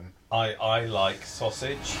I like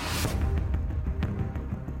sausage.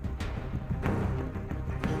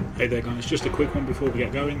 Hey there guys, just a quick one before we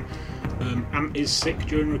get going. Ant is sick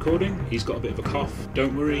during recording. He's got a bit of a cough.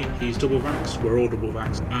 Don't worry, he's double vaxxed. We're all double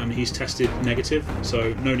vaxxed. And he's tested negative,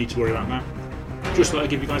 so no need to worry about that. Just thought I'd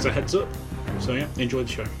give you guys a heads up. So yeah, enjoy the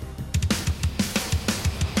show.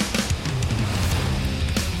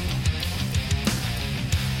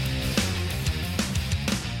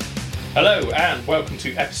 Hello and welcome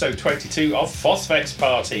to episode 22 of Phosphex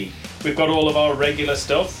Party. We've got all of our regular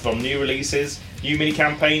stuff from new releases, new mini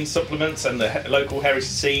campaigns, supplements and the local heresy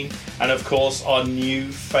scene, and of course our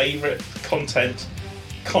new favourite content,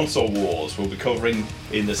 Console Wars. We'll be covering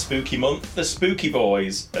in the spooky month the spooky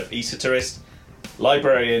boys of Esoterist,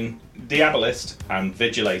 Librarian, Diabolist and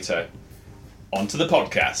Vigilator. On to the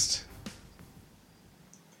podcast.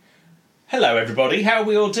 Hello everybody, how are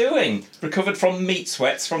we all doing? Recovered from meat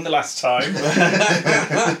sweats from the last time. We've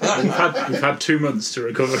had 2 months to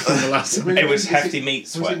recover from the last time. It was hefty meat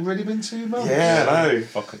sweat. Has it really been 2 months? Yeah, I know.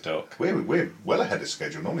 Fuck a duck. We're well ahead of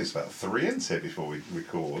schedule. Normally it's about 3 in here before we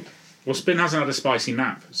record. Well, Spin hasn't had a spicy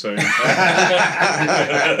nap, so...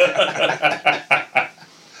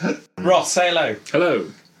 Ross, say hello. Hello.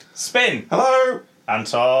 Spin. Hello.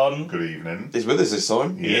 Anton. Good evening. He's with us this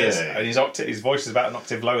time. He is. And his voice is about an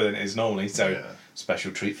octave lower than it is normally, so Yeah.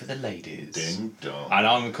 special treat for the ladies. Ding dong. And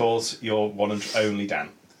I'm, of course, your one and only Dan.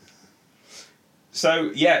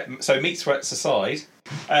 So, meat sweats aside,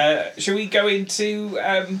 shall we go into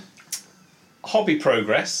hobby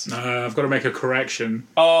progress? I've got to make a correction,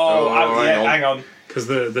 Hang on. because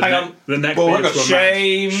the neck Well, beards were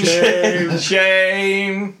Shame. Shame.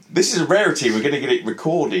 Shame. This is a rarity. We're going to get it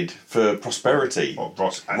recorded for prosperity. Well,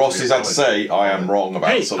 Ross Ross has had to say, I am wrong about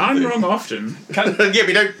Hey, something. I'm wrong often. Yeah,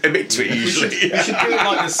 we don't admit to it We should usually. do it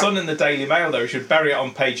like the Sun and the Daily Mail, though. We should bury it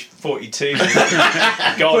on page 42. Put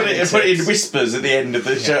it in whispers at the end of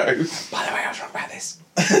the show. By the way, I was wrong about this.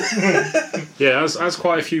 Yeah, as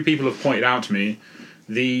quite a few people have pointed out to me,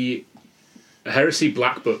 the Heresy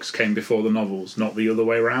Black Books came before the novels, not the other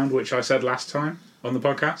way around, which I said last time on the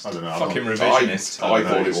podcast. I don't know. Fucking I revisionist. I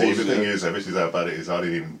thought it was. See, the thing is, this is how bad it is. I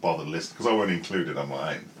didn't even bother listening because I wasn't included. I'm like,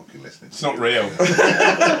 I ain't fucking listening. It's not real.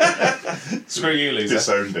 Screw you, loser.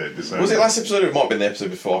 Disowned it. Was it last episode? It might have been the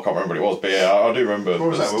episode before. I can't remember what it was. But yeah, I do remember. What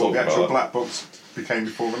was us that? Well, talking the about actual that. Black Books became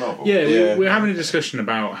before the novel. Yeah, Yeah. we're having a discussion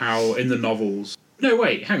about how in the novels... No,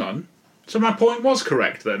 wait, hang on. So my point was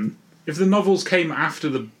correct then. If the novels came after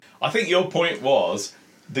the... I think your point was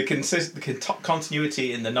the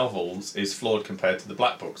continuity in the novels is flawed compared to the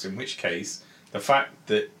Black Books, in which case the fact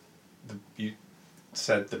that you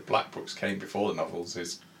said the Black Books came before the novels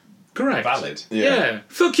is Correct. valid. Yeah.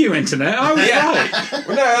 Fuck you, Internet. I was right.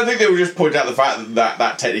 Well, no, I think they were just pointing out the fact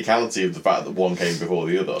that technicality of the fact that one came before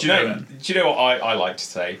the other. Do you know what I like to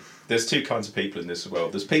say? There's two kinds of people in this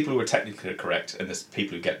world. There's people who are technically correct, and there's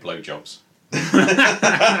people who get blowjobs. I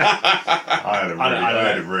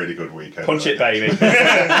had a really good weekend. Punch it, baby.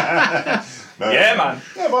 No, Yeah, man.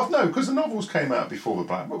 Yeah, but no, because the novels came out before the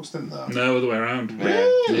Black Books, didn't they? No, other way around.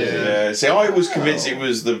 Yeah. See, I was convinced it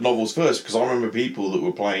was the novels first because I remember people that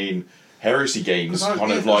were playing heresy games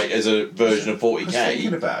as a version of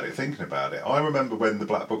 40k. Thinking about it, I remember when the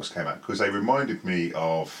Black Books came out because they reminded me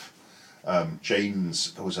of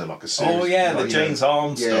Jane's. There was like a series. Oh yeah, like, the Jane's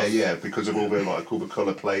Arms Yeah, stuff. yeah, because of all the all the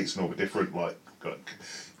colour plates and all the different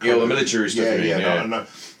Yeah, all the military stuff. Yeah. No.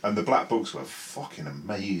 And the Black Books were fucking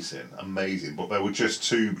amazing, but they were just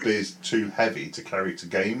too heavy to carry to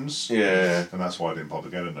games. Yeah. And that's why I didn't bother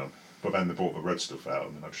getting them. But then they brought the red stuff out,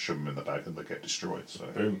 and then I've shoved them in the bag, and they get destroyed. So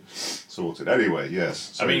Boom. sorted. Anyway, yes.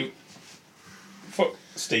 So, I mean, fuck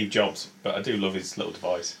Steve Jobs, but I do love his little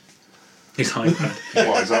device. His iPad.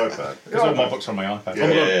 what is iPad? Because all my books are on my iPad.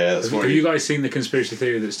 Yeah, that's Have you guys seen the conspiracy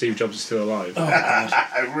theory that Steve Jobs is still alive?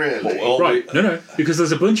 Really? Right, no, because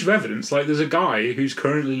there's a bunch of evidence. Like, there's a guy who's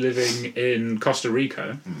currently living in Costa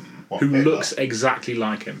Rica who looks exactly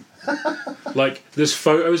like him. Like, there's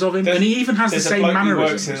photos of him, and he even has the same There's a bloke who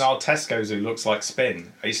mannerisms. works in our Tesco's who looks like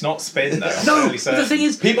Spin. He's not Spin, though. I'm No, fairly but certain. the thing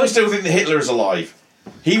is... People still think that Hitler is alive.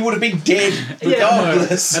 He would have been dead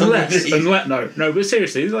regardless. But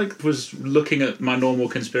seriously, was looking at my normal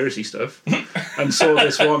conspiracy stuff and saw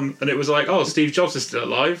this one, and it was like, oh, Steve Jobs is still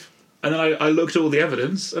alive. And then I looked at all the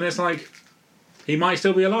evidence, and it's like, he might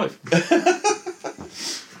still be alive.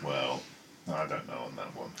 Well, I don't know on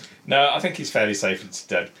that one. No, I think he's fairly safe and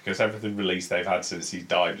dead because everything release they've had since he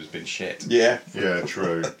died has been shit. Yeah. Yeah,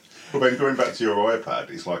 true. But then going back to your iPad,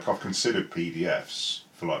 it's like I've considered PDFs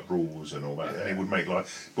for like rules and all that, and it would make but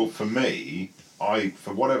for me, and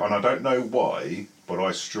I don't know why, but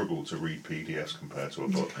I struggle to read PDFs compared to a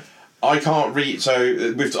book. I can't read. So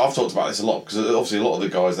I've talked about this a lot because obviously a lot of the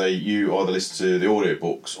guys you either listen to the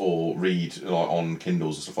audiobooks or read like on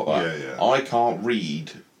Kindles and stuff like that. Yeah. I can't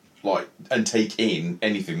read and take in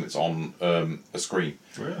anything that's on a screen.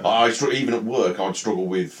 Really? Even at work, I'd struggle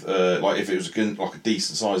with if it was a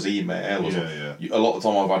decent sized email. Or a lot of the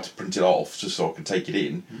time I've had to print it off just so I can take it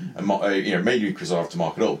in, and maybe because I have to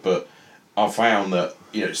mark it up. But I've found that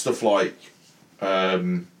stuff like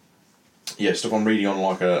stuff I'm reading on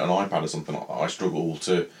like an iPad or something like that, I struggle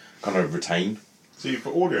to kind of retain. See,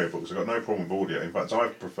 for audiobooks, I've got no problem with audio. In fact, I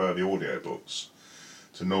prefer the audiobooks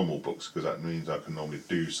to normal books because that means I can normally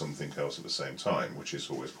do something else at the same time, which is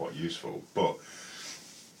always quite useful. But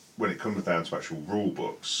when it comes down to actual rule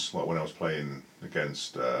books, like when I was playing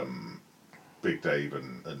against Big Dave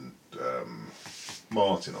and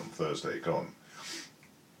Martin on Thursday gone,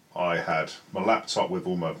 I had my laptop with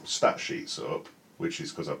all my stat sheets up, which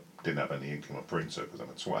is because I didn't have any ink in my printer because I'm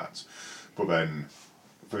a twat. But then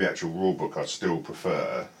for the actual rule book, I still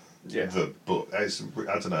prefer the book. I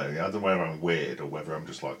don't know. I don't know whether I'm weird or whether I'm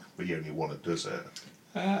just like the only one that does it.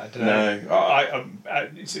 I don't know.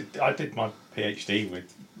 I did my PhD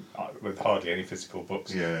with hardly any physical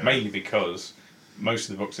books, mainly because most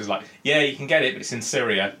of the books is like, you can get it, but it's in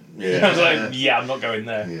Syria. I was like, I'm not going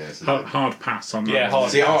there. Hard pass on that. Yeah,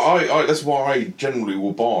 hard See, pass. I that's why I generally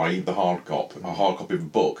will buy the a hard copy of a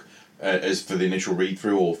book as for the initial read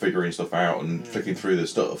through or figuring stuff out and flicking through the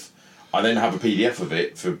stuff. I then have a PDF of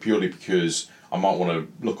it purely because I might want to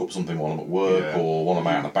look up something while I'm at work or while I'm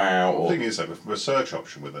out and about. The thing is, though, the search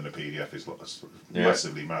option within a PDF is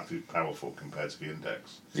massively powerful compared to the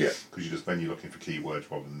index. Yeah. Because you're looking for keywords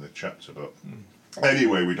rather than the chapter. But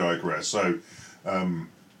anyway, we digress. So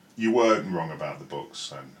you weren't wrong about the books,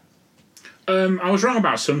 then. I was wrong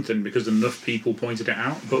about something because enough people pointed it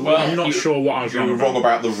out, but I'm not sure what I was wrong You about. were wrong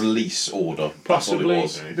about the release order. Possibly.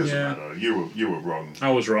 That's all it was. It doesn't matter. You were wrong.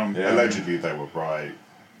 I was wrong. Yeah. Allegedly, they were right.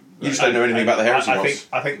 You just don't know anything about the heresy.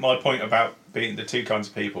 I think my point about being the two kinds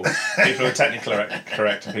of people who are technically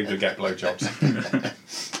correct and people who get blowjobs.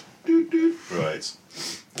 Right.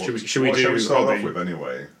 Should we what do shall we start hobby? off with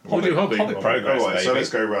anyway? We'll do hobby. Progress, Alright, so baby. let's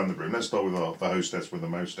go around the room. Let's start with the hostess with the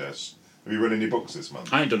mostess. Have you read any books this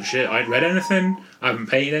month? I ain't done shit. I ain't read anything. I haven't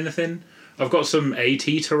painted anything. I've got some AT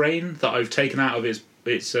terrain that I've taken out of its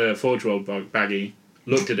Forge World baggie,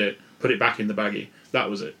 looked at it, put it back in the baggie. That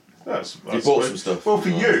was it. You bought some stuff. Well, for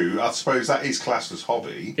you, I suppose that is classed as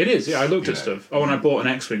hobby. It is, I looked at stuff. Oh, and I bought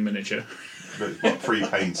an X-Wing miniature. But it's not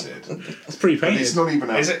pre-painted. It's pre-painted. And it's not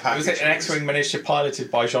even out Was of it package. an X-Wing miniature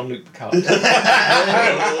piloted by Jean-Luc Picard?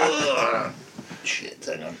 Shit,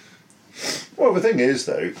 hang on. Well, the thing is,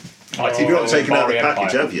 though, You've you've not taken out the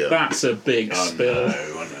package, have you? That's a big spill.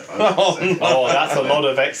 Oh, that's a lot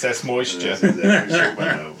of excess moisture.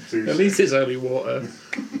 At least it's only water.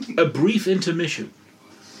 A brief intermission.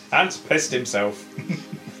 Ant's pissed himself.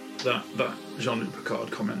 That Jean-Luc Picard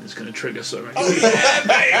comment is going to trigger so many.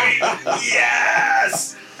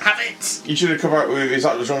 Yes! Have it! You should have come out with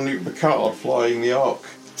Jean-Luc Picard flying the Ark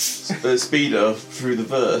speeder through the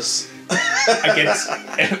verse.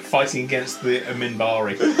 Fighting against the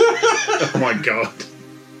Minbari. Oh my god.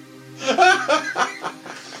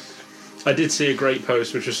 I did see a great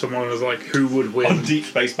post which was someone was like, who would win? On Deep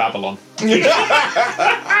Space Babylon.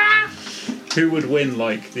 Who would win,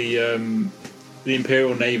 like, the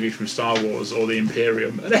Imperial Navy from Star Wars or the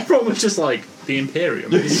Imperium? And everyone was just like, the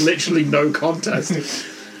Imperium? There's literally no contest.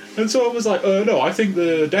 And so I was like, no, I think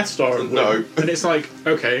the Death Star would win. No. And it's like,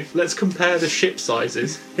 okay, let's compare the ship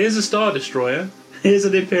sizes. Here's a Star Destroyer. Here's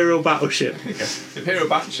an Imperial battleship. Imperial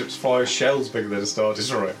battleships fire shells bigger than a Star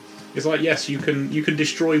Destroyer. It's like, yes, you can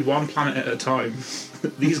destroy one planet at a time.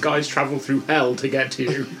 These guys travel through hell to get to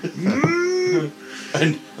you.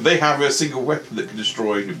 And they have a single weapon that can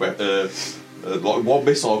destroy, like one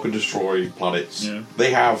missile can destroy planets. Yeah.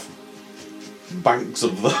 They have banks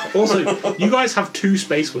of them. Also, you guys have 2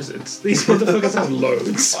 space wizards. These motherfuckers have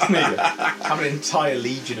loads. Have an entire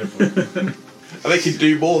legion of them. And they can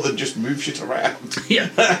do more than just move shit around. Yeah.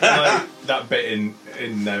 Like that bit in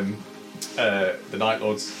the Night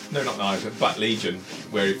Lords, no, not Night Lords, Black Legion,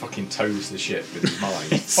 where he fucking tows the ship with his mind.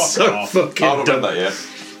 Fuck So off. fucking I haven't dumb. read that yet.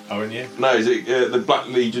 Haven't you? No, is it the Black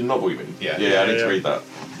Legion novel you mean? Yeah. Yeah, I need Yeah. to read that.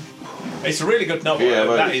 It's a really good novel. Yeah,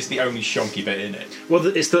 but- that is the only shonky bit in it. Well,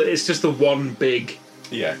 it's just the one big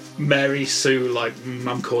Yeah. Mary Sue, like,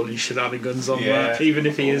 I'm calling shenanigans on Yeah. that, even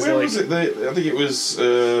if he is Where like... was it? I think it was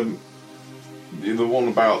the one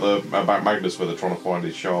about Magnus where they're trying to find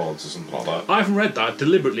his shards or something like that. I haven't read that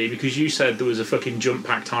deliberately because you said there was a fucking jump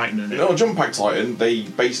pack Titan in it. No, Jump Pack Titan, they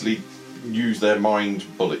basically use their mind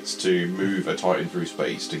bullets to move a Titan through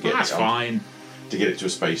space to get Well, that's it. fine. to get it to a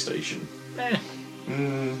space station. Eh,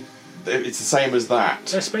 It's the same as that.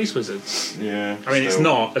 they're space wizards. Yeah. I mean, it's still.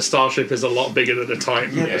 not. A starship is a lot bigger than a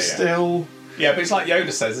Titan. Yeah, Yeah, but yeah. still. Yeah, but it's like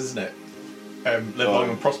Yoda says, isn't it? Live long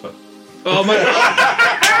and prosper. Oh my god!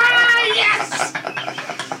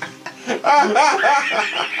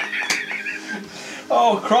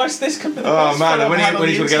 Oh Christ, this could be the Oh best man, film when I've had on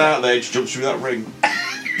he's the going to get internet. out there, he just jumps through that ring.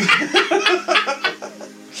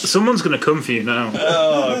 Someone's gonna come for you now.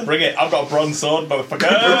 Oh, bring it! I've got a bronze sword, motherfucker.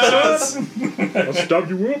 I'll stab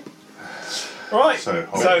you up. Right. So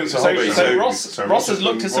Ross has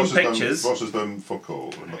looked at some pictures. Ross has done fuck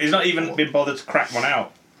all. He's not even been bothered to crack one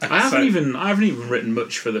out. I haven't even written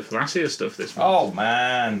much for the Thalassia stuff this month. Oh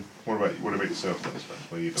man! What about yourself, then, Spencer?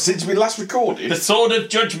 What have you done? Since we last recorded, The Sword of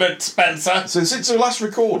Judgment, Spencer. so since we last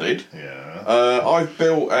recorded, Yeah. I've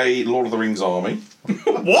built a Lord of the Rings army.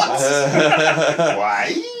 What?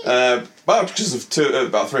 Why? Well, because of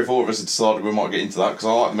about 3 or 4 of us had decided we might get into that because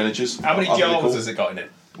I like the miniatures. How many I think they're Jawas cool. has it got in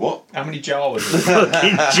it? What? How many Jawas? Has it?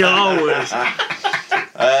 Fucking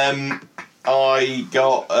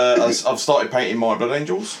Jawas. I've started painting my Blood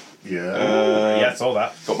Angels. Yeah. Yeah, I saw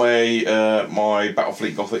that. Got my my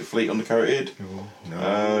Battlefleet Gothic fleet undercoated.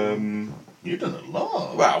 No. You've done a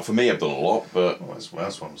lot. Well, for me, I've done a lot, but Well,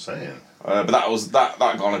 that's what I'm saying. but that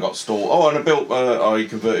kind of got stalled. Oh, and I built. I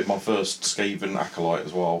converted my first Skaven Acolyte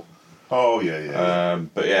as well. Oh, yeah.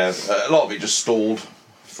 But yeah, a lot of it just stalled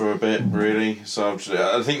for a bit, really. So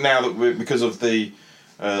I think now that because of the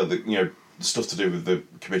stuff to do with the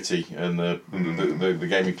committee and the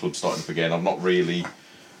gaming club starting up again, I've not really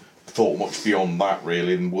thought much beyond that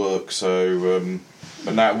really in work. So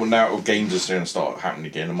but now games are starting to start happening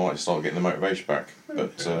again, I might start getting the motivation back.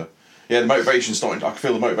 But yeah, the motivation's starting. I can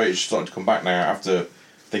feel the motivation starting to come back now after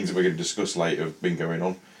things that we're going to discuss later have been going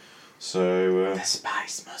on. So The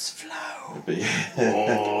spice must flow. but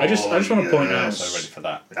yeah. I just want to point out So ready for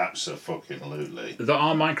that. Absolutely. that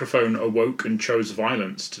our microphone awoke and chose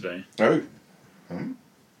violence today. Oh.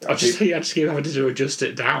 I just keep having to adjust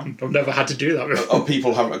it down. I've never had to do that before. Oh,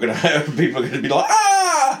 people are going to be like,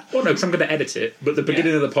 ah! Well, no, because I'm going to edit it, but the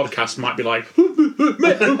beginning of the podcast might be like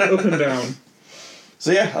up and down.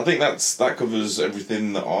 So yeah, I think that covers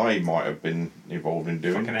everything that I might have been involved in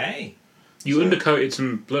doing. Fucking A. You undercoated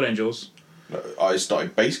some Blood Angels. I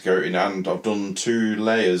started base coating and I've done 2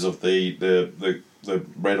 layers of the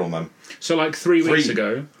red on them. So, like 3 weeks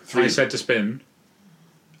ago, Three. I said to Spin,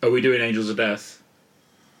 "Are we doing Angels of Death?"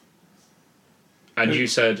 And you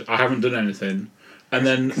said, "I haven't done anything." And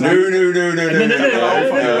then No. I'll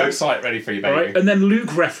find no. the website ready for you, baby. Right, and then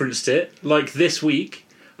Luke referenced it like this week,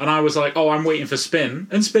 and I was like, "Oh, I'm waiting for Spin,"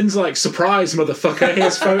 and Spin's like, "Surprise, motherfucker!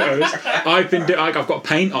 Here's photos. I've got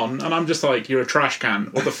paint on," and I'm just like, "You're a trash can.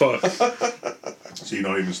 What the fuck?" So you've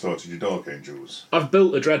not even started your Dark Angels? I've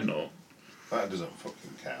built a dreadnought. That doesn't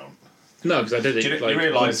fucking count. No, because I did it Do you, like you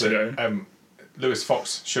realise months ago. that Lewis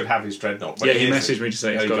Fox should have his dreadnought? When Yeah, he hears messaged it. me to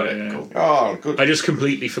say he's Oh, you got it. Yeah. Cool. Oh, good. I just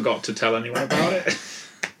completely forgot to tell anyone about it.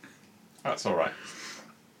 That's all right.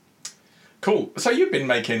 Cool. So you've been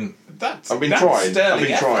making that. I've been that's trying. sterling I've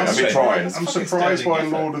been effort, trying. isn't it? trying. That's I'm fucking surprised by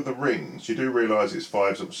sterling effort. Lord of the Rings. You do realise it's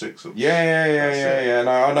 5s up, 6 up. Yeah.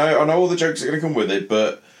 No, I know all the jokes are going to come with it,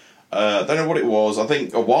 but I don't know what it was. I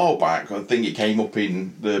think a while back, I think it came up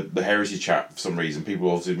in the Heresy chat for some reason. People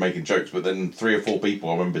were obviously making jokes, but then 3 or 4 people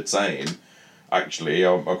I remembered saying, actually,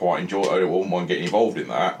 I quite enjoy it. I wouldn't mind getting involved in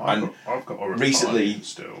that. I've got Oriflamme recently-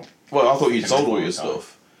 still. Well, I thought you'd sold all your Oh.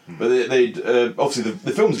 stuff. But they'd obviously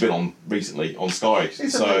the film's been on recently on Sky, Aren't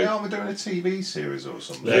so they doing a TV series or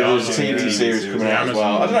something? They there are was a doing TV a series TV coming out as series.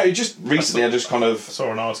 well. I don't know. Just recently, I just kind I of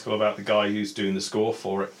saw an article about the guy who's doing the score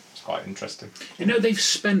for it. It's quite interesting. You know, they've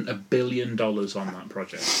spent $1 billion on that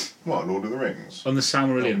project. What, Lord of the Rings? On the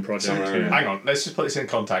Silmarillion project. Silmarillion. Yeah. Hang on, let's just put this in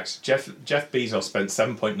context. Jeff Bezos spent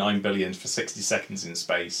 7.9 billion for 60 seconds in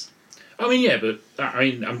space. I mean, yeah, but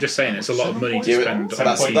I'm just saying it's a lot of money to yeah, spend. but on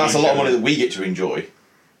that's TV a lot of shows. money that we get to enjoy.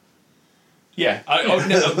 Yeah,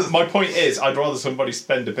 my point is, I'd rather somebody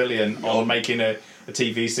spend $1 billion on making a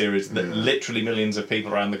TV series that literally millions of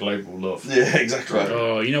people around the globe will love. Yeah, exactly.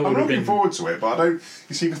 Oh, you know I'm what would have looking been. forward to it, but I don't.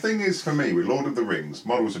 You see, the thing is, for me, with Lord of the Rings,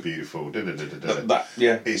 models are beautiful.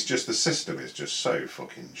 Yeah. It's just the system is just so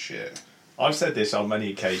fucking shit. I've said this on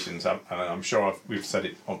many occasions, and I'm sure we've said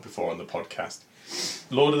it before on the podcast.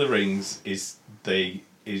 Lord of the Rings is the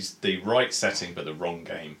right setting but the wrong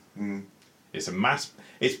game. It's a mass.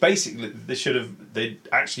 It's basically they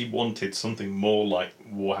actually wanted something more like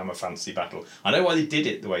Warhammer Fantasy Battle. I know why they did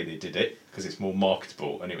it the way they did it, because it's more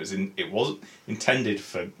marketable, and it wasn't intended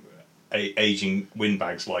for aging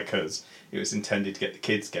windbags like us. It was intended to get the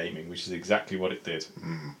kids gaming, which is exactly what it did.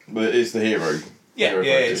 But it's the hero. Yeah,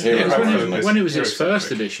 yeah, it's Hero It was Hero when, focused, when it was its hero-centric.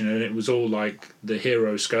 first edition and it was all like the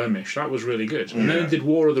hero skirmish. That was really good. And then Yeah. it did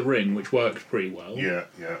War of the Ring, which worked pretty well. Yeah,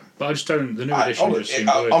 yeah. But I just don't. The new edition just seemed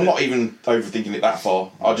I'm weird. not even overthinking it that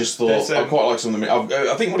far. I just thought There's, I quite like some of them.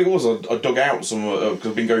 I think what it was, I dug out some because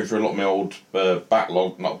I've been going through a lot of my old not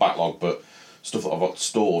backlog, but stuff that I've got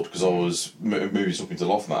stored because I was moving stuff into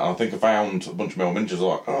Loft and that. And I think I found a bunch of my old miniatures.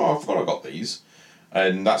 Like, oh, I forgot I got these,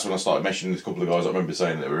 and that's when I started meshing with a couple of guys. I remember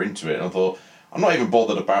saying that were into it, and I thought I'm not even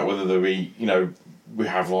bothered about whether we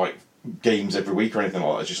have like games every week or anything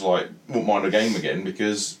like that. It's just like won't mind a game again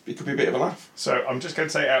because it could be a bit of a laugh. So I'm just going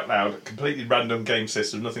to say out loud, completely random game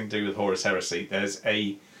system, nothing to do with Horus Heresy. There's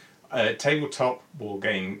a tabletop war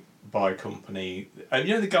game by a company, and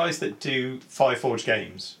you know the guys that do Fireforge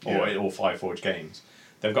games or Fireforge games.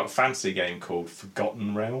 They've got a fantasy game called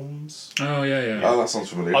Forgotten Realms. Oh yeah. Oh, that sounds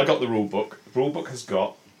familiar. I got the rule book. The rule book has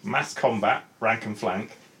got mass combat, rank and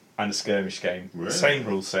flank, and a skirmish game. Really? Same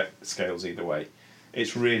rule set scales either way.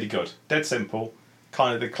 It's really good. Dead simple.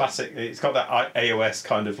 Kind of the classic. It's got that AOS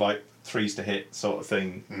kind of like threes to hit sort of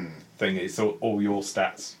thing. It's all your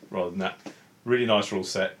stats rather than that. Really nice rule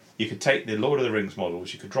set. You could take the Lord of the Rings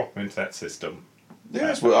models. You could drop them into that system.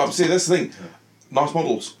 Yes, well, see, that's the thing. Nice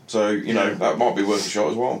models, so that might be worth a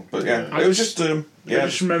shot as well. But yeah, it was just I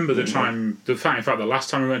just remember the time. In fact, the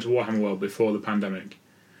last time we went to Warhammer World before the pandemic,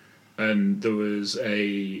 and there was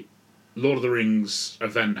a Lord of the Rings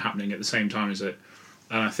event happening at the same time as it,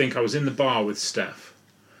 and I think I was in the bar with Steph,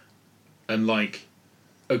 and like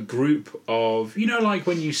a group of like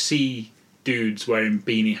when you see dudes wearing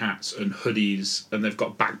beanie hats and hoodies and they've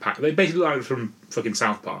got backpacks. They basically look like from fucking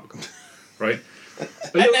South Park, right?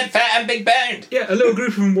 And then fat and big boned. Yeah, a little group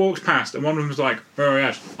of them walks past, and one of them was like, "Oh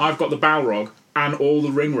yes, I've got the Balrog and all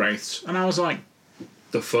the ring wraiths," and I was like,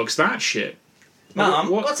 "The fuck's that shit?" Mum,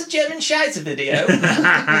 What? what's a German Scheiße video?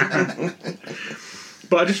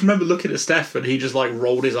 But I just remember looking at Steph, and he just like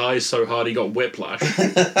rolled his eyes so hard he got whiplash.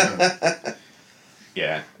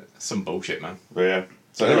 Yeah, some bullshit, man. But yeah.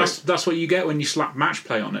 So And anyway, that's what you get when you slap match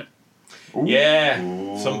play on it. Yeah,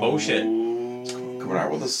 some bullshit. coming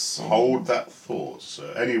out with a song. Hold that thought,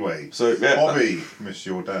 sir. Anyway, So, yeah, Bobby, Miss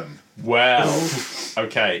Jordan. Well,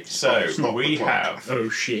 okay, so Stop we the clock. have. Oh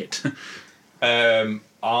shit! So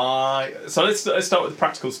let's start with the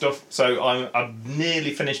practical stuff. So I've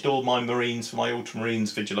nearly finished all my Marines for my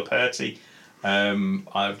Ultramarines Vigilaperti.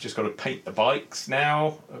 I've just got to paint the bikes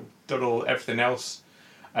now. I've done everything else.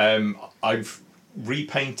 I've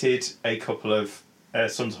repainted a couple of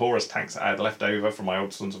Sons of Horus tanks that I had left over from my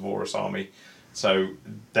old Sons of Horus army. So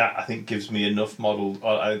that I think gives me enough model.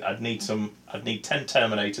 I'd need 10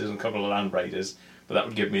 Terminators and a couple of Land Raiders, but that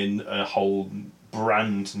would give me a whole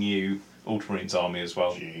brand new Ultramarines army as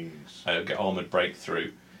well. Jeez. Get armoured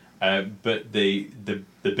breakthrough. But the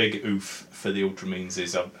big oof for the Ultramarines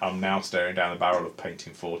is I'm now staring down the barrel of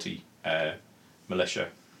painting 40 militia,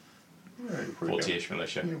 Yeah, you'll probably 40-ish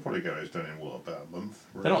militia. You'll probably get those done in about a month.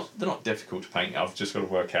 They're not difficult to paint. I've just got to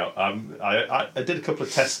work out. I did a couple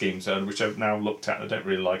of test schemes which I've now looked at. And I don't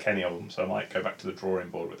really like any of them, so I might go back to the drawing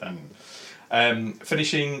board with that.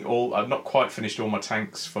 I've not quite finished all my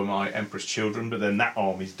tanks for my Emperor's Children, but then that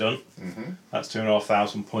army's done. Mm-hmm. That's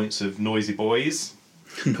 2,500 points of noisy boys.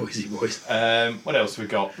 Noisy boys. What else have we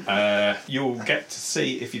got? You'll get to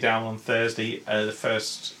see, if you're down on Thursday, the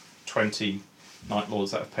first 20 Night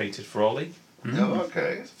Lords that I've painted for Ollie. Oh,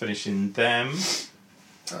 okay. Finishing them.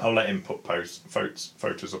 I'll let him put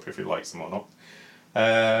photos up if he likes them or not.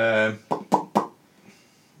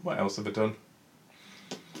 What else have I done?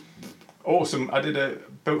 Awesome. I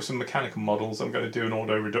built some mechanical models. I'm going to do an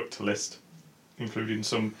auto reductor list, including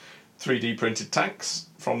some 3D printed tanks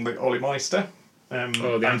from the Ollie Meister. The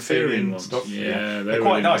Amphibian ones. stuff. Yeah, they're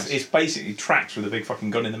quite nice. It's basically tracks with a big fucking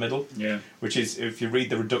gun in the middle. Yeah. Which is, if you read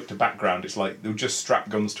the reductor background, it's like they'll just strap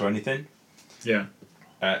guns to anything. Yeah.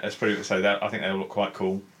 That's pretty good. So I think they'll look quite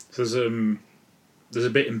cool. So there's a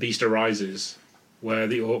bit in Beast Arises where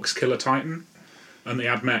the orcs kill a titan, and the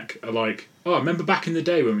Admech are like, "Oh, remember back in the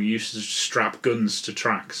day when we used to strap guns to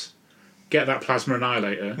tracks? Get that plasma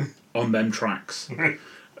annihilator on them tracks." And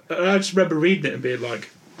I just remember reading it and being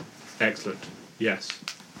like, "Excellent, yes."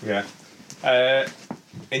 Yeah.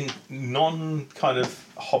 In non kind of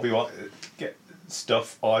hobby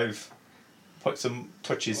stuff, I've put some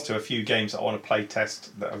touches to a few games that I want to play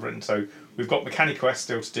test that I've written. So we've got Mechanic Quest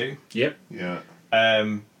still to do. Yep. Yeah.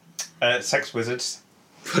 Sex Wizards.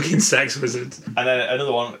 Fucking sex wizards. And then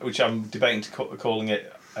another one, which I'm debating calling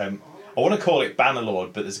it... I want to call it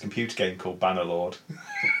Bannerlord, but there's a computer game called Bannerlord.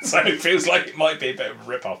 So it feels like it might be a bit of a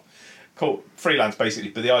rip-off. Cool. Freelance,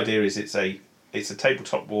 basically. But the idea is it's a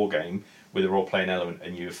tabletop war game with a role-playing element,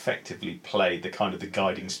 and you effectively play the kind of the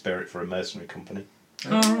guiding spirit for a mercenary company.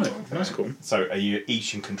 Oh, right. That's cool. So are you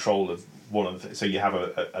each in control of one of the... So you have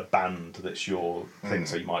a band that's your thing,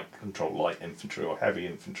 so you might control light infantry or heavy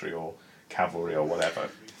infantry or cavalry or whatever.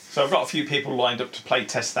 So I've got a few people lined up to play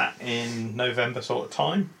test that in November sort of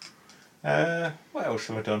time. What else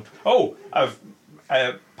have I done? Oh, I've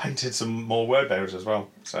painted some more word bearers as well.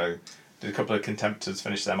 So did a couple of contemptors,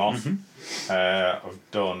 finished them off. I've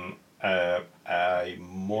done a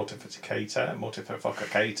mortificator, what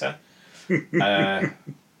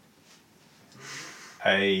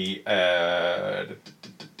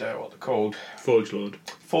they're called? Forge Lord.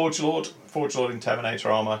 Forge Lord in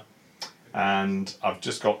Terminator armour. And I've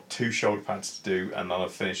just got 2 shoulder pads to do, and then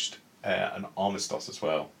I've finished an Armistice as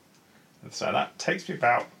well. So that takes me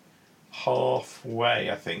about halfway,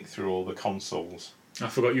 I think, through all the consoles. I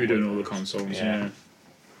forgot you were doing all the consoles. Yeah.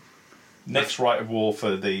 Next Rite of War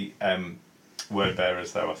for the word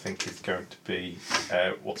bearers, though, I think is going to be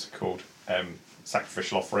what's it called?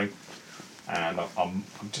 Sacrificial Offering. And I'm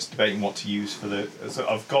just debating what to use for the. So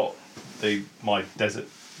I've got my desert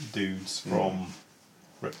dudes from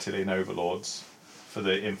Reptilian Overlords for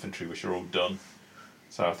the infantry, which are all done.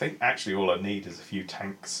 So I think actually all I need is a few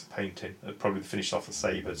tanks painting. I'd probably finish off the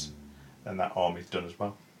sabres, and that army's done as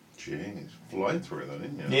well. Jeez, flying through it then,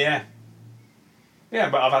 isn't you? Yeah. Yeah,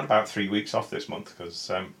 but I've had about 3 weeks off this month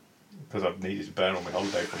because I've needed to burn all my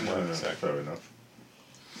holiday from work. Yeah, So fair enough.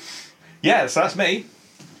 yeah, so that's me.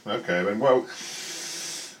 Okay, then. Well, I'm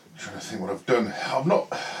trying to think what I've done.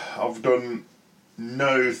 I've done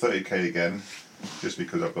no 30k again, just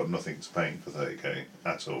because I've got nothing to paint for 30k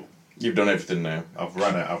at all. You've done everything now. I've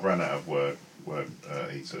ran out of word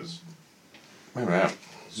eaters. Wow.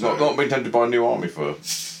 Not been tempted by a new army for.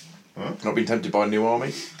 Huh? Not been tempted by a new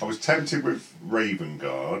army. I was tempted with Raven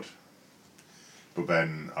Guard, but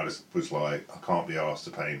then I just was like, I can't be asked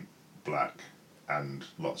to paint black and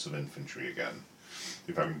lots of infantry again.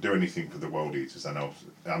 If I can do anything for the World Eaters, then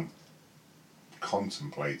I'm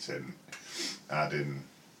contemplating adding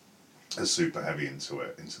a super heavy into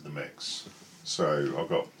the mix. So I've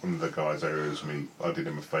got one of the guys who owes me. I did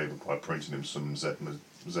him a favour by printing him some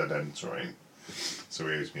ZN terrain, so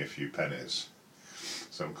he owes me a few pennies.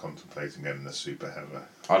 So I'm contemplating getting a super heavy.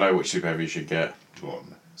 I know which super heavy you should get. Go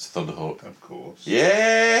on. It's Thunderhawk. Of course.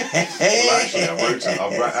 Yeah. Well,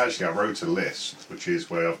 actually, I wrote a list, which is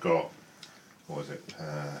where I've got, what was it,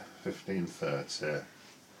 15, 30,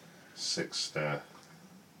 60,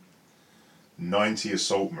 90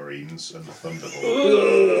 assault marines and the Thunderhawk.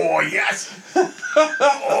 Oh yes!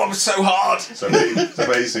 Oh, I'm so hard. So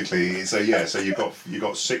basically, so you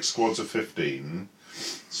got 6 squads of 15,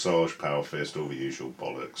 Sarge, Power Fist, all the usual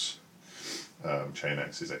bollocks, chain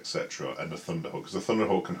axes, etc., and the Thunderhawk, because the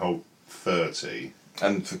Thunderhawk can hold 30.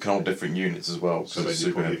 And can hold different units as well. So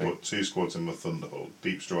then you put 2 squads in the Thunderhawk,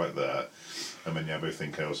 deep strike there, and then you have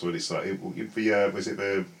everything else. So it's like,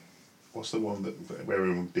 what's the one that where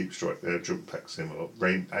everyone deep strike their jump packs in?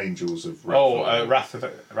 Angels of Wrath. Wrath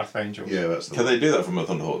of Angels. Yeah, that's the Can one. they do that from a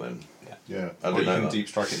Thunderhawk then? Yeah. I Or didn't you know can that. deep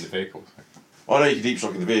strike in the vehicle. I know you can deep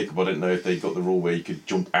strike in the vehicle, but I didn't know if they got the rule where you could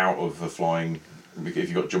jump out of a flying if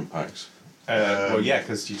you got jump packs. Well, yeah,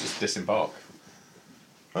 because you just disembark.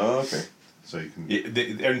 Oh, okay. So you can.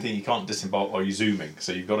 The only thing you can't disembark while you're zooming,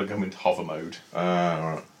 so you've got to go into hover mode.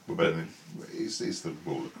 Alright. But then it's the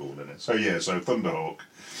rule of cool, isn't it? So yeah, so Thunderhawk,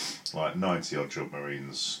 like 90 odd jump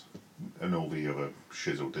marines, and all the other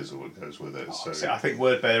shizzle dizzle that goes with it. So I think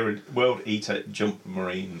World Eater Jump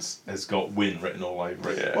Marines has got win written all over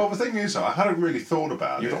it. Yeah. well, the thing is, I hadn't really thought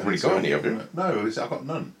about You've it. not really got any, have you? No, I've got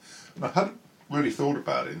none. And I hadn't really thought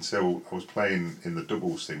about it until I was playing in the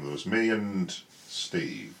doubles thing. There was me and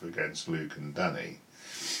Steve against Luke and Danny.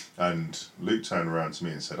 And Luke turned around to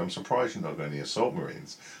me and said, "I'm surprised you've not got any assault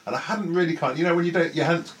marines." And I hadn't really when I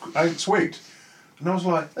hadn't twigged. And I was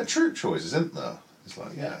like, "They're troop choices, isn't there?" It's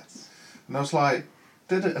like, yeah. And I was like,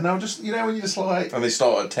 "Did it?" And I was just, when you just like, And they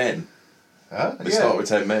start at 10. huh? They start with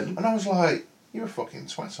 10 men. And I was like, "You're a fucking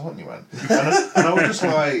twat, aren't you, man?" And I was just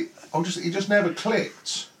like, it just never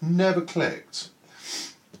clicked. Never clicked.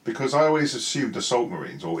 Because I always assumed assault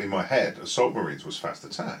marines, or in my head, assault marines was fast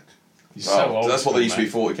attack. You're so old That's what they used to be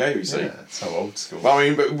school, 40k, you see. Yeah. So old school. Well, I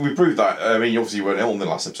mean, but we proved that. I mean, obviously you weren't on the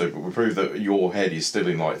last episode, but we proved that your head is still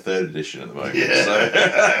in like 3rd edition at the moment. Yeah.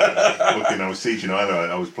 So. Looking, I was teaching Isla.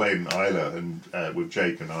 I was playing Isla, and with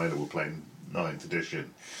Jake and Isla were playing 9th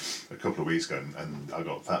edition a couple of weeks ago, and I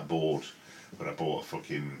got that bored when I bought a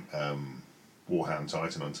fucking Warhound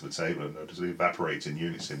Titan onto the table, and there's evaporating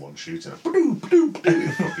units in one shooting.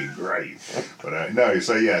 It's fucking great. But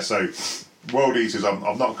so World Eaters,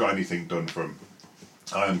 I've not got anything done from.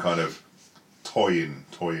 I am kind of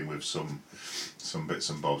toying with some bits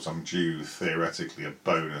and bobs. I'm due theoretically a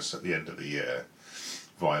bonus at the end of the year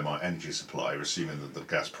via my energy supply, assuming that the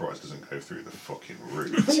gas price doesn't go through the fucking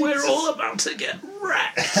roof. We're all about to get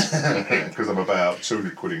wrecked. Because I'm about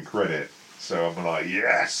 200 quid in credit. So I'm like,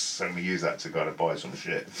 yes, I'm going to use that to kind of buy some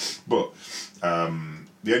shit. But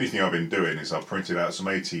the only thing I've been doing is I've printed out some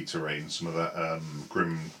AT terrain, some of that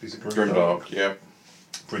Grimdark, yeah.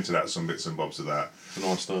 Printed out some bits and bobs of that.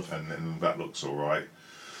 Nice stuff. And that looks all right.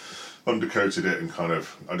 Undercoated it and kind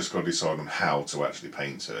of, I just got to decide on how to actually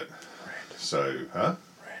paint it. Red. So, huh?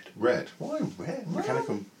 Red. Why red?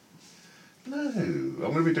 Mechanical. No, I'm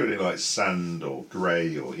going to be doing it like sand or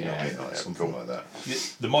grey or like something like that.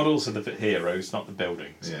 The models are the heroes, not the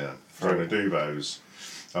buildings. Yeah, so I'm going to do those.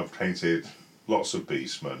 I've painted lots of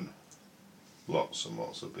Beastmen. Lots and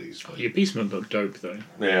lots of Beastmen. Your Beastmen look dope, though.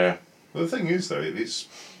 Yeah. Well, the thing is, though, it's...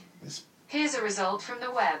 Here's a result from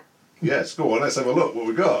the web. Yes, go on, let's have a look what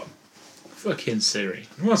we got. Fucking Siri.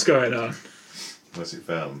 What's going on? What's it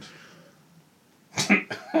found?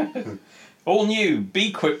 All new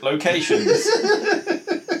Beequip locations.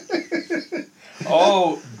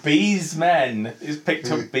 Oh, Bees Men. He's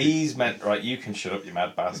picked up Bees Men. Right, you can shut up, you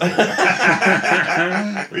mad bastard.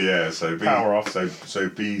 But yeah, so Power off. So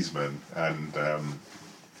Beastmen and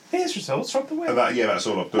Here's results from the web. that's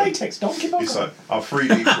all I've done. Latex donkey bugger. It's like I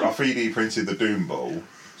 3D printed the Doom Ball.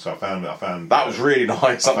 So I found That was really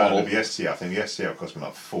nice. I That found model. the STL. I think the STL cost me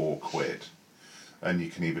like £4, and you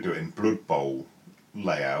can either do it in Blood Bowl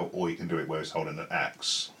layout or you can do it where it's holding an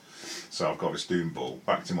axe. So I've got this Doom Ball,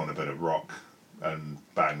 backed him on a bit of rock, and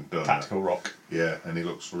bang, done. Tactical rock. Yeah, and he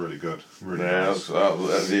looks really good. Really Yeah, nice.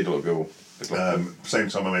 that did look cool. Same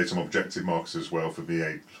time I made some objective markers as well for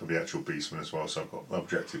the actual Beastman as well. So I've got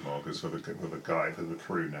objective markers for the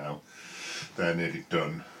crew now. They're nearly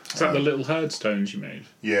done. Is that the little herdstones you made?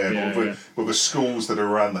 Yeah, Yeah, well, the schools that are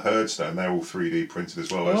around the herdstone, they're all 3D printed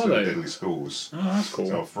as well. Those Are little they? diddly schools. Oh, that's cool.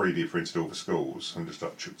 So I've 3D printed all the schools and just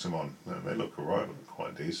chucked them on. And they look alright, look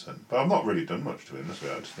quite decent. But I've not really done much to them. That's why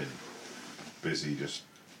I've just been busy, just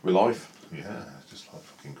With life. just like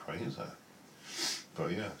fucking crazy.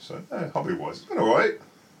 But yeah, so hobby-wise, it's been alright.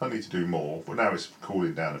 I need to do more, but now it's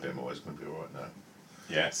cooling down a bit more. It's going to be alright now.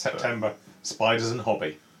 Yeah, September. Spiders and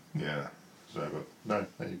hobby. Yeah. So, but no,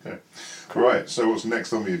 there you go. Right, so what's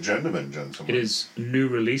next on the agenda then, gentlemen? It is new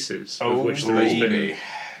releases, Oh, of which there has baby. been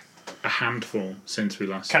a handful since we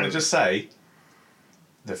last Can I spoke. just say,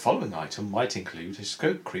 the following item might include a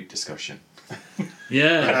scope creep discussion.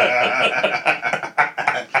 Yeah.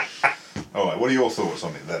 Alright, what are your thoughts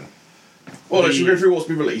on it then? Well, let's go through what's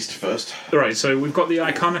been released first. Right, so we've got the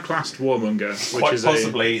Iconoclast Warmonger, which Quite is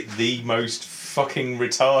possibly the most fucking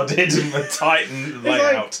retarded Titan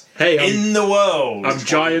layout hey, in the world. I'm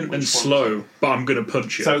giant and slow, but I'm going to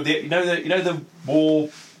punch you. So you know the war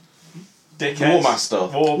dickhead? War Master.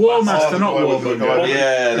 War Master, not the guy with the Warmonger. guy-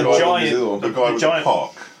 Yeah, the the giant- other one. The guy The with giant- the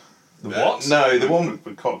cock. The what? No, the one.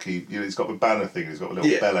 The cock, he's got the banner thing, he's got a little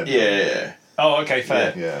Yeah, bell end. yeah. Oh, okay,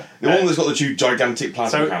 fair. Yeah. The one that's got the two gigantic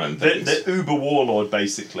plasma So cannon the things. Uber Warlord,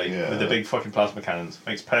 basically, Yeah. with the big fucking plasma cannons,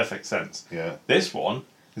 makes perfect sense. Yeah. This one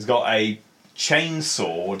has got a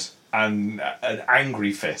chainsword and an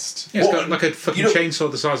angry fist. Yeah, it's What- got like a fucking you know-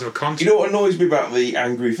 chainsaw the size of a continent. You know what annoys me about the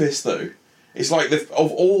Angry Fist though? It's like of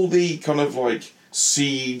all the kind of like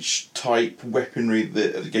siege type weaponry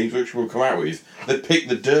that the Games Workshop will come out with, they picked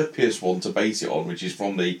the derpiest one to base it on, which is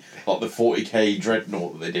from the 40k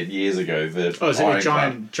Dreadnought that they did years ago. Oh, is it a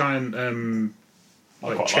Ironclad. giant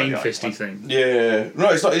like quite chain like the fisty Ironclad. thing? Yeah, no,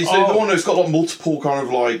 it's like it's the one that's got like multiple kind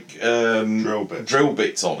of like Drill bits.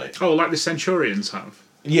 bits on it. Oh, like the Centurions have.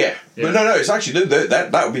 Yeah, Yeah. but no, it's actually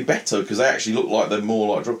that would be better because they actually look like they're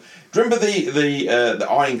more like. Do you remember the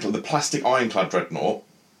ironclad, the plastic ironclad Dreadnought?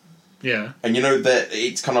 Yeah. And you know that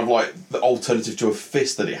it's kind of like the alternative to a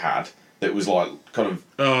fist that it had. That was like kind of.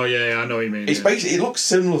 Oh yeah, I know what you mean. It's yeah. basically it looks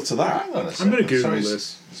similar to that. Hang on a I'm second. going to Google it's-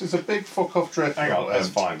 this. So it's a big fuck off dreadnought. Hang on, let's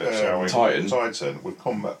find it, shall we? Titan with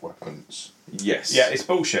combat weapons. Yes. Yeah, it's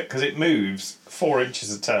bullshit because it moves 4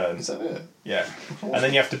 inches a turn. Is that it? Yeah, and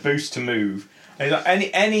then you have to boost to move. And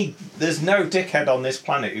it's like there's no dickhead on this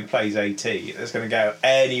planet who plays AT that's going to go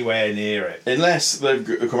anywhere near it. Unless they've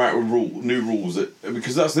come out with new rules that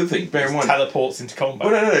because that's the thing. Bear in mind. Teleports into combat. Oh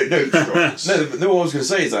no! What I was going to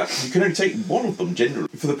say is that you can only take one of them generally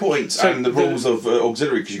for the points So and the rules of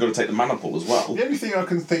auxiliary because you've got to take the mana pool as well. The only thing I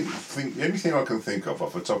can think of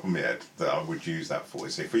off the top of my head that I would use that for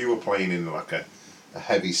is if you were playing in like a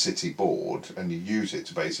heavy city board and you use it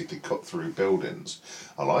to basically cut through buildings.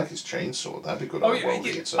 I like his chainsaw. That'd be good. Oh, on a yeah, world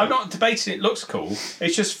yeah, eater. I'm not debating it looks cool.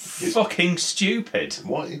 It's just fucking stupid.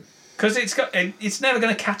 Why? because it's never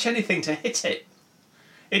going to catch anything to hit it.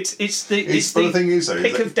 It's the But the thing is, though,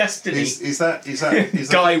 pick of destiny. Is that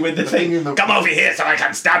guy with the thing? in the, Come over here so I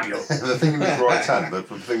can stab you. the thing in his right hand, the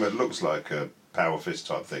thing that looks like a power fist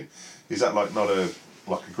type thing, is that like not a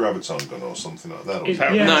graviton gun or something like that?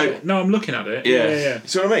 Or No, I'm looking at it. Yeah.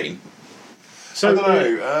 See what I mean? So I don't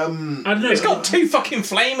know. I don't know. It's got 2 fucking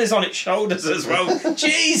flamers on its shoulders as well.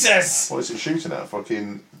 Jesus! What is it shooting at?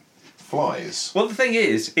 Fucking flies. Well, the thing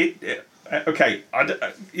is, okay,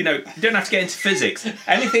 you don't have to get into physics.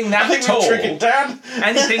 Anything that tall,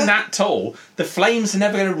 anything that tall, the flames are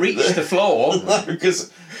never going to reach the floor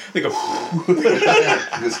because they go.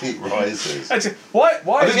 Because heat rises. Why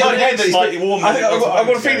is my head slightly warmer? I've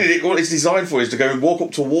got a feeling what it's designed for is to go and walk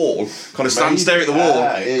up to a wall, kind of stand staring at the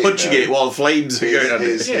wall, punching it while the flames are going at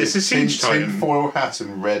it. It's a siege titan. Tinfoil hat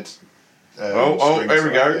and red. There we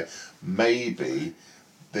go. Maybe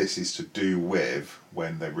this is to do with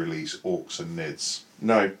when they release Orcs and Nids.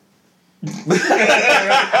 No.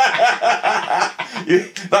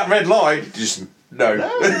 That red line, just no.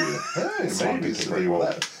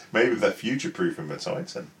 Maybe they're future-proofing the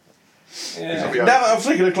Titan. Yeah. Now that I'm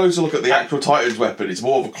taking a closer look at the actual Titan's weapon, it's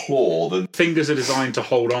more of a claw than. Fingers are designed to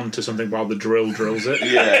hold on to something while the drill drills it.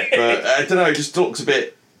 Yeah, but I don't know. It just looks a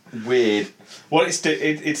bit weird. Well,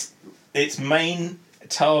 its main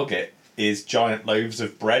target is giant loaves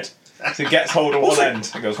of bread. So it gets hold of one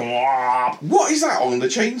end and goes. Wah. What is that on the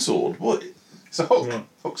chainsword? What? It's a hook.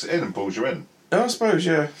 Hooks it in and pulls you in. I suppose,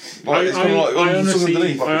 yeah. I honestly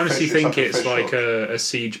fish, think it's it's like like a a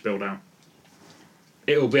siege build out.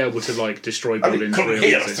 It'll be able to like destroy I mean, buildings. Come real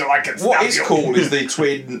here easy. so I can stab What is you. cool is the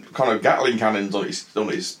twin kind of Gatling cannons on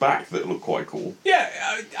its back that look quite cool. Yeah,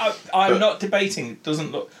 I'm But- not debating. It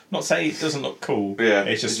doesn't look. Not saying it doesn't look cool. Yeah,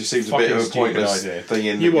 it just seems a fucking bit of a stupid pointless idea. thing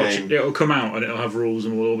in You the watch game. it, it'll come out and it'll have rules,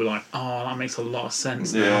 and we'll all be like, "Oh, that makes a lot of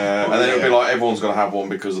sense." now." Yeah, and then it'll be like everyone's got to have one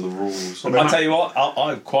because of the rules. I'll tell you what.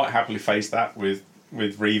 I'll quite happily face that with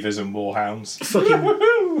Reavers and Warhounds. Fucking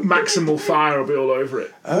maximal fire will be all over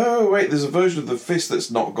it. Oh wait, there's a version of the fist that's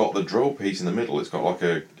not got the drill piece in the middle. It's got like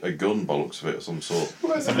a gun by the looks of it of some sort.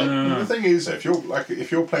 Well, the thing is, if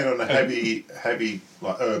you're playing on a heavy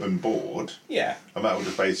like urban board, Yeah. and that will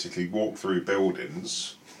just basically walk through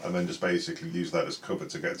buildings and then just basically use that as cover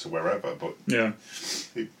to get to wherever. But Yeah.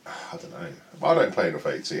 I don't know. I don't play enough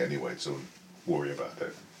AT anyway to worry about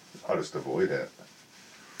it. I just avoid it.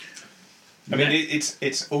 I mean,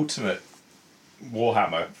 it's ultimate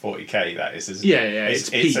Warhammer 40k. That is, isn't Yeah, it? yeah.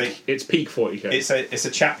 It's peak 40k. It's a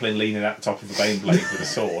chaplain leaning at the top of a bane blade with a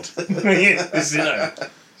sword.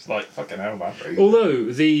 It's like fucking hell, man.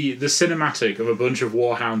 Although the cinematic of a bunch of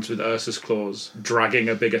warhounds with Ursus claws dragging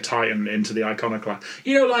a bigger titan into the iconoclast,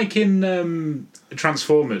 like in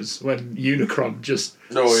Transformers when Unicron just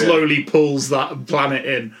slowly pulls that planet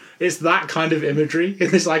in. It's that kind of imagery in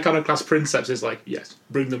this iconoclast Princeps. It's like, yes,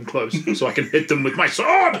 bring them close so I can hit them with my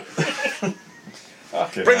sword.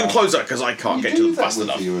 Bring them closer because I can't get to them fast with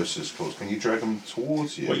enough. the Ursus claws. Can you drag them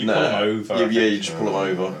towards you? Well, you pull them over. You just pull them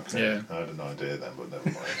over. Okay. Yeah. I had an idea then, but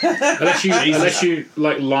never mind. Unless you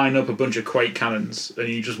like line up a bunch of Quake cannons and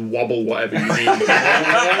you just wobble whatever you need.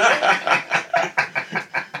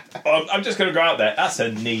 I'm just going to go out there. That's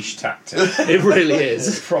a niche tactic. It really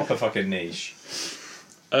is. Proper fucking niche.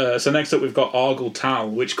 So next up we've got Argyle Tal,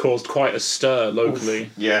 which caused quite a stir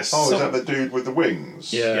locally. Yes. Oh, is that the dude with the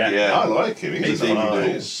wings? Yeah. Yeah. I like him. He's even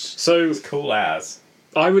nice. So It's cool as.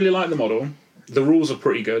 I really like the model. The rules are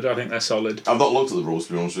pretty good. I think they're solid. I've not looked at the rules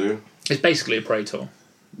to be honest with you. It's basically a Praetor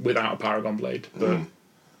without a Paragon blade. But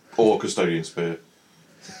Or Custodian Spear.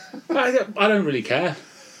 I don't really care.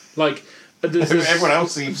 Like, Everyone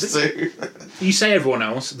else seems to. you say everyone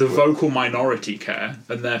else, the vocal minority care,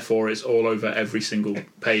 and therefore it's all over every single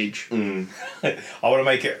page. I want to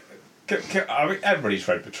make it. I mean, everybody's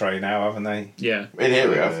read Betray now, haven't they? Yeah. In here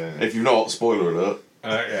we have. If you've not, spoiler alert.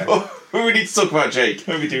 Yeah. We need to talk about Jake.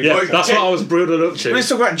 Maybe do. Yeah, that's what I was building up to. Let's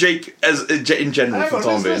talk about Jake as in general Hang for on, the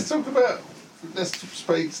time being. let's talk about.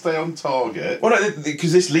 Let's stay on target. Well, no,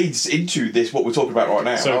 because this leads into this what we're talking about right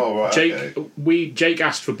now. So right, Jake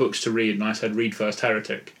asked for books to read, and I said, read first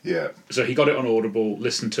Heretic. Yeah. So he got it on Audible,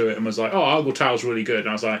 listened to it, and was like, oh, Argyle Tal's really good. And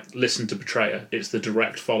I was like, listen to Betrayer. It's the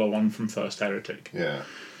direct follow-on from First Heretic. Yeah.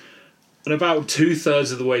 And about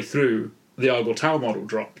 2/3 of the way through, the Argyle Tal model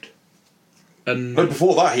dropped. And But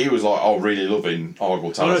before that, he was like, really loving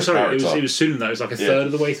Argyle Tal. oh no, as a sorry, character. it was sooner than that. It was like a third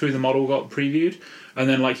of the way through the model got previewed, and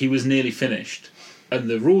then like he was nearly finished, and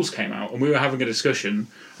the rules came out, and we were having a discussion,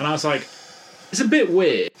 and I was like, it's a bit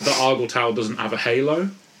weird that Argyle Tal doesn't have a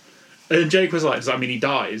halo. And Jake was like, does that mean he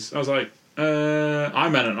dies? I was like, I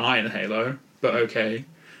meant an iron halo, but okay.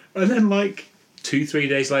 And then like 2-3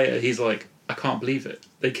 days later, he's like, I can't believe it.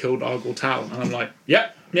 They killed Argyle Tal. And I'm like,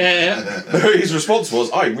 yep, yeah. His response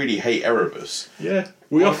was, I really hate Erebus. Yeah.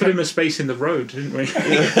 We offered him a space in the road, didn't we?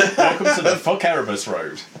 Welcome to the fuck Erebus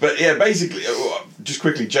Road. But yeah, basically, just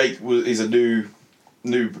quickly, Jake is a new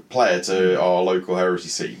player to our local heresy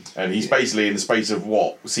scene, and he's basically in the space of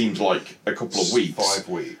what seems like a couple of weeks. 5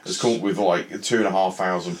 weeks. Has come up with like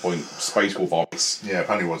 2,500 point Space Wolf arcs. Yeah,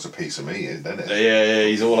 apparently wants a piece of me, doesn't it? Yeah,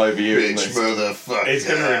 he's all over you. Bitch, isn't he? motherfucker. He's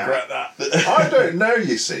going to regret that. I don't know,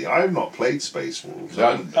 you see. I've not played Space Wolves.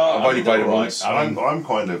 I've only played it once. I'm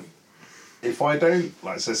kind of... If I don't...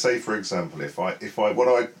 Like, so say, for example, it's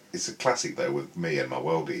a classic, though, with me and my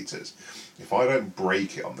World Eaters. If I don't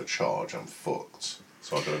break it on the charge, I'm fucked.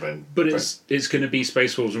 So I've got to then... But it's going to be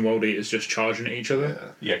Space Wolves and World Eaters just charging at each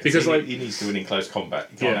other. Yeah, because he needs to win in close combat.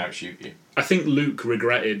 He can't outshoot you. I think Luke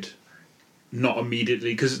regretted not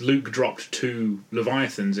immediately, because Luke dropped 2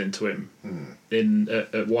 Leviathans into him in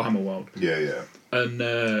at Warhammer World. Yeah. And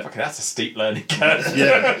Okay, that's a steep learning curve.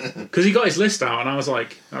 yeah, because he got his list out, and I was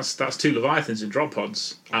like, "That's 2 Leviathans in drop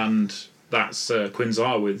pods, and that's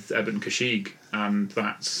Quinzar with Ebon Kashyyyk, and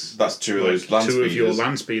that's 2 of those land 2 of your speeders.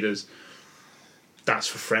 land speeders. That's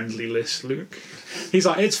for friendly list, Luke." He's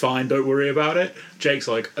like, "It's fine, don't worry about it." Jake's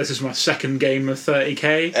like, "This is my second game of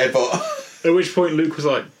 30k." Ever. At which point Luke was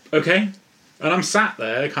like, "Okay," and I'm sat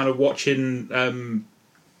there, kind of watching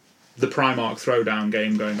the Primarch Throwdown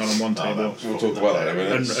game going on one table. We'll talk about that in a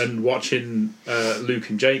minute. And watching Luke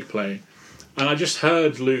and Jake play, and I just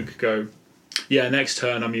heard Luke go, "Yeah, next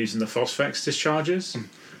turn I'm using the Phosphex discharges," and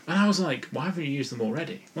I was like, "Why haven't you used them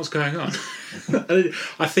already? What's going on?"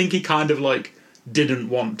 I think he kind of like didn't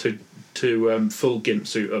want to full gimp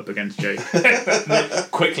suit up against Jake.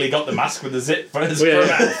 Quickly got the mask with the zip for his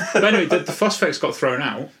But anyway, the Phosphex got thrown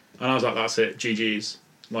out, and I was like, "That's it, GG's,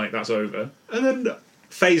 like that's over," and then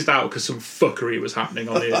phased out because some fuckery was happening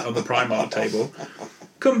on the Primarch table.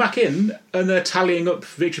 Come back in, and they're tallying up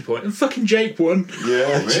victory point, and fucking Jake won.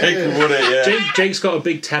 Yeah, Jake won it, yeah. Jake's got a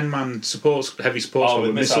big 10-man heavy support squad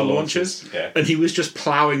with missile launchers, and he was just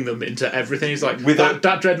ploughing them into everything. He's like,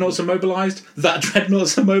 that dreadnoughts are mobilised, that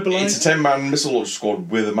dreadnoughts are mobilised. It's a 10-man missile launch squad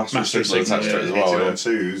with a master signaler attached to it as well. 2 on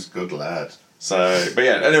 2s, good lad. So, but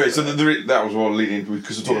yeah, anyway, so that was what leading into,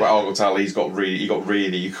 because we're talking about Argyle Tal, he got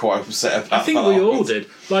really quite upset about I think we all did.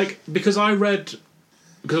 Like, because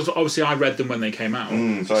obviously I read them when they came out.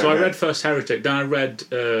 I read First Heretic, then I read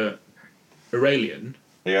Aurelian.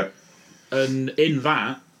 Yeah. And in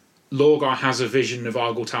that, Lorgar has a vision of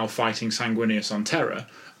Argyle Tal fighting Sanguinius on Terra,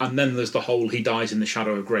 and then there's the whole he dies in the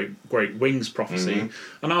shadow of great wings prophecy.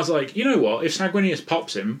 And I was like, you know what, if Sanguinius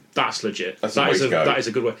pops him, that's legit. That is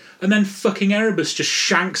a good way. And then fucking Erebus just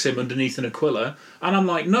shanks him underneath an Aquila, and I'm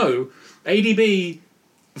like, no, ADB,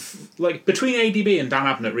 like between ADB and Dan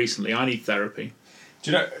Abnett recently, I need therapy. Do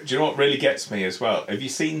you know what really gets me as well? Have you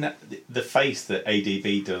seen the face that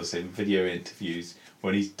ADB does in video interviews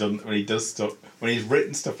when he's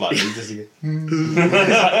written stuff like this? He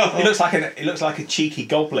looks like a cheeky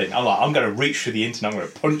goblin. I'm like, I'm going to reach through the internet. I'm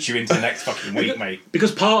going to punch you into the next fucking week, mate.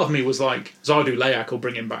 Because part of me was like, Zardu Layak will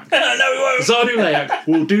bring him back. No, he won't. Zardu Layak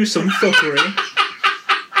will do some fuckery.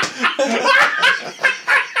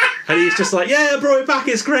 And he's just like, yeah, I brought it back,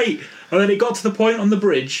 it's great. And then it got to the point on the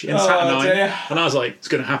bridge in Saturnine, and I was like, it's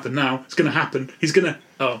going to happen now. It's going to happen. He's going to...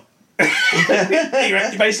 Oh.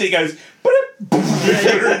 He basically goes...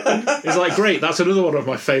 He's like, great, that's another one of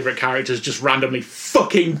my favourite characters just randomly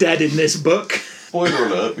fucking dead in this book. Spoiler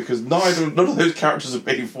alert, because none of those characters have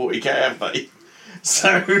been in 40k, have they? So...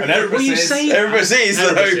 And Erebus is,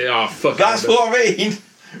 though. Oh, fuck That's what I mean.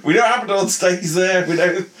 We know Abaddon stays there. We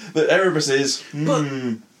know that Erebus is...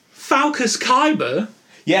 But Falcus Kyber...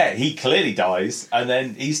 Yeah, he clearly dies, and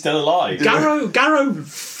then he's still alive. Garrow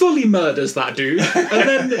fully murders that dude,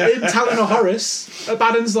 and then in Talon of Horus,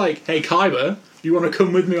 Abaddon's like, "Hey, Kyber, you want to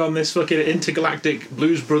come with me on this fucking intergalactic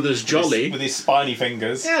Blues Brothers jolly?" With his spiny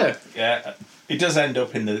fingers. Yeah. It does end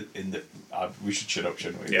up in the. We should shut up,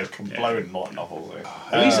 shouldn't we? Yeah. Blowing light novel.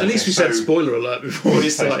 At least we said spoiler alert before we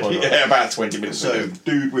started. Yeah, about 20 minutes ago. So,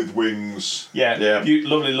 dude with wings. Yeah.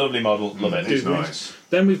 Lovely model. Love it. It's nice.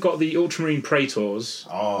 Then we've got the Ultramarine Praetors.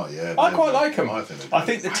 Oh, yeah. I quite like them. I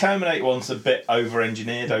think the Terminate one's a bit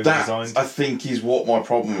over-engineered, over-designed. That, I think, is what my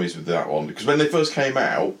problem is with that one. Because when they first came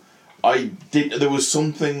out, there was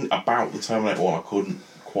something about the Terminate one I couldn't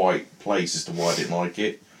quite place as to why I didn't like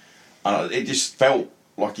it. And it just felt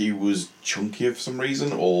like he was chunkier for some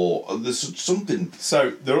reason, or there's something. So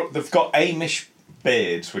they've got Amish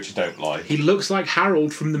beards, which I don't like. He looks like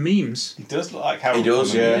Harold from the memes. He does look like Harold. He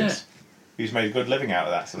does, from the yeah. memes. He's made a good living out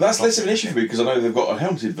of that. That's less of an issue for me because I know they've got a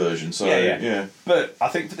helmeted version. So yeah. But I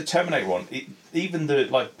think for the Terminator one, even the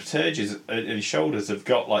like Pterges and his shoulders have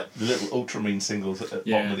got like the little Ultramarine singles at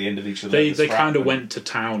the bottom of the end of each of them. They kind of went to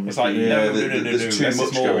town. It's With like the, no. there's too Less much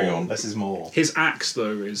is more. going on. Less is more. his axe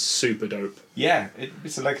though is super dope. Yeah,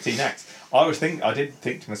 it's a Legatine axe. I did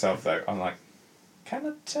think to myself though, I'm like, can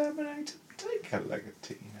a Terminator take a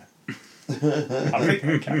Legatine axe? I think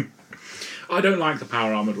I can. I don't like the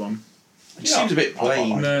power armored one. It seems a bit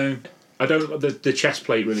plain. No, I don't. The chest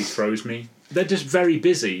plate really throws me. They're just very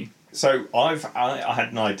busy. So I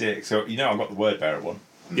had an idea. So I've got the Word Bearer one.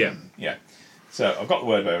 Yeah. Yeah. So I've got the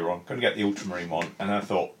Word Bearer one. Going to get the Ultramarine one, and I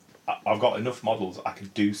thought I've got enough models. I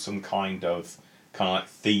could do some kind of like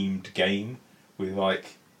themed game with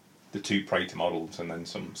like the 2 Praetor models, and then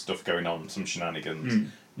some stuff going on, some shenanigans.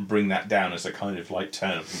 And bring that down as a kind of like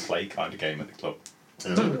turn up and play kind of game at the club.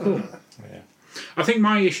 That'd be cool. Yeah. I think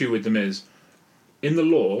my issue with them is in the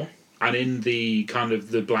lore and in the kind of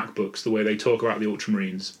the black books, the way they talk about the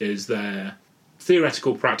Ultramarines is they're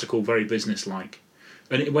theoretical, practical, very business-like.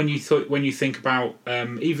 And when you think about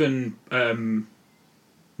even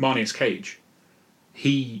Marnius Cage,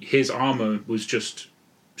 his armor was just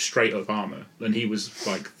straight up armor, and he was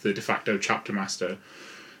like the de facto chapter master.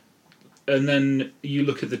 And then you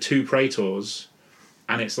look at the 2 Praetors,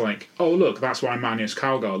 and it's like, oh look, that's why Manius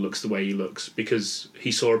Calgar looks the way he looks, because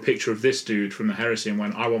he saw a picture of this dude from the Heresy and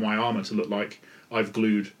went, I want my armour to look like I've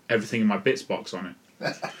glued everything in my bits box on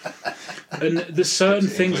it. And there's certain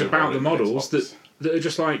things about the models that are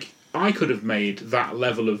just like, I could have made that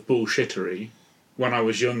level of bullshittery when I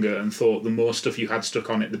was younger and thought the more stuff you had stuck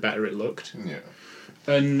on it, the better it looked. Yeah.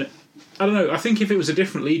 And I don't know. I think if it was a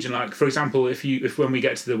different Legion, like for example, if when we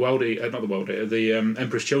get to the World Eater, not the World Eater, the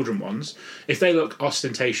Emperor's Children ones, if they look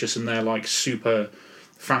ostentatious and they're like super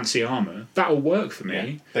fancy armor, that'll work for me.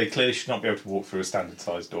 Yeah. They clearly should not be able to walk through a standard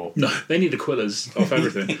sized door. No, they need Aquillas off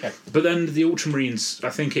everything. Yeah. But then the Ultramarines, I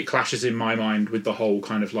think it clashes in my mind with the whole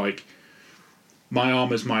kind of like, my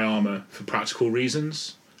armor's my armor for practical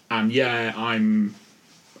reasons, and yeah, I'm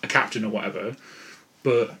a captain or whatever,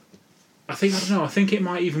 but I think it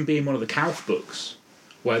might even be in one of the Calf books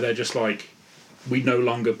where they're just like, we no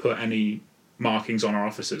longer put any markings on our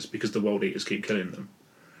officers because the World Eaters keep killing them.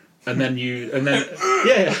 And then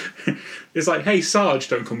yeah, it's like, hey Sarge,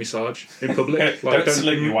 don't call me Sarge in public. Like, don't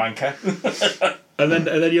salute you, wanker. and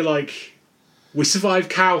then you're like, we survived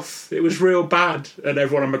Calth, it was real bad, and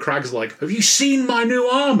everyone on McCragg's like, have you seen my new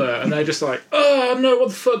armour? And they're just like, oh no, what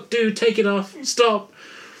the fuck, dude, take it off, stop.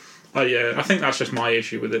 Yeah, I think that's just my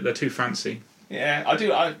issue with it. They're too fancy. Yeah, I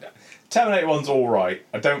do. Terminator 1's all right.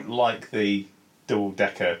 I don't like the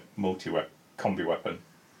double-decker combi weapon.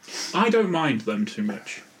 I don't mind them too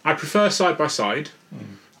much. I prefer side-by-side.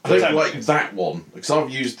 I don't like that one, because I've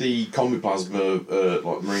used the Combi Plasma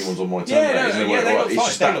like Marine ones on my Terminators. They look it's fine.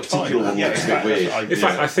 just that particular one looks a bit weird. In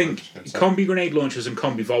fact, I think combi grenade launchers and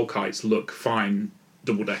combi Volkites look fine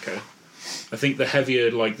double-decker. I think the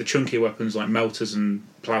heavier, like the chunkier weapons like melters and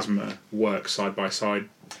plasma work side by side.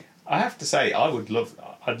 I have to say, I'd love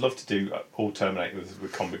to do all Terminator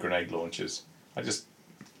with combi grenade launchers. I just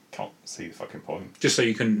can't see the fucking point. Just so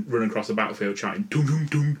you can run across the battlefield shouting doom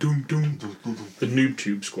doom doom doom doom. The noob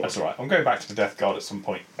tube squad. That's alright. I'm going back to the Death Guard at some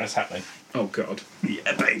point. That's happening. Oh god.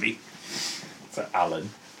 Yeah, baby. So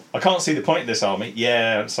Alan. I can't see the point of this army.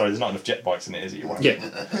 Yeah, sorry, there's not enough jet bikes in it, is it? You're right. Yeah.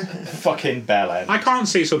 Fucking bell end. I can't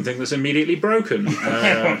see something that's immediately broken.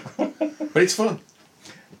 But it's fun.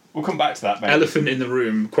 We'll come back to that, maybe. Elephant in the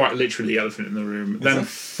room, quite literally elephant in the room. Them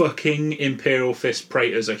fucking Imperial Fist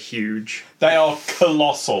Praetors are huge. They are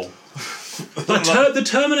colossal. The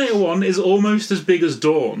Terminator one is almost as big as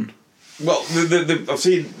Dawn. Well, I've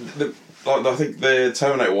seen I think the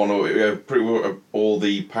Terminator one, or pretty well, or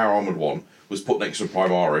the Power Armored one, was put next to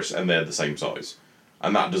Primaris, and they're the same size,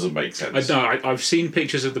 and that doesn't make sense. I've seen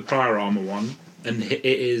pictures of the Prior Armour one, and it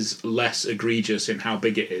is less egregious in how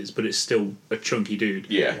big it is, but it's still a chunky dude.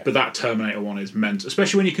 Yeah. But that Terminator one is meant,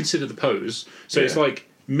 especially when you consider the pose. So it's like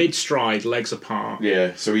mid-stride, legs apart.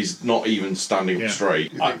 Yeah, so he's not even standing up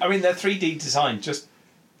straight. I mean, their 3D design just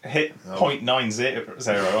hit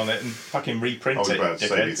 0.90 on it and fucking reprint I was it. about to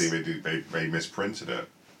say, do you dickheads. think they misprinted it?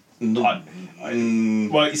 Well,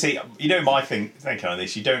 you see, my thinking on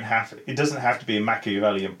this, it doesn't have to be a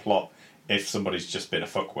Machiavellian plot if somebody's just been a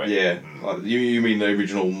fuckwit. Yeah, you mean the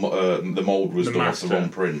original, the mould was done off the wrong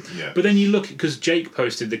print. Yeah. But then you look, because Jake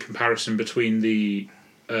posted the comparison between the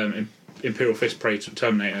Imperial Fist Praetor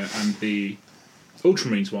Terminator and the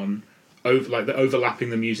Ultramarines one, they're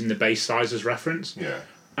overlapping them using the base size as reference. Yeah.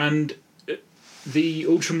 And the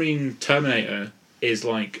Ultramarine Terminator is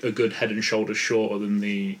like a good head and shoulders shorter than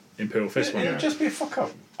the Imperial Fist one. It'll just be a fuck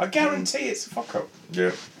up. I guarantee it's a fuck up.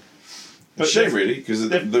 Yeah. But Shame, really, because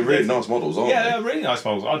they're really nice models, aren't yeah, they? they're really nice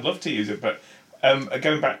models. I'd love to use it, but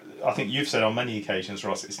going back, I think you've said on many occasions,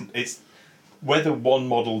 Ross, it's whether one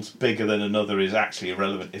model's bigger than another is actually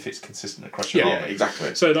irrelevant if it's consistent across your Yeah, army.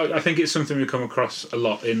 exactly. So like, I think it's something we come across a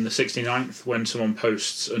lot in the 69th when someone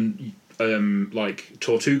posts and like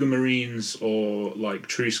Tortuga Marines or like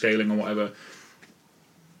true scaling or whatever.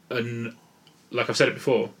 And like I've said it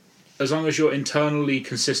before, as long as you're internally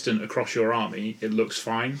consistent across your army, it looks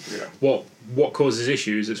fine. Yeah. What causes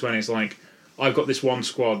issues is when it's like, I've got this one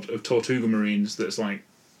squad of Tortuga Marines that's like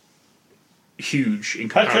huge in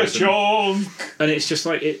comparison. And it's just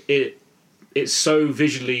like it's so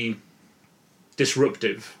visually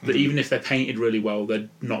disruptive that even if they're painted really well, they're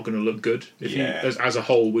not going to look good if you as a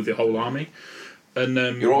whole with your whole army. And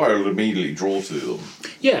Your eye will immediately draw to them.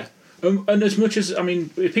 yeah. And as much as, I mean,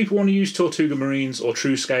 if people want to use Tortuga Marines or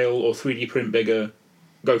True Scale or 3D print bigger,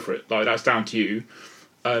 go for it. Like, that's down to you.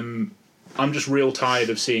 I'm just real tired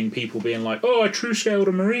of seeing people being like, oh, I True Scaled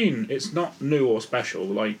a Marine. It's not new or special.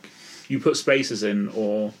 Like, you put spaces in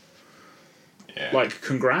or, like,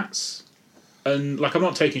 congrats. And, like, I'm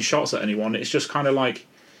not taking shots at anyone. It's just kind of like,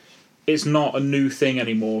 it's not a new thing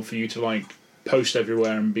anymore for you to, like, post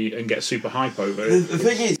everywhere and get super hype over it. The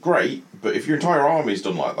thing is, great, but if your entire army's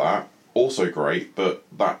done like that, also great, but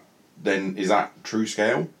is that true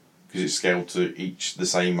scale? Because it's scaled to each the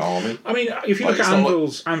same army. I mean, if you Like, look at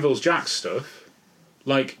it's not Anvil's Jack's stuff,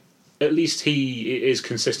 like, at least he is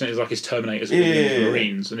consistent. It's like his Terminators are bigger than his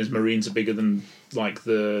Marines, and his Marines are bigger than, like,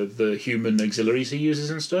 the human auxiliaries he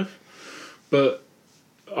uses and stuff. But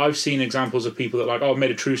I've seen examples of people that like, oh, I've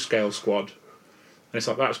made a true scale squad. And it's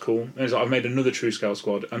like, that's cool. And it's like, I've made another true scale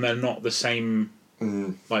squad, and they're not the same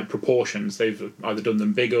like proportions. They've either done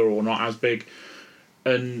them bigger or not as big.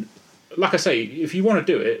 And like I say, if you want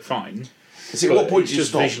to do it, fine. See, at what point it's do you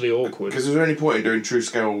just stop? visually awkward. Because is there any point in doing true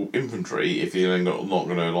scale infantry if you're then not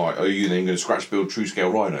going to like? Are you then going to scratch build true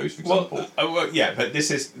scale rhinos, for example? Well, yeah, but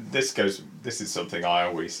this is something I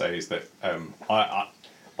always say is that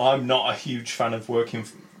I'm not a huge fan of work in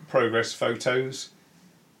progress photos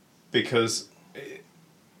because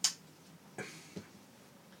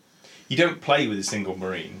you don't play with a single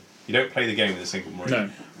Marine. You don't play the game with a single Marine. No.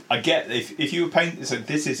 I get if you were painting. So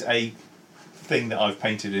this is a thing that I've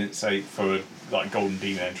painted in, say, for a like Golden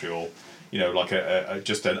Demon entry or like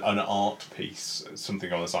just an art piece,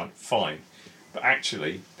 something on the side. Fine, but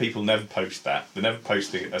actually, people never post that. They never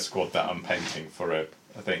post a squad that I'm painting for a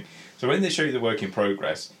thing. So when they show you the work in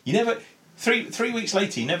progress, you never 3 weeks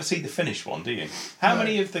later you never see the finished one, do you? How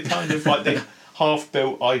many of the kind of like the half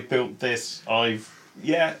built? I built this.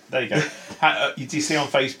 Yeah, there you go. You do see on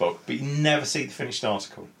Facebook, but you never see the finished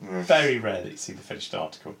article. Very rare that you see the finished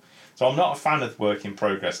article. So I'm not a fan of work in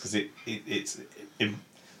progress because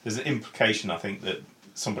there's an implication, I think, that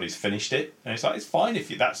somebody's finished it, and it's like it's fine if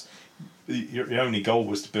that's your only goal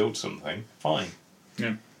was to build something. Fine.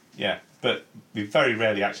 Yeah, but we very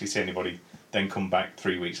rarely actually see anybody then come back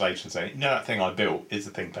 3 weeks later and say, that thing I built is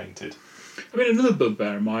the thing painted. I mean, another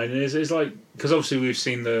bugbear of mine is like, because obviously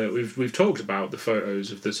we've talked about the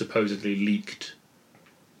photos of the supposedly leaked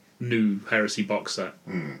new Heresy box set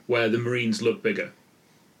where the Marines look bigger,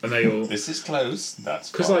 and they all this is close.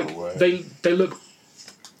 That's because like they look.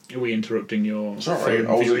 Are we interrupting your? Sorry, phone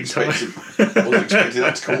I wasn't viewing time? expecting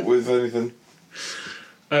that to come up with anything.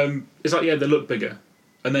 It's like, yeah, they look bigger,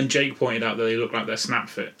 and then Jake pointed out that they look like they're snap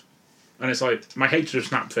fit, and it's like, my hatred of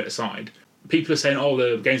snap fit aside. People are saying, oh,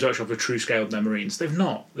 the Games Workshop have true scaled their Marines. They've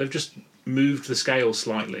not. They've just moved the scale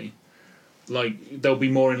slightly. Like, they'll be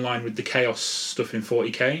more in line with the Chaos stuff in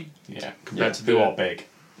 40k. Yeah. Compared to who are big.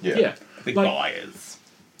 Yeah. Big like, buyers.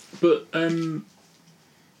 But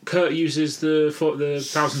Kurt uses the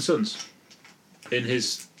Thousand Suns in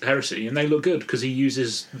his Heresy, and they look good because he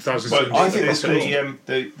uses Thousand Suns. I think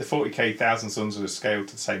the 40k Thousand Suns are scaled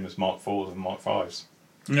to the same as Mark 4s and Mark 5s.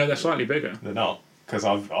 No, they're slightly bigger. They're not. Because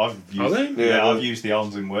I've used, are they? Yeah, I've used the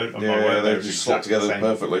arms in Word. They're just slapped together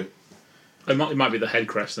perfectly. It might be the head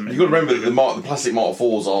crest. You've got to remember that the plastic Mark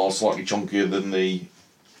 4s are slightly chunkier than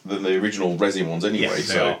the original resin ones anyway. Yes,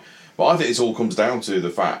 they are. But I think this all comes down to the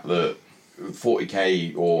fact that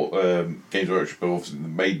 40k or Games Workshop have obviously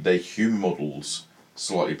made their human models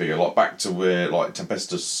slightly bigger. Like back to where like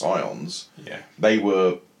Tempestus Scions, they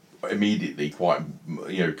were immediately quite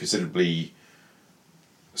considerably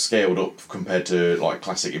scaled up compared to like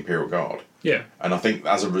classic Imperial Guard. Yeah. And I think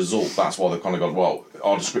as a result, that's why they've kind of gone, well,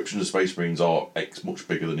 our description of Space Marines are X much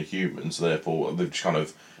bigger than a human, so therefore they've just kind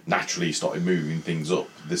of naturally started moving things up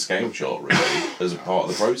the scale chart really as a part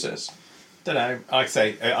of the process. Don't know. Like I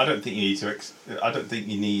say, I don't think you need to. I don't think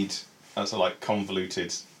you need sort of like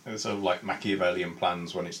convoluted, sort of like Machiavellian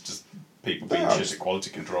plans when it's just people being Yeah. shit at quality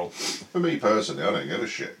control. For me personally, I don't give a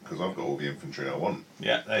shit because I've got all the infantry I want.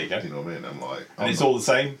 Yeah, there you go. You know what I mean? I'm like, And it's all the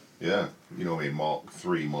same. yeah. You know what I mean? Mark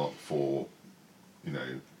 3, Mark 4. You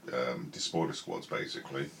know, despoiler squads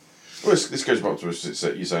basically. Well, this goes back to what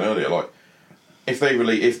you said earlier. Like, if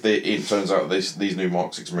it turns out these new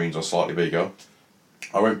Mark 6 Marines are slightly bigger,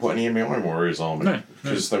 I won't put any in my Iron Warriors army No,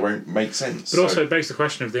 because they won't make sense. But also, it begs the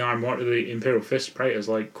question of the Imperial Fist Praetors,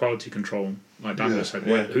 like quality control, like Dan just said.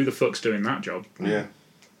 yeah. Who the fuck's doing that job? yeah,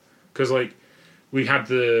 Because like we had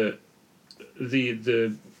the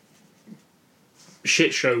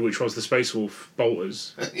shit show, which was the Space Wolf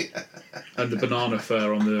bolters and the banana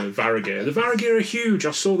fur on the Varagir. The Varagir are huge.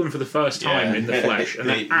 I saw them for the first time Yeah. in the flesh, and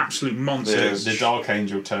they're absolute monsters. The Dark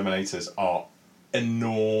Angel Terminators are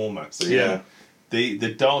enormous. yeah.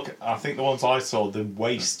 The Dark, I think the ones I saw, the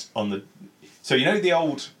waist on the... So you know the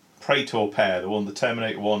old Praetor pair, the one, the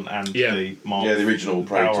Terminator one and the Mark... Yeah, the original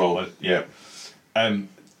Power Praetor. Armor, Yeah.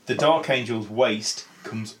 The Dark Angel's waist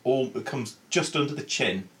comes just under the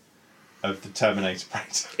chin of the Terminator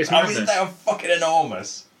Praetor. It's I mean, madness. they are fucking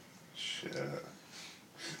enormous. Shit.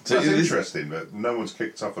 So That's it is- interesting, but no one's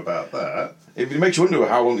kicked off about that. It makes you wonder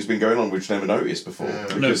how long it's been going on, which you never noticed before. Yeah.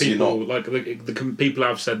 No, Because you're people not. like people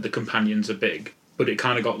have said the companions are big, but it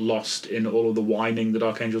kind of got lost in all of the whining that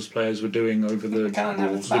Dark Angels players were doing over the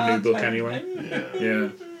rules, the new book anyway. Yeah.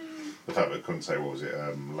 The fact that I couldn't say, what was it,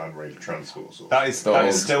 Land Raider Transport or That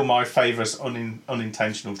is still my favourite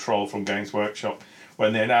unintentional troll from Games Workshop,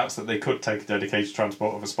 when they announced that they could take a dedicated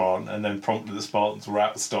transport of a Spartan and then promptly the Spartans were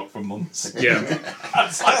out of stock for months. Yeah.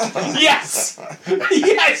 That's like, yes!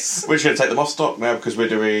 Yes! We're just going to take them off stock now because we're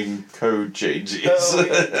doing code changes.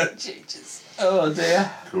 Oh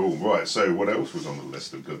dear. Cool, right, so what else was on the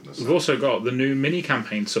list of goodness? We've also got the new mini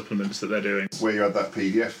campaign supplements that they're doing. Where you had that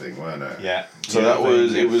PDF thing, weren't it? Yeah. So that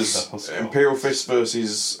was The was Huskar. Imperial Fist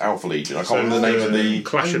versus Alpha Legion. I can't So remember the name of the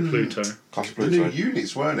Clash at Pluto. Clash of The new Pluto.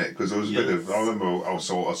 units, weren't it? Because there was a bit of... I Yes. remember I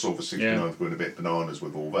saw the 69th going a bit bananas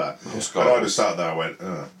with all that. Huskar. And I just sat there and went,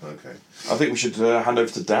 oh, okay. I think we should hand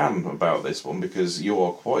over to Dan about this one because you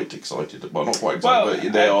are quite excited. Well, not quite excited, Well,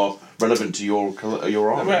 but they are relevant to your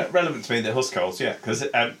army. Relevant to me, the Huskars, yeah, because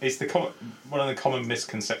it's one of the common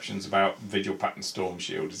misconceptions about Vigil Pattern Storm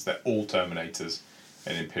Shield is that all Terminators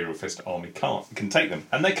in Imperial Fist army can take them,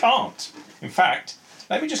 and they can't. In fact,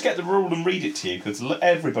 let me just get the rule and read it to you because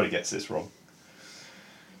everybody gets this wrong.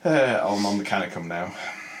 I'm on the Mechanicum now.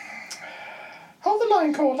 Hold the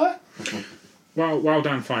line, caller. While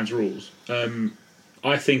Dan finds rules,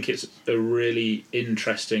 I think it's a really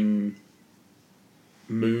interesting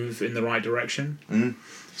move in the right direction.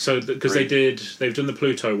 So because they've done the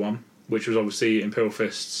Pluto one, which was obviously Imperial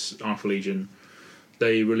Fists, Alpha Legion.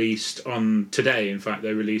 They released on today. In fact,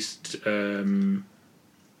 they released Well,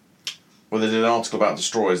 they did an article about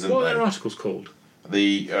destroyers, didn't what are they? their articles called?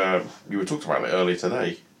 You were talking about it earlier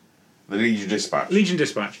today. The Legion Dispatch. Legion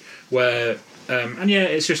Dispatch, where and yeah,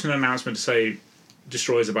 it's just an announcement to say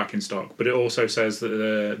destroyers are back in stock, but it also says that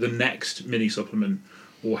the next mini supplement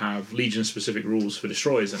will have Legion specific rules for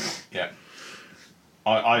destroyers in it. Yeah.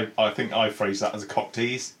 I think I phrased that as a cock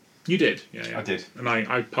tease. You did, yeah. I did. And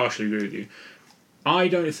I partially agree with you. I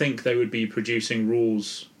don't think they would be producing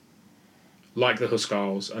rules like the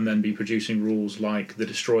Huskars and then be producing rules like the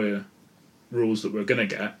Destroyer rules that we're going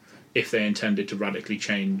to get if they intended to radically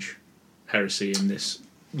change Heresy in this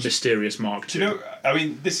mysterious Mark Do II. you know, I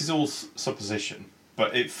mean, this is all supposition,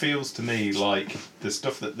 but it feels to me like the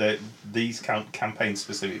stuff that these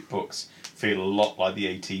campaign-specific books feel a lot like the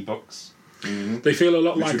AT books. They feel a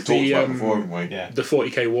lot Which like we've talked about before, haven't we? Yeah. the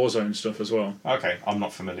 40k Warzone stuff as well. Okay, I'm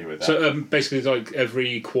not familiar with that. So basically, like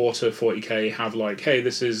every quarter, 40k have like, hey,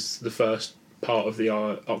 this is the first part of the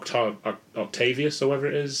Octavius or whatever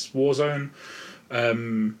it is Warzone.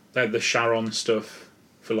 They had the Sharon stuff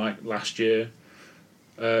for like last year.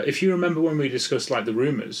 If you remember when we discussed like the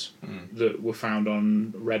rumours that were found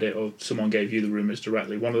on Reddit or someone gave you the rumours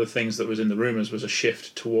directly, one of the things that was in the rumours was a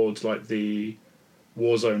shift towards like the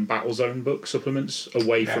Warzone Battlezone book supplements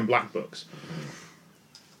away from black books.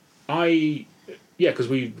 Because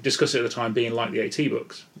we discussed it at the time being like the AT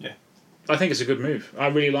books. Yeah. I think it's a good move. I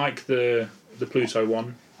really like the Pluto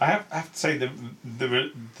one. I have to say the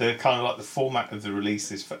kind of like the format of the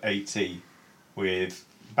releases for AT with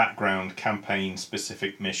background campaign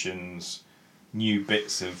specific missions, new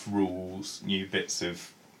bits of rules, new bits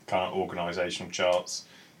of kind of organisational charts,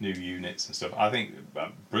 new units and stuff. I think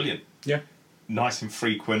brilliant. Yeah. Nice and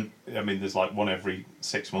frequent. I mean, there's like one every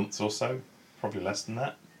 6 months or so, probably less than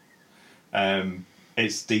that.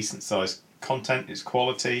 It's decent sized content. It's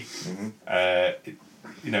quality. Mm-hmm.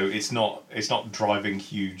 It's not driving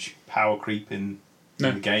huge power creep in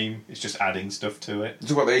in the game. It's just adding stuff to it.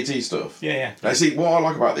 Talk about the AT stuff. Yeah. Now, see, what I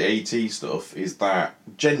like about the AT stuff is that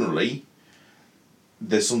generally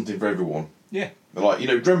there's something for everyone. Yeah. Like, do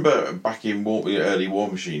you remember back in early War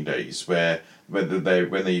Machine days where when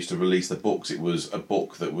they used to release the books, it was a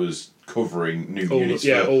book that was covering new units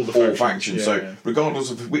for all the factions. Yeah, so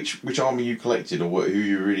regardless of which army you collected or who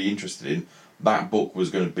you're really interested in, that book was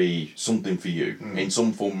going to be something for you in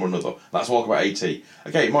some form or another. That's what I like about AT.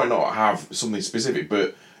 Okay, it might not have something specific,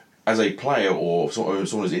 but as a player or someone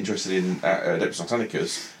who's interested in Adeptus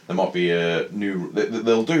Titanicus, there might be a new...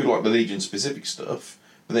 They'll do like the Legion specific stuff,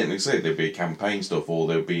 but then like I say, there'll be campaign stuff, or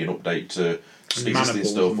there'll be an update to existing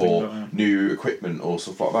stuff, or like new equipment or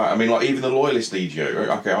stuff like that. I mean, like even the Loyalist Legio.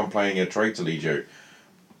 Okay, I'm playing a Traitor Legio,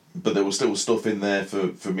 but there was still stuff in there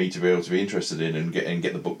for me to be able to be interested in and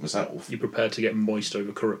get the book myself. You're prepared to get moist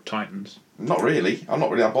over Corrupt Titans? Not really. I'm not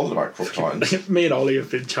really that bothered about Corrupt Titans. Me and Ollie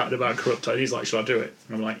have been chatting about Corrupt Titans. He's like, "Should I do it?"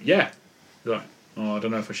 And I'm like, "Yeah." He's like, "Oh, I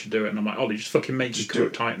don't know if I should do it." And I'm like, "Ollie, just fucking make me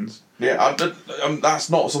Corrupt Titans." Yeah, that's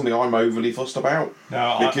not something I'm overly fussed about.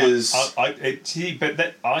 No, because I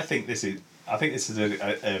think this is a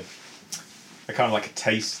kind of like a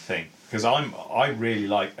taste thing, because I really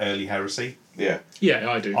like early Heresy. Yeah,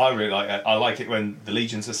 I do. I really like it. I like it when the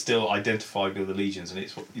legions are still identified with the legions, and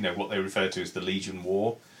it's what they refer to as the Legion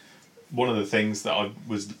War. One of the things that I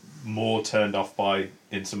was more turned off by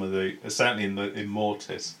in some of the, certainly in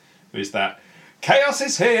Mortis, is that chaos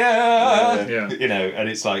is here. Yeah. And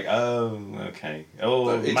it's like, oh, okay,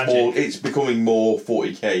 it's magic. it's becoming more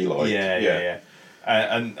 40k like. Yeah.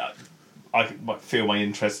 And I feel my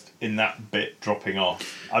interest in that bit dropping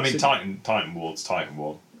off. I mean, Titan War's Titan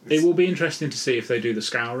War. It will be interesting to see if they do the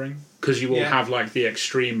scouring, because you will Yeah. have like the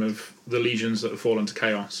extreme of the legions that have fallen to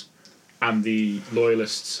chaos and the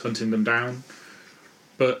loyalists hunting them down.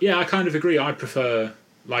 But yeah, I kind of agree. I prefer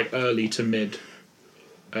like early to mid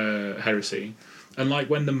Heresy, and like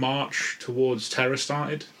when the march towards Terra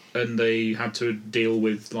started and they had to deal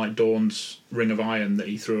with like Dawn's Ring of Iron that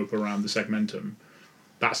he threw up around the Segmentum.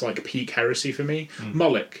 That's like peak Heresy for me.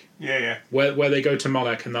 Moloch, Yeah. where they go to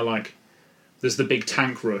Moloch and they're like, there's the big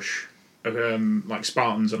tank rush of like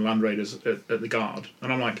Spartans and Land Raiders at the Guard,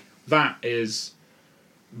 and I'm like, that is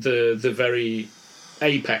the very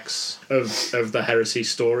apex of the Heresy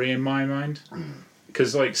story in my mind.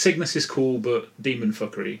 Because like Cygnus is cool, but demon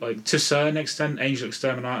fuckery. Like to a certain extent, Angel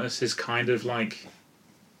Exterminatus is kind of like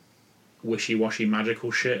wishy-washy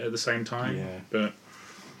magical shit at the same time. Yeah. But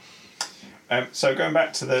so going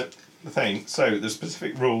back to the thing, so the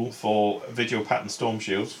specific rule for Vigil Pattern Storm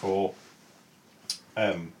Shields for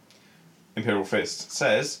Imperial Fist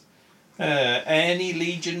says any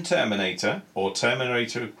Legion Terminator or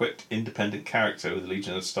Terminator equipped independent character with a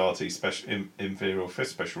Legion of Astartes special Imperial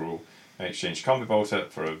Fist special rule may exchange Combi Bolter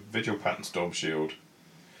for a Vigil Pattern Storm Shield.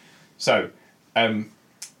 So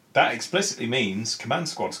that explicitly means command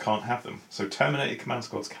squads can't have them. So Terminator command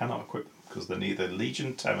squads cannot equip them because they're neither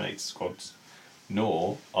Legion Terminator squads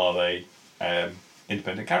nor are they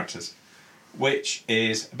independent characters. Which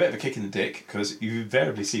is a bit of a kick in the dick, because you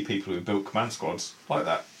invariably see people who built command squads like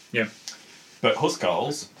that. yeah, But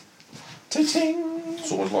Huskarls, ta-ting!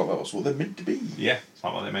 It's almost like that's what they're meant to be. Yeah, it's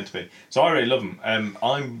not what they're meant to be. So I really love them.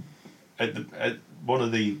 I'm at one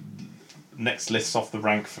of the next lists off the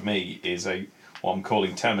rank for me is what I'm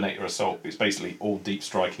calling Terminator Assault. It's basically all deep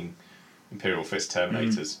striking Imperial Fist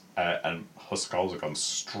Terminators, and Huskarls have gone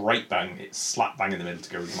straight bang. It's slap bang in the middle to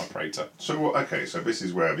go with my Praetor. So this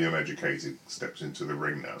is where the uneducated steps into the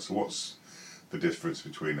ring now. So what's the difference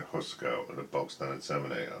between a Huskarl and a bog standard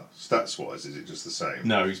Terminator? Stats wise, is it just the same?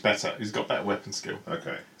 No, he's better. He's got better weapon skill.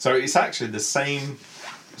 Okay. So it's actually the same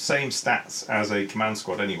stats as a command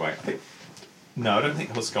squad anyway. I don't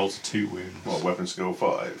think Huskarls are 2 wounds. What, weapon skill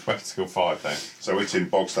 5? Weapon skill 5 though. So it's in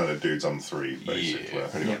bog standard dudes on 3, basically. Yeah,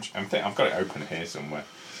 pretty much. I've got it open here somewhere.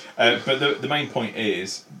 But the main point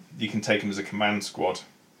is you can take them as a command squad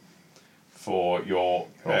for your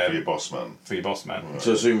for your boss man. For your boss man. Right.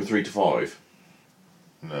 So assume 3 to 5.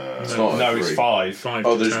 No. It's not No, three. it's 5. 5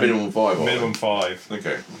 Oh, to there's 10. minimum 5. on Minimum it. 5.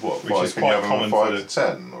 Okay. What, Which 5? is Can quite you have them common 5 for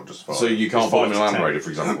to 10 or just 5? So you can't It's put them 5 in to Land 10. Raider, for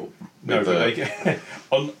example. No, With, but they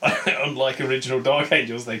unlike original Dark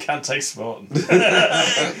Angels, they can take Spartans.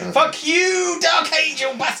 Fuck you, Dark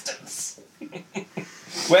Angel bastards!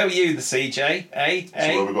 Where were you, the CJ?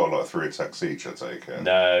 So we've got like 3 attacks each, I take it.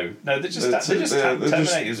 No, they're just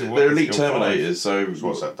Terminators. with they're weapon elite skill 5. Terminators, so So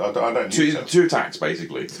what's that? I don't use that. 2 attacks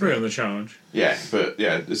basically. 3 on the charge. Yeah, but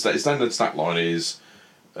yeah, the standard stat line is.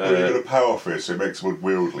 When you got a power fist, it makes them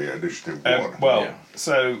unwieldy at initiative 1. Well,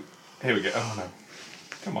 so here we go. Oh no,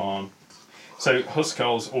 come on. So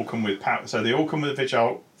Huskarls all come with power. So they all come with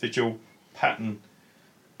a Vigil Pattern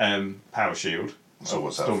power shield. So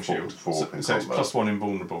what's that? Storm Four shield. in So it's combat? +1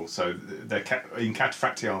 invulnerable. So they're in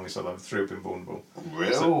Cataphractii army, so they'll have 3 up invulnerable.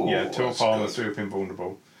 Really? So, yeah, 2 that's up armor, good. 3 up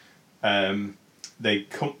invulnerable. They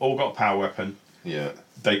all got a power weapon. Yeah.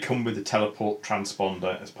 They come with a teleport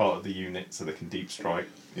transponder as part of the unit, so they can deep strike.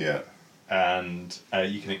 Yeah. And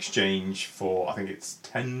you can exchange for, I think it's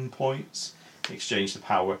 10 points. Exchange the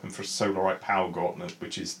power weapon for a Solarite Power Gauntlet,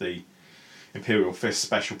 which is the Imperial Fist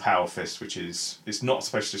Special Power Fist, which is, it's not a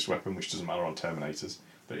specialist weapon, which doesn't matter on Terminators,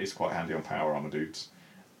 but it's quite handy on power armor dudes.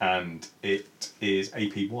 And it is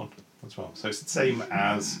AP1 as well. So it's the same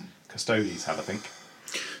as Custodes had, I think.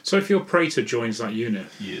 So if your Praetor joins that unit,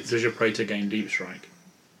 Yes. does your Praetor gain Deep Strike?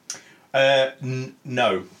 No.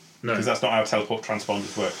 No. Because that's not how teleport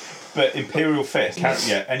transponders work. But Imperial Fist,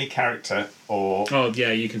 any character or Oh,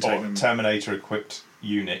 yeah, you can take them. Terminator equipped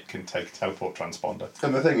unit can take a teleport transponder.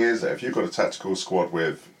 And the thing is that if you've got a tactical squad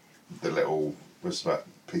with the little, what's that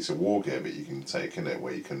piece of war gear that you can take in it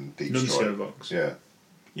where you can deep Nuncio strike. box. Yeah.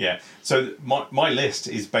 Yeah. So my list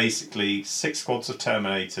is basically 6 squads of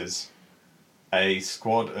Terminators, a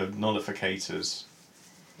squad of Nullificators,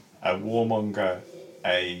 a Warmonger,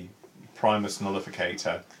 a Primus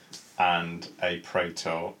Nullificator, and a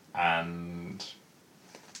Praetor, and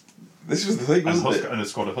This was the thing, wasn't it? and a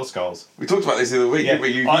squad of Huskars. We talked about this the other week. Yeah,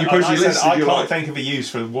 But you I posted your said, list I and you're can't like, think of a use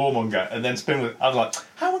for Warmonger, and then Spin was, I was like,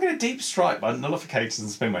 how am I going to deep strike my Nullificators? And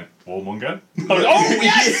Spin went, Warmonger? I was like, oh,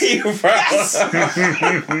 yes!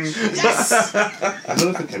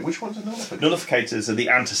 Nullificate. Which one's a nullificate? Nullificators are the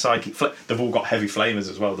anti-psychic. They've all got heavy flamers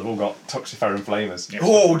as well. They've all got Toxiferin flamers. Yeah.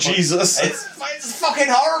 oh, Jesus. It's fucking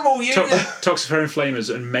horrible, you. Toxiferin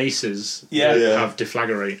Flamers and Maces Yeah. Yeah. have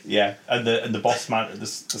Deflagrate. Yeah, and the boss man, the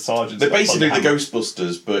sergeant. They're basically the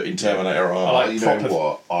Ghostbusters, but in Terminator armor. I like You know proper-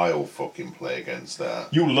 what? I'll fucking play against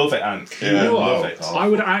that. You'll love it, Ant. Yeah. You'll You know love what? it. Oh. I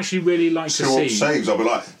would actually really like to Two up see. saves, I'll be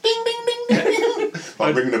like, ding, ding, ding, ding.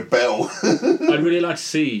 Like ringing a bell. I'd really like to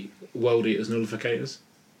see World Eaters Nullificators.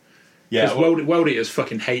 Yeah, Because World Eaters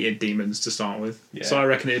fucking hated demons to start with. Yeah. So I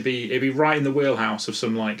reckon it'd be right in the wheelhouse of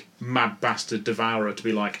some like mad bastard devourer to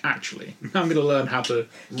be like, actually, I'm going to learn how to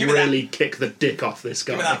Give me really kick the dick off this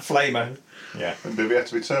guy. give me that flamer. Yeah, And do we have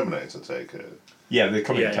to be Terminator to take it? yeah, they're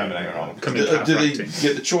coming in Yeah, Terminator yeah. armor. Come in Do they Cataphractii.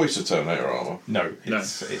 get the choice of Terminator armor? No, No.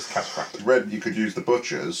 it's Cataphractii. Red, you could use the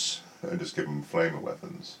butchers and just give them flamer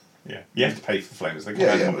weapons. Yeah, you have to pay for flamers. They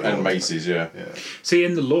Yeah, come yeah, in- And Macy's, yeah. Yeah. See,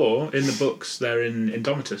 in the lore, in the books, they're in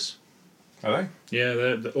Indomitus. Are they?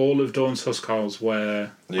 Yeah, all of Dawn's Huskarls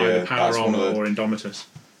wear Yeah, either power that's one armor of the- or Indomitus.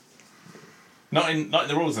 Not in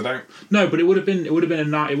the rules. They don't. No, but it would have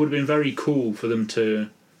been very cool for them to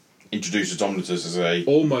Introduce Dominatus as a.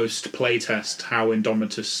 almost playtest how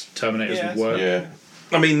Indomitus Terminators Yeah, would work. Yeah.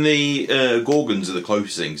 I mean, the Gorgons are the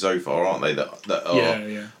closest thing so far, aren't they? That are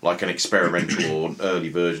Yeah. like an experimental or early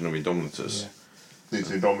version of Indominatus.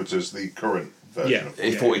 These Indomiters, the current version Yeah. of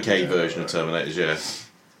A 40k Yeah, version right. of Terminators, yeah.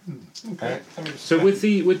 Okay. So with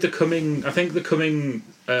the coming, I think the coming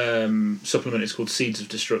supplement is called Seeds of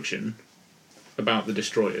Destruction, about the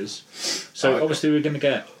destroyers. So okay. obviously we're going to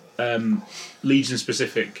get Legion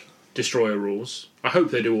specific destroyer rules. I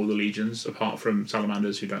hope they do all the legions apart from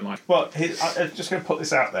salamanders who don't like. Well, I'm just going to put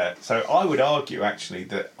this out there. So I would argue actually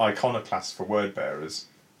that iconoclasts for word bearers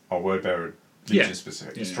are word bearer legion Yeah.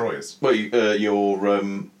 specific Yeah. destroyers. Well, your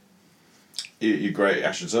Great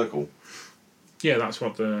Ashen Circle. Yeah, that's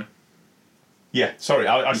what the Yeah, sorry,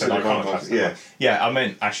 I said said iconoclast. iconoclast, Yeah, I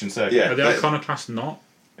meant Ashen Circle. Yeah. are the they- iconoclasts not.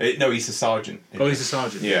 No, he's a sergeant. Oh, he's a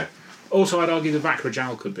sergeant. Yeah. Also, I'd argue the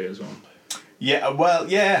Vakrajal could be as well. Yeah, well,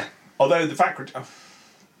 yeah. Although the fact,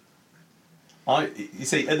 you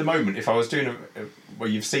see, at the moment, if I was doing well,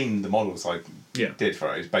 you've seen the models I Yeah. did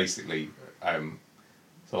for it. It's basically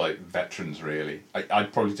so like veterans really.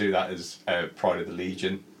 I'd probably do that as Pride of the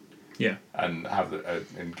Legion Yeah. and have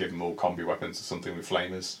and give them all combi weapons or something with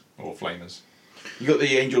flamers or flamers. You got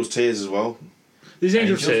the Angel's Tears as well. There's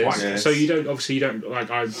Angel Angels, Tears, whackers. so you don't like.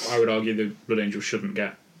 I would argue the Blood Angels shouldn't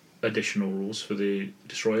get additional rules for the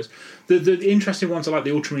destroyers. The interesting ones are like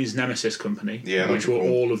the Ultramarines Nemesis Company, Yeah, which that's were cool.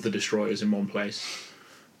 all of the destroyers in one place.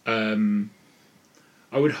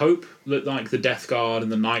 I would hope that like the Death Guard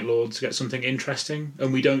and the Night Lords get something interesting,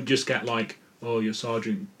 and we don't just get like, oh, your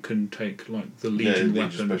sergeant can take like the Legion yeah,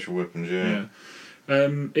 weapon. special weapons, yeah.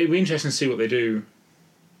 It'd be interesting to see what they do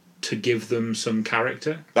to give them some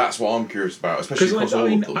character. That's what I'm curious about, especially Because across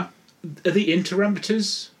all of them. are the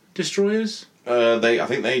Interruptors destroyers? I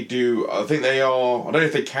think they do. I think they are. I don't know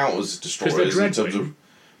if they count as destroyers in terms Dreadwing. of,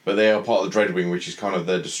 but they are part of the Dreadwing, which is kind of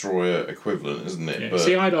their destroyer equivalent, isn't it? Yeah. But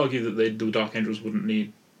See, I'd argue that the Dark Angels wouldn't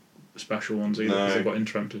need special ones either because No. they've got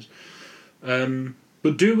Interruptors.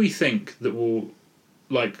 But do we think that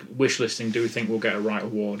like wish listing, do we think we'll get a Right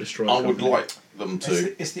of War Destroyer? I would company? like them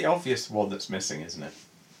to. It's the obvious one that's missing, isn't it?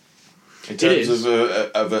 In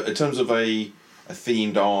terms of a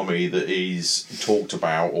themed army that is talked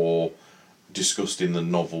about or discussed in the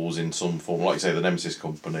novels in some form, like say the Nemesis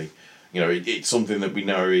Company, it's something that we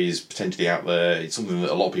know is potentially out there. It's something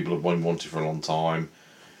that a lot of people have wanted for a long time.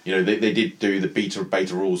 They did do the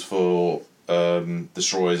beta rules for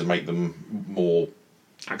destroyers and make them more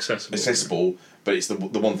accessible, but it's the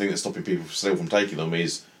one thing that's stopping people still from taking them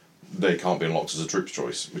is they can't be unlocked as a troops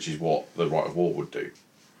choice, which is what the Right of War would do.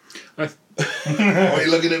 What are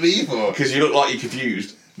you looking at me for? Because you look like you're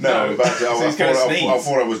confused. No, but I thought I was going to sneeze. That's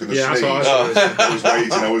what I was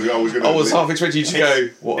I was waiting. I was half expecting you to go,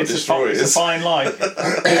 what a destroyer It's a fine line.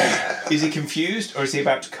 Is he confused or is he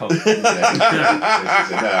about to come? No, I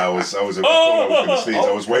thought I was going to sneeze.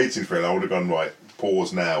 I was waiting for it. I would have gone, right,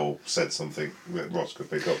 pause now, or said something that Ross could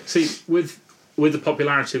pick up. See, with the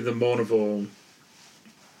popularity of the Mournival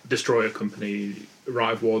Destroyer Company,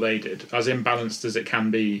 Right of War they did, as imbalanced as it can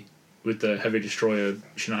be with the Heavy Destroyer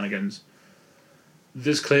shenanigans,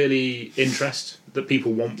 there's clearly interest that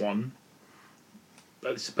people want one.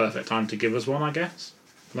 It's the perfect time to give us one, I guess.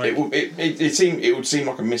 It would seem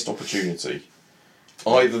like a missed opportunity.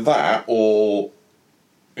 Either that, or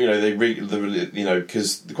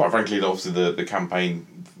because quite frankly, obviously the campaign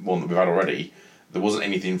one that we've had already, there wasn't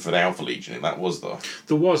anything for the Alpha Legion in that, was there?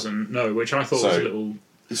 There wasn't, no, which I thought was a little.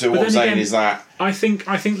 So what I'm saying is that I think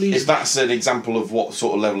these. If that's an example of what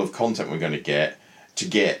sort of level of content we're going to get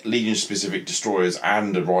Legion-specific destroyers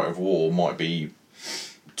and a Right of War might be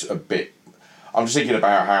a bit. I'm just thinking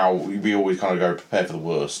about how we always kind of go prepare for the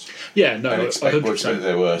worst. Yeah, no, and expect 100%.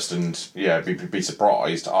 their worst, and be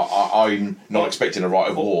surprised. I'm not expecting a Right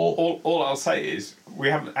of War. All I'll say is we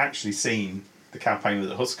haven't actually seen the campaign that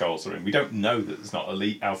the Huskarls are in. We don't know that there's not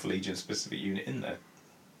a Alpha Legion specific unit in there.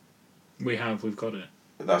 We've got it.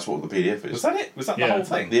 That's what the PDF is. Was that it? Was that the whole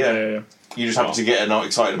thing? Yeah. You just happen to get not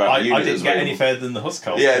excited about the unit. I didn't get any further than the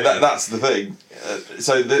Huskarls. Yeah, that's the thing.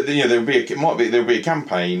 So there will be a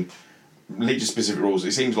campaign, Legion specific rules.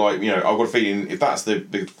 It seems like I've got a feeling if that's the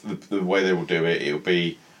way they will do it, it will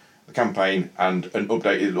be the campaign and an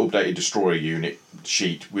updated destroyer unit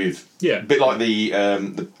sheet with a bit like the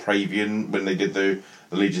Praevian when they did the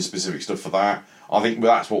Legion specific stuff for that. I think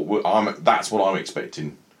that's what I'm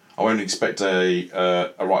expecting. I won't expect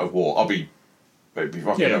a Right of War. It'd be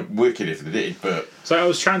fucking wicked if they did, but... So I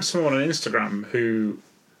was chatting to someone on Instagram who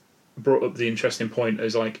brought up the interesting point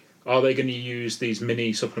as like, are they going to use these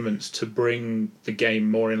mini supplements to bring the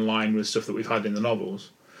game more in line with stuff that we've had in the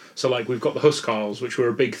novels? So like we've got the Huskarls, which were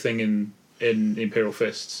a big thing in Imperial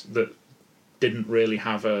Fists that didn't really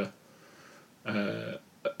have an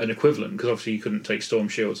equivalent, because obviously you couldn't take Storm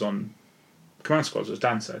Shields on command squads, as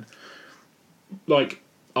Dan said. Like,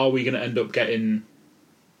 are we going to end up getting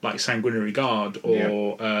like Sanguinary Guard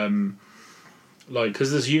or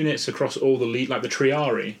because there's units across all the like the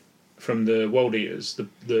Triari from the World Eaters,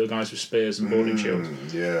 the guys with spears and boarding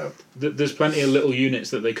shields. Yeah, there's plenty of little units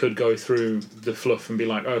that they could go through the fluff and be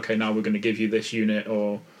like, okay, now we're going to give you this unit.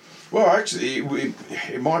 Or well, actually,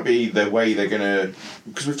 it might be the way they're going to,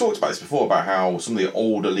 because we've talked about this before about how some of the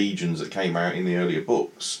older legions that came out in the earlier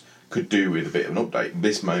books could do with a bit of an update.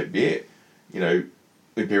 This might be it.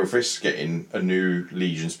 Imperial Fists getting a new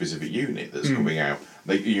Legion-specific unit that's coming out.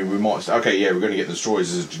 We might say, okay, we're going to get the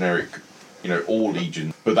destroyers as a generic, all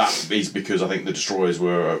Legion. But that is because I think the destroyers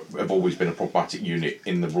have always been a problematic unit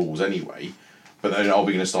in the rules anyway. But then are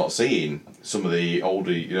we going to start seeing some of the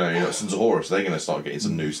older, Sons of Horus? They're going to start getting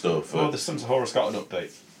some new stuff. Well, the Sons of Horus got an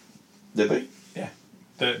update. Did they? Yeah.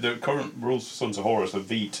 The current rules for Sons of Horus are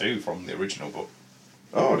V2 from the original book.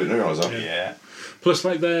 Oh, I didn't realise that. Yeah. Plus,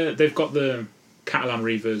 like they've got the Catalan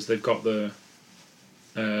Reavers, they've got the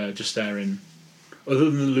Justarin, other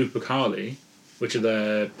than the Lupercali, which are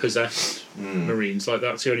their possessed Marines. Like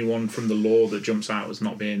that's the only one from the lore that jumps out as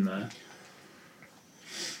not being there.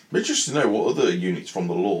 But interesting to know what other units from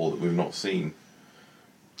the lore that we've not seen.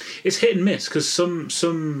 It's hit and miss because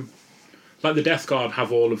some like the Death Guard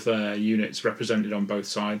have all of their units represented on both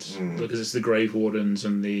sides because it's the Grave Wardens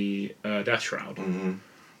and the Death Shroud.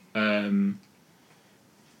 Mm-hmm.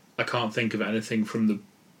 I can't think of anything from the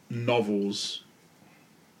novels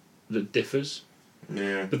that differs.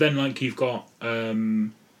 Yeah. But then, like, you've got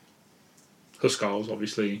Huskarls,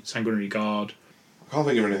 obviously, Sanguinary Guard. I can't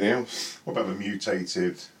think of anything else. What about the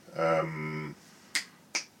mutated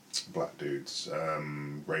black dudes,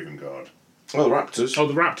 Raven Guard? Oh, the Raptors. Oh,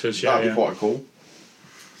 the Raptors, yeah. That'd be quite cool.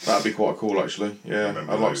 That'd be quite cool, actually. Yeah,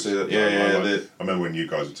 remember I'd like to those. see that. I Yeah. remember when you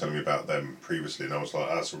guys were telling me about them previously, and I was like,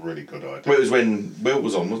 "That's a really good idea." Well, it was when Will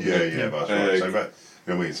was on, wasn't it? Yeah, that's right. So that,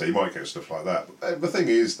 you know what I mean? So you might get stuff like that. But the thing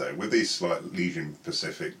is, though, with these like Legion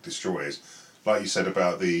Pacific destroyers, like you said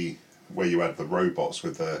about the where you had the robots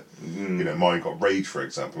with the, you know, mine got rage, for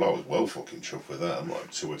example. I was well fucking chuffed with that. I'm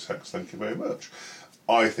like, 2 attacks, thank you very much.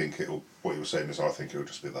 I think it'll. What you were saying is, I think it'll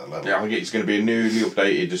just be that level. Yeah, I think it's going to be a newly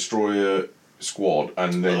updated destroyer squad,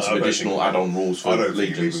 and then some additional add-on rules for I don't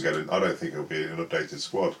think Legions. I don't think it'll be an updated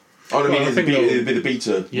squad. I mean, Well, I it'll think be the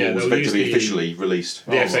beta Yeah, rules they'll use effectively the- officially released.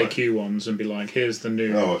 The Oh, FAQ ones and be like, here's the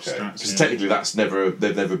new Oh, okay. stats. Because yeah. technically,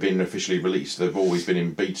 they've never been officially released. They've always been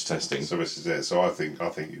in beta testing. So this is it. So I think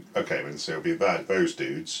okay, then so it'll be those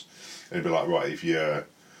dudes, and it'll be like, right, if you're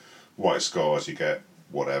white scars, you get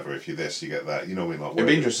whatever. If you're this, you get that. You know what I mean? Like, It'd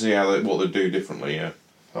be interesting to see what they do differently. Yeah,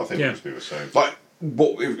 I think Yeah. it'll just be the same. like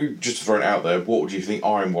just to throw it out there, what would you think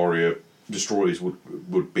Iron Warrior destroyers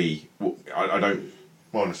would be? I don't.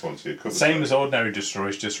 My response to you, Same as ordinary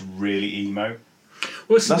destroyers, just really emo.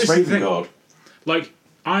 Well, That's this is the Raven thing. Guard. Like,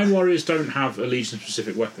 Iron Warriors don't have a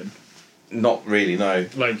Legion-specific weapon. Not really, no.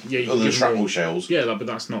 Like, yeah, you Other than give them shrapnel all- shells. Yeah, like, but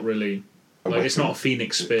that's not really... Like, it's weapon. not a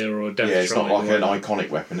Phoenix Spear or a Death Yeah, it's not Strike like or an whatever. iconic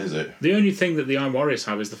weapon, is it? The only thing that the Iron Warriors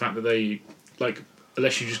have is the fact that they, like,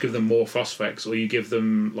 unless you just give them more Phosphex or you give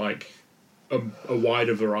them, like, a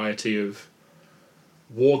wider variety of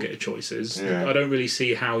Wargear choices, Yeah. I don't really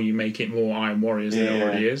see how you make it more Iron Warriors than it Yeah.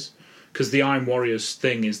 already is. Because the Iron Warriors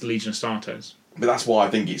thing is the Legion Astartes. But that's why I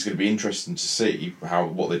think it's going to be interesting to see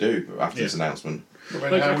what they do after this Yeah. announcement.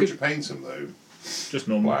 But Like, how I would could- you paint them though? Just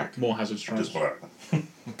normal, Black. more hazard stripes. Just black.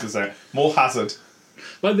 Because they're more hazard.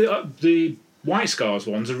 Like the White Scars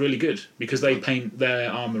ones are really good because they paint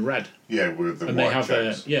their armor red Yeah, with the and they white have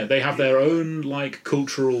checks. they have their own like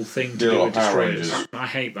cultural thing to Yeah, do like with Power destroyers. Rangers. I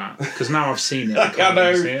hate that because now I've seen it. I I can't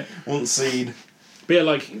really see know. it. Once seen. But yeah,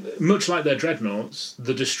 like much like their dreadnoughts,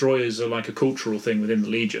 the destroyers are like a cultural thing within the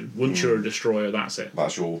Legion. Once you're a destroyer, that's it.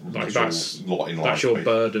 That's your that's- lot in life. That's your mate.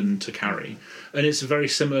 burden to carry. And it's very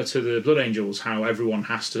similar to the Blood Angels, how everyone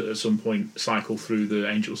has to at some point cycle through the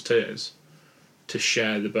Angels' Tears to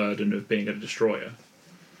share the burden of being a destroyer.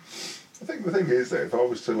 I think the thing is that if I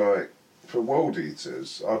was to like for World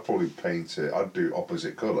Eaters, I'd probably paint it. I'd do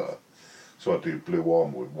opposite colour, so I'd do blue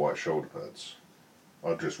armour with white shoulder pads.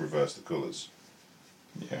 I'd just reverse the colours.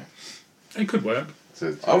 Yeah. It could work.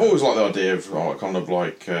 I've always liked the idea of kind of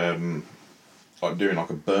like doing like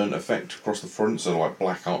a burnt effect across the front, so like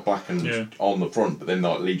blackened Yeah. on the front, but then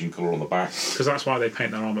like Legion colour on the back. Because that's why they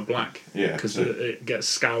paint their armour black. Yeah, Because so- it gets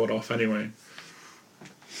scoured off anyway.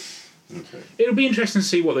 Okay. It'll be interesting to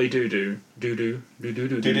see what they do.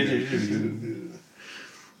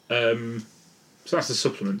 So that's the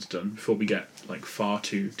supplements done before we get like far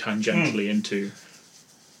too tangentially into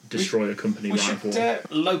Destroyer Company We rival.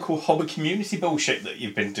 should local hobby community bullshit that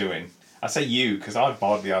you've been doing. I say you because I've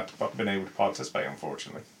hardly been able to participate,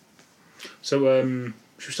 unfortunately. So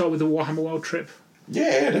should we start with the Warhammer World trip?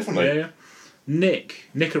 Yeah, definitely. Yeah.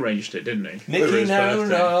 Nick arranged it, didn't he? For Nicky his no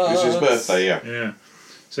birthday. It's his birthday, yeah. Yeah.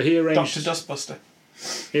 So he arranged Dr. Dustbuster.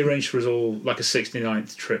 He arranged for us all like a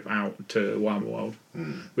 69th trip out to Warhammer World,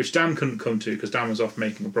 which Dan couldn't come to because Dan was off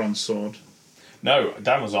making a bronze sword. No,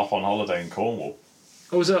 Dan was off on holiday in Cornwall.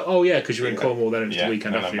 Oh, was it? Oh, yeah, because you were in Yeah. Cornwall. Then it was Yeah, the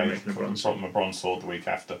weekend and after you I were made making a bronze sword. my bronze sword the week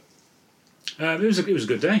after. It was a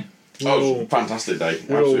good day. We Oh, it all, was a fantastic day.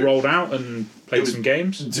 we all Absolutely. rolled out and played was- some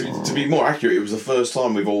games. To be more accurate, it was the first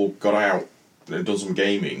time we've all got out and done some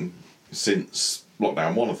gaming since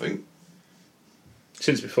lockdown 1, I think.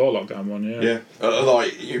 Since before lockdown one, yeah. Yeah,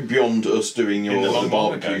 like beyond us doing In the the long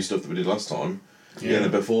barbecue ago. stuff that we did last time. Yeah, the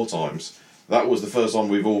before times. That was the first time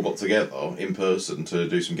we've all got together in person to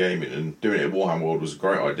do some gaming, and doing it at Warhammer World was a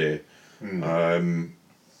great idea. You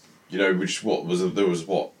know, there was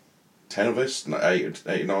 10 of us, 8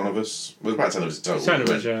 or 9 of us. It was about 10 of us in total. 10 of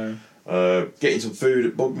wasn't us, it? yeah. Getting some food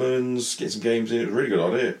at Bugman's, getting some games in. It was a really good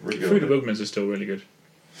idea. Really good Food idea. at Bugman's is still really good.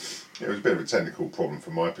 It was a bit of a technical problem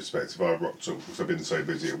from my perspective. I rocked up because I've been so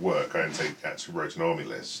busy at work. I actually wrote an army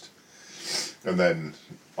list, and then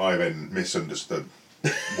I misunderstood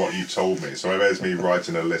what you told me. So there's me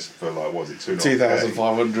writing a list for like, what was it, 2.5K?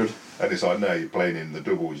 2,500. And it's like, no, you're playing in the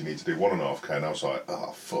doubles. You need to do 1.5K. And I was like,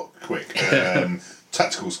 oh fuck, quick.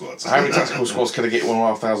 Tactical squads. How many tactical squads can I get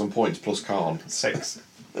 1,500 points plus Khan? 6.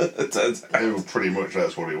 Pretty much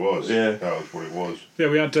that's what it was. Yeah. That was what it was. Yeah,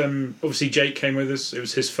 we had, obviously Jake came with us. It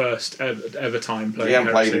was his first ever time playing He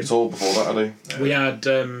hadn't played Heresy. at all before that, had he? We had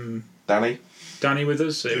Danny? Danny with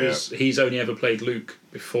us. He's only ever played Luke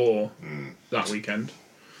before that weekend.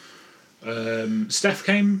 Steph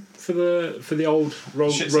came for the old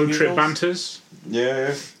road Shits and trip giggles. banters. Yeah.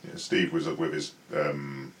 Yeah, Steve was up with his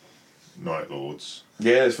Night Lords.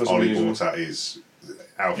 Yeah, it's for some Ollie reason. bought out his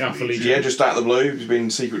Alpha, Alpha Legion. Legion. Yeah, just out of the blue, he's been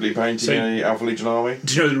secretly painting So- a Alpha Legion army.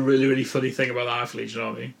 Do you know the really, really funny thing about the Alpha Legion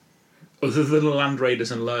army? Other than the Land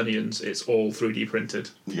Raiders and Lernians, it's all 3D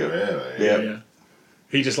printed. Really? Yeah.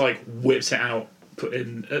 He just like whips it out, put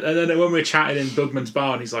in, and then when we were chatting in Bugman's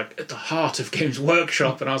bar, and he's like, "At the heart of Games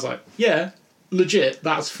Workshop," and I was like, "Yeah, legit,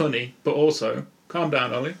 that's funny, but also calm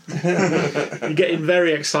down, Ollie. You're getting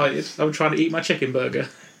very excited. I'm trying to eat my chicken burger."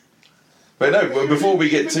 But no, but before we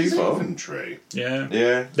get too His far, infantry. Yeah,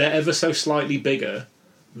 yeah, they're ever so slightly bigger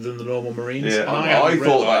than the normal Marines. yeah. And I hadn't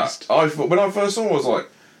thought realised. that. I thought when I first saw them, I was like,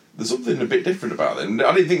 "There's something a bit different about them."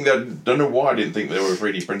 I didn't think that. Don't know why I didn't think they were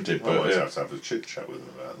 3D printed, I but always yeah. have to have a chit chat with him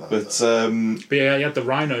about that. But But yeah, you had the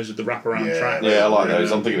rhinos with the wraparound Yeah. track. yeah, I like Yeah.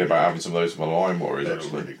 those. I'm thinking about having some of those for my Lion Warriors they're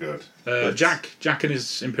actually. really good. Jack and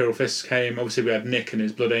his Imperial Fists came. Obviously, we had Nick and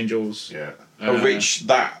his Blood Angels. Yeah. Which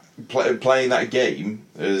that playing that game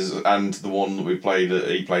is, and the one that we played,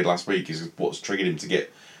 he played last week, is what's triggered him to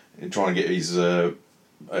trying to get his Assault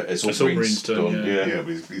Assault Marines Marines done, done. yeah. Yeah,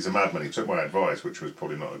 but he's a madman. He took my advice, which was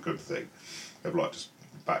probably not a good thing. They'd like just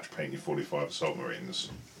batch paint your 45 Assault Marines.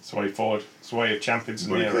 It's the way forward. It's the way of champions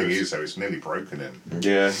and But the thing heroes. is, though, it's nearly broken him.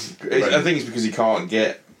 Yeah, I think it's because he can't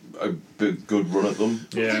get a good run at them.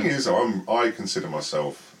 The thing is, I consider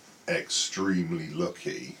myself extremely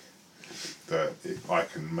lucky that I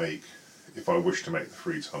can make, if I wish to make the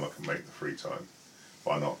free time, I can make the free time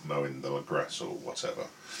by not knowing the aggress or whatever.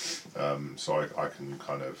 So I can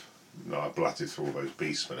kind of, I blatted through all those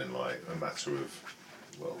beastmen in like a matter of,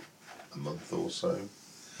 well, a month or so.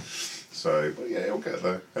 So, but yeah, it'll get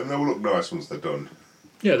there. And they'll look nice once they're done.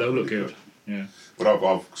 Yeah, they'll look Really good. Yeah. But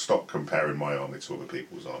I've stopped comparing my army to other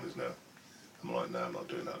people's armies now. I'm like, no, I'm not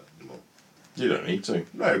doing that anymore. You don't need to.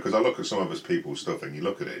 No, because I look at some of us people's stuff and you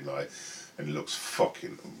look at it and it looks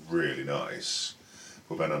fucking really nice.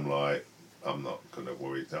 But then I'm like, I'm not going to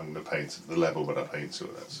worry. I'm going to paint at the level that I paint to,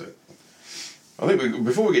 and that's it. I think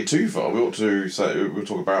before we get too far, we ought to we'll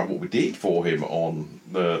talk about what we did for him on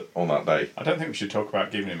that day. I don't think we should talk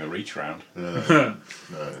about giving him a reach round. No.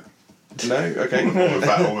 No, okay. All of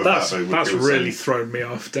that, That's they would that's do the really same. thrown me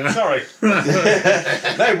off, Dan. Sorry.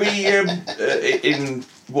 No, we in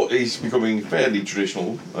what is becoming fairly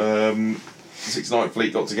traditional. 6-Night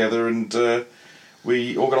Fleet got together and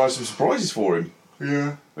we organised some surprises for him.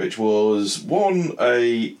 Yeah. Which was one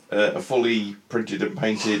a fully printed and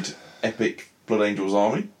painted epic Blood Angels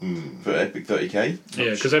army for Epic 30k.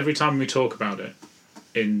 Yeah, because every time we talk about it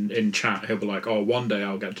in chat, he'll be like, "Oh, one day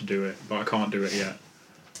I'll get to do it, but I can't do it yet."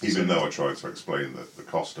 Even though I tried to explain that the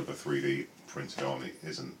cost of a 3D printed army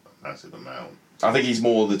isn't a massive amount. I think he's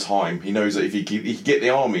more the time. He knows that if he could get the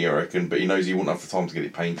army, I reckon, but he knows he wouldn't have the time to get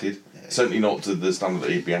it painted. Yeah. Certainly not to the standard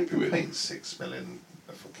that he'd be happy You with. paint 6 million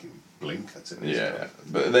a fucking blink at it. Yeah,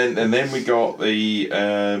 but then we got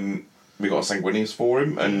we got a Sanguinius for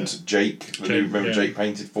him and Jake. Jake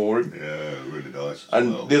painted for him. Yeah, really nice.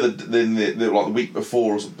 And well. the week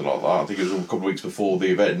before or something like that, I think it was a couple of weeks before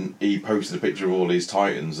the event, he posted a picture of all his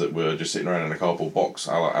Titans that were just sitting around in a cardboard box,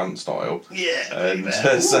 a la Ant style. Yeah. And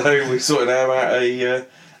so we sorted out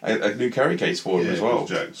a new carry case for him Yeah, as well.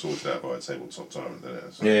 because Jack sorted out by a tabletop tyrant, didn't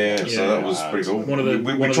it? So Yeah, so Yeah. that was pretty cool. One of the-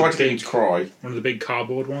 we one of tried the to get him big- to cry. One of the big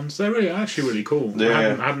cardboard ones. They're actually really cool.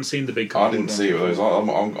 Yeah. I hadn't seen the big I cardboard didn't ones see it with those.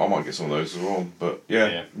 before. I might get some of those as well. But yeah,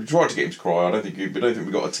 Yeah. we tried to get him to cry. I don't think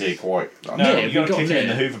we got a tear quite. No, Yeah, you got we to got kick it in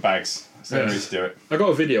the there. Hoover bags. That's the only Yeah. way to do it. I got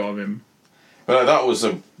a video of him. But no, that was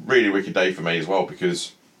a really wicked day for me as well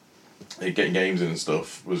because getting games in and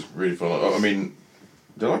stuff was really fun. I mean,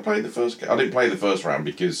 did I play the first game? I didn't play the first round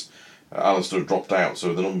because Alistair dropped out,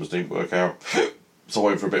 so the numbers didn't work out. So I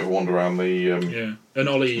went for a bit of a wander around the Yeah,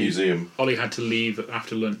 and museum. Ollie had to leave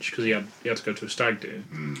after lunch because he had to go to a stag do.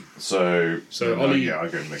 So So no, Ollie, I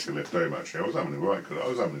gave Nick a lift home actually. I was having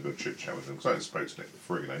a good chit chat with him because I hadn't spoken to Nick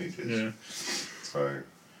for friggin' ages. yeah, So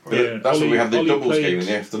Yeah. that's when we had the Ollie doubles played- game in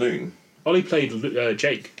the afternoon. Ollie played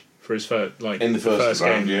Jake for his first In the first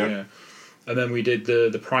round, game. yeah. And then we did the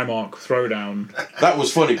Primarch throwdown. That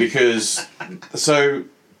was funny because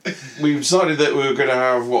we decided that we were going to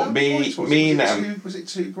have me and Ant. Was it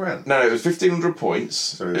 $2,000? No, it was 1,500 points.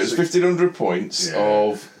 So It was six- 1,500 points Yeah.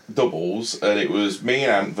 of doubles, and it was me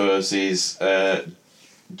and Ant versus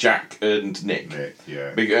Jack and Nick. Nick,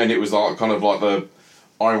 yeah. And it was like kind of like the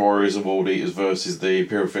Iron Warriors and World Eaters versus the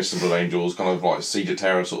Imperial Fists and Blood Angels, kind of like Siege of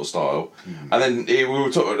Terror sort of style. And then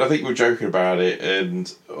I think we were joking about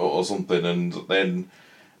it or something, and then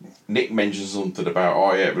Nick mentioned something about,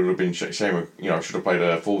 oh yeah, it would have been shame, I should have played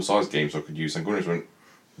a full size game so I could use Sanguinius. Went,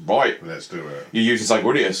 right, Let's do it. you're using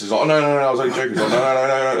Sanguinius. It's like, oh, no, I was only joking. It's like,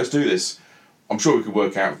 no, let's do this. I'm sure we could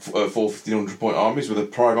work out 4 1,500-point armies with a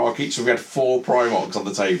Primarch each, so we had 4 Primarchs on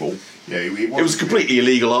the table. Yeah, It was a completely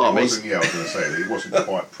illegal army. I was going to say, it wasn't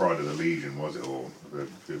quite Pride of the Legion, was it? Or the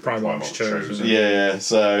Primarch's chosen. Yeah,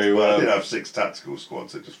 so... Well, I did have 6 tactical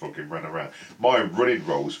squads that just fucking ran around. My running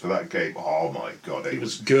rolls for that game, oh my god, It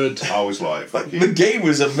was good. I was like, fucking, the game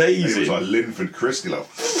was it was amazing. like Linford Christie, like,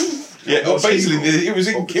 Yeah, What's basically, he it was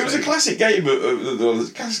called? a classic game,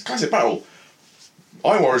 classic battle.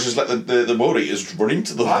 Iron Warriors just let the World Eaters run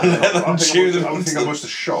into them and let them chew them. I think I must have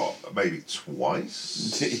shot maybe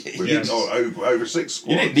twice. Yes. Over 6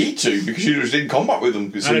 squads. You didn't need to because you just did combat with them.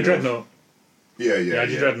 And a Dreadnought. Yeah, Yeah,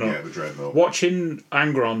 the Dreadnought. Yeah, the Dreadnought. Watching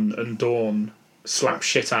Angron and Dawn slap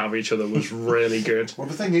shit out of each other was really good. Well,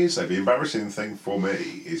 the thing is, though, the embarrassing thing for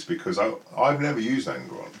me is because I've never used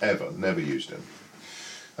Angron, ever, never used him.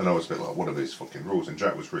 And I was a bit like, what are these fucking rules? And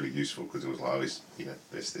Jack was really useful because it was like, oh, this. I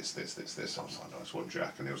was like, nice one,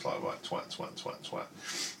 Jack. And he was like, right, twat.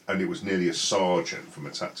 And it was nearly a sergeant from a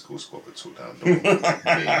tactical squad that took down Dawn.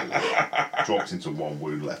 Nearly. Dropped into 1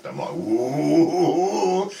 wound left. I'm like,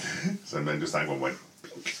 whoa. So then just Angron went,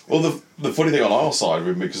 Well, the funny thing on our side,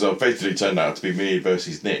 because it basically turned out to be me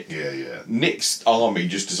versus Nick. yeah. Nick's army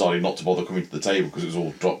just decided not to bother coming to the table because it was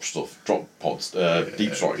all drop pods,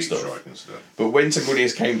 deep strike stuff. And stuff. But when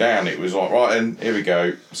Sanguinius came down, it was like, right, and here we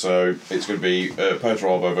go. So it's going to be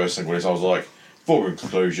Perturabo versus Sanguinius. I was like, foregone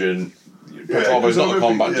conclusion. Perturabo's not a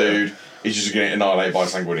combat dude. He's just going to get annihilated by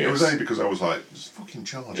Sanguinius. It was only because I was like, just fucking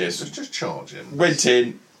charge him. Yes. Just charge him. Went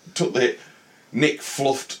in, took the hit. Nick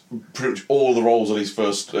fluffed pretty much all the rolls on his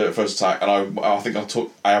first attack, and I think I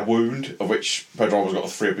took a wound, of which Perturabo's got a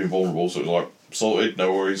 3 up invulnerable, so it was like, sorted,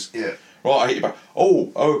 no worries. Yeah. Right, I hit you back. Oh,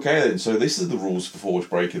 okay then. So this is the rules for Forge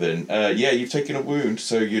Breaker then. Yeah, you've taken a wound,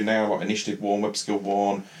 so you're now like Initiative 1, Web Skill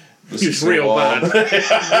 1. It was real bad.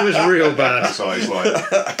 It was real bad. So it's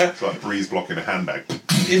like Breeze blocking a handbag.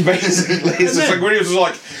 Basically, so Sanguinius was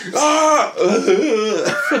like,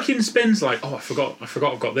 Fucking Spin's like, oh, I forgot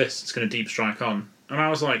I've got this. It's going to deep strike on. And I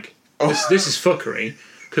was like, this is fuckery.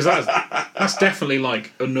 Because that's definitely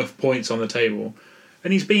like enough points on the table.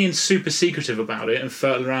 And he's being super secretive about it and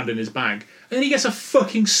fertile around in his bag. And then he gets a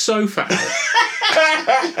fucking sofa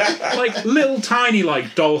out. Like, little tiny,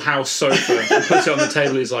 like, dollhouse sofa. And puts it on the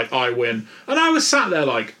table. He's like, I win. And I was sat there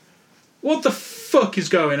like, what the fuck is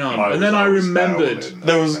going on? And then I remembered...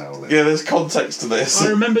 there's context to this. I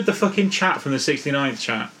remembered the fucking chat from the 69th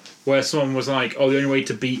chat. Where someone was like, "Oh, the only way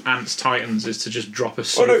to beat Ants Titans is to just drop a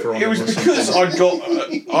sofa on them." It was because I was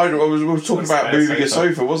talking about moving a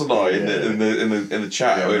sofa, wasn't I? In the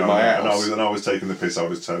chat in my house. And I was taking the piss. I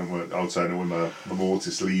was turning with my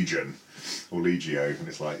Mortis Legion or Legio, and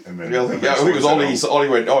it's like, and then I think it was Ollie. Ollie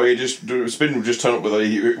went, "Oh, Spin would just turn up with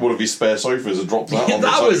one of his spare sofas and drop that on."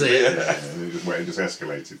 That was it. And it just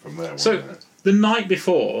escalated from there. So the night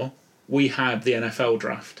before, we had the NFL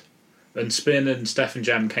draft. And Spin and Steph and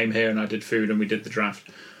Jem came here and I did food and we did the draft.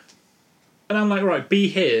 And I'm like, right, be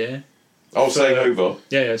here. I was staying over.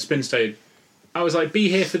 Yeah, Spin stayed. I was like, be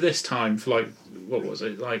here for this time for like, what was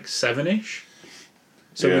it, like 7-ish?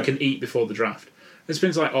 So we can eat before the draft. And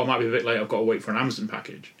Spin's like, oh, it might be a bit late, I've got to wait for an Amazon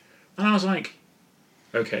package. And I was like,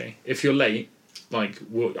 okay, if you're late, like,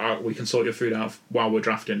 we can sort your food out while we're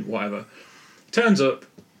drafting, whatever. Turns up,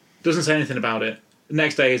 doesn't say anything about it. The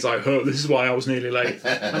next day he's like, oh, this is why I was nearly late.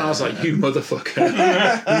 And I was like, you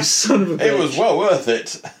motherfucker. You son of a bitch. It was well worth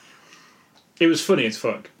it. It was funny as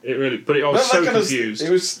fuck. It really, but I was so confused.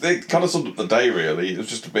 It kind of summed up the day, really. It was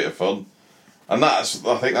just a bit of fun. And I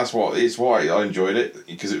think that's why I enjoyed it,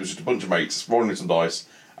 because it was just a bunch of mates rolling some dice,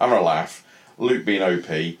 having a laugh, Luke being OP,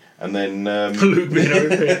 and then... Luke being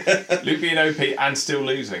OP. Luke being OP and still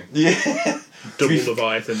losing. Yeah. Double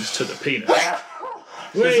Leviathans to the penis.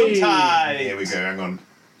 Here we go, hang on.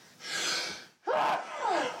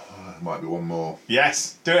 Might be one more.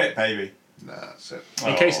 Yes, do it, baby. Nah, that's it.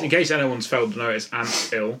 In case anyone's failed to notice,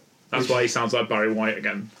 Ant's ill. That's why he sounds like Barry White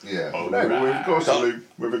again. Yeah. Oh, No, right. with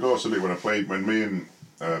regards to Luke, when me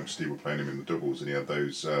and Steve were playing him in the doubles, and he had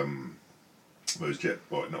those not the jet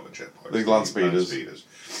bikes, The land speeders.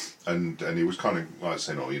 And he was kind of like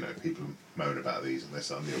saying, oh, people moan about these and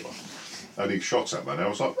this and the other. And he shot at me, and I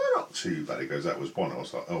was like, they're not too bad. He goes, that was one. I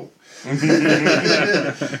was like, oh.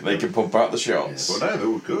 They can pump out the shots. Yeah, but no, they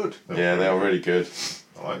were good. They were really good.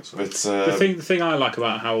 I like it. But The thing I like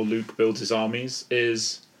about how Luke builds his armies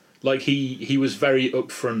is, like, he was very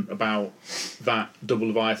upfront about that Double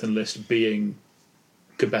Leviathan list being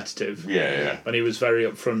competitive. Yeah. And he was very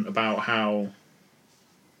upfront about how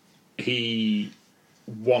he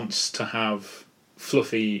wants to have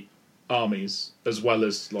fluffy armies as well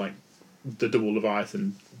as like the double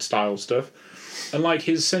Leviathan style stuff. And like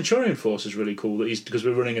his Centurion force is really cool because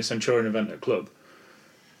we're running a Centurion event at club,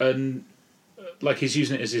 and like he's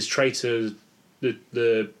using it as his traitor,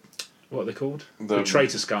 the what are they called? The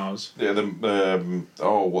traitor scars. Yeah,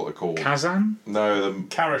 what they're called? Kazan? No,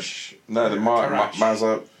 Karash. No, the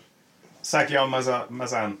Maza. Sagyon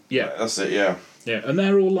Mazan. Yeah, that's it. Yeah, yeah, and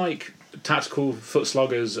they're all like tactical foot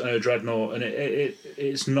sloggers and a dreadnought, and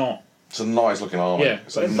it's not. It's a nice looking army. Yeah,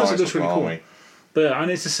 it's a nice looking army. Cool. But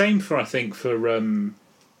and it's the same for I think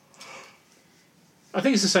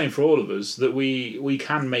it's the same for all of us that we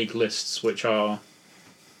can make lists which are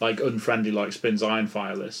like unfriendly, like Spin's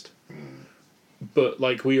Ironfire list. But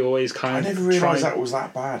like we always kind of. I never realised that was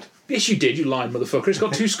that bad. Yes, you did, you lying motherfucker. It's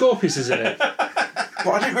got 2 Scorpiuses in it. But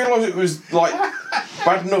I didn't realise it was like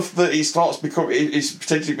bad enough that it starts becoming. It's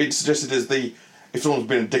potentially been suggested as if someone's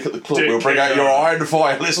been a dick at the club, we'll bring out your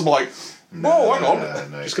Ironfire list. I'm like, whoa, hang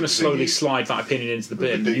on. Just going to slowly slide that opinion into the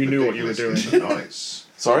bin. You knew what you were doing. Nice.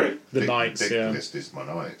 Sorry? The Knights, yeah. List is my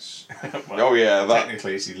Knights. Oh, yeah. That...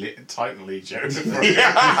 Technically, it's your Titan Legion.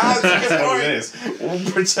 Yeah, that's what it is.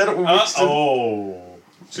 We'll pretend it was 2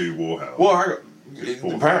 Warhounds. Well, hang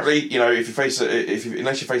on. Apparently, you know, if you face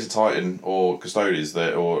unless you face a Titan or Custodes,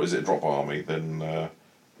 or is it a drop army, then.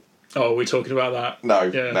 Oh, are we talking about that? No,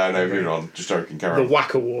 yeah. no, moving on. Just joking, carry on. The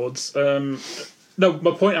Whack Awards. No,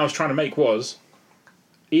 my point I was trying to make was,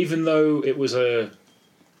 even though it was a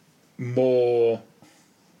more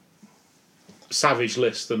savage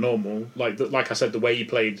list than normal, like I said, the way you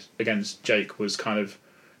played against Jake was kind of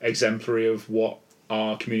exemplary of what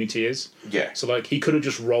our community is. Yeah. So like he could have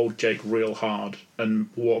just rolled Jake real hard and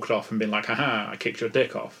walked off and been like, haha, I kicked your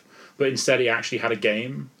dick off. But instead he actually had a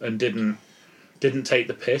game and didn't take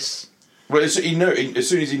the piss. Well, as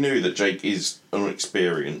soon as he knew that Jake is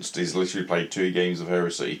unexperienced, he's literally played 2 games of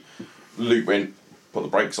Heresy, Luke went, put the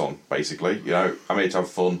brakes on, basically. You know, I'm here to have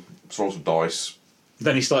fun, roll some dice.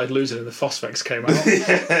 Then he started losing and the Phosphex came out.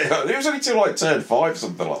 Yeah, it was only till like turn 5,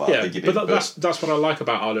 something like that. Yeah, I think but that's what I like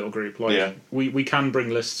about our little group. Like, yeah. we can bring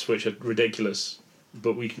lists which are ridiculous,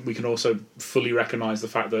 but we can also fully recognise the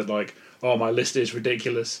fact that, like, oh, my list is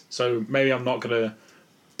ridiculous, so maybe I'm not going to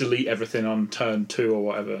delete everything on turn 2 or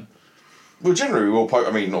whatever. Well, generally we'll post.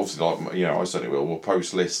 I mean, obviously, like, you know, I certainly will. We'll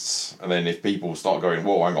post lists, and then if people start going,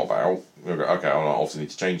 "Whoa, hang on about," we'll go, "Okay, I obviously need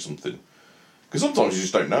to change something." Because sometimes you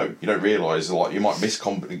just don't know. You don't realise, like, you might miss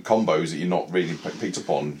combos that you're not really picked up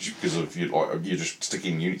on because of you're just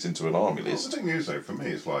sticking units into an army list. The thing is, though, for me,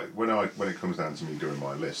 it's like when it comes down to me doing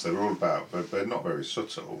my list, they're all about, but they're not very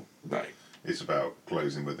subtle. No. It's about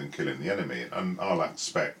closing with and killing the enemy, and I'll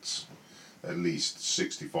expect at least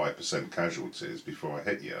 65% casualties before I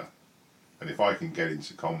hit you. And if I can get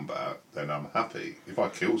into combat, then I'm happy. If I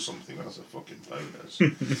kill something, that's a fucking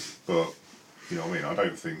bonus. But, you know what I mean? I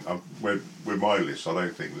don't think... with my list, I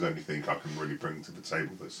don't think there's anything I can really bring to the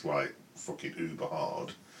table that's, like, fucking uber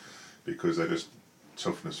hard. Because they're just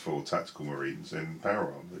toughness 4 tactical marines in power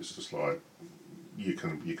armor. It's just like... You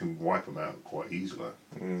can wipe them out quite easily.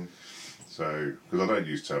 Mm. So, because I don't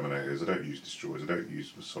use Terminators, I don't use Destroyers, I don't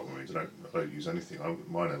use assault marines, I don't use anything.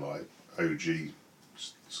 Mine are like OG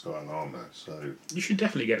style armour, so... You should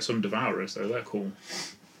definitely get some Devourers, though. They're cool.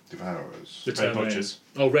 Devourers? The Red Butchers.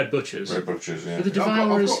 Oh, Red Butchers. Red Butchers, yeah. Are the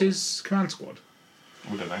Devourers his command squad?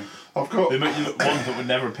 I don't know. I've got... The ones that would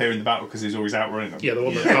never appear in the battle because he's always outrunning them. Yeah, the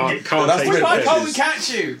one that can't That's take the Red Why Red can't we Butchers. catch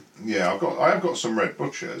you? Yeah, I have got some Red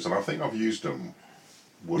Butchers, and I think I've used them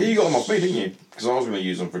once. Yeah, you got them off me, didn't you? Because I was going to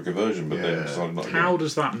use them for conversion, but then Yeah. decided not to. How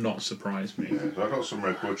does that not surprise me? Yeah, so I got some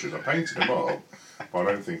Red Butchers. I painted them up, but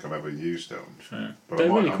I don't think I've ever used them. Fair. But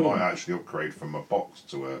They're I really cool. might actually upgrade from a box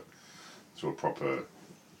to a proper...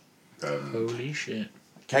 Holy shit.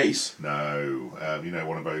 Case. No, you know,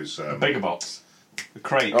 one of those... Bigger box. The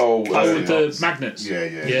crate. Oh, yeah. with the magnets. Yeah.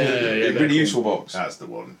 they're Really cool. useful box. That's the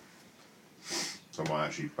one. So I might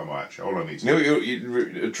actually... All I need to You know,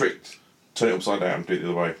 you tricked. Turn it upside down. Do it the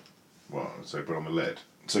other way. Well, so put on the lid.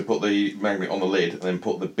 So put the magnet on the lid, and then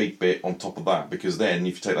put the big bit on top of that. Because then,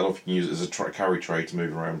 if you take that off, you can use it as a carry tray to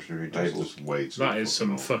move around through your That's tables. just way too That is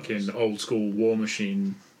some fucking old school War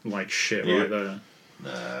Machine like shit Yeah. right there.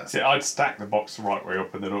 Nah. See, I'd stack the box the right way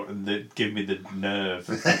up and then give me the nerve.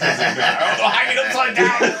 Hang it upside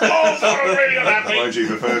down! Oh, I'm really unhappy! Mind you,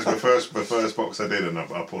 the first box I did, and I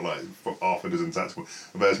put like half a dozen tactical.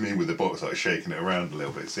 And there's me with the box, like shaking it around a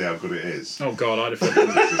little bit, see how good it is. Oh god, I'd have fucking...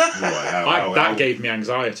 that gave me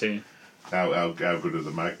anxiety. How good are the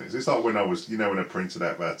magnets? It's like when I was, when I printed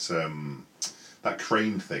out that that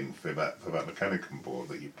crane thing for that Mechanicum board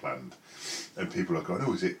that you planned, and people are going,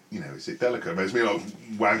 oh, is it delicate? It's me like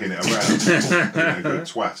wagging it around, good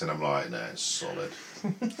twat, and I'm like, no, it's solid.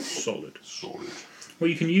 Solid. Solid. Well,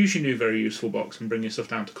 you can use your new very useful box and bring your stuff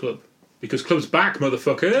down to Club. Because Club's back,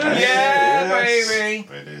 motherfucker! Yeah, baby!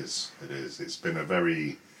 It is. It's been a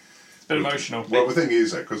very... It's been emotional. Well, the thing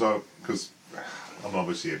is, because I'm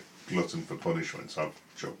obviously a glutton for punishment, so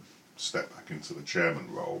I've stepped back into the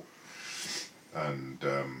chairman role. And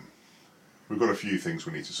we've got a few things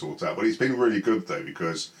we need to sort out. But it's been really good, though,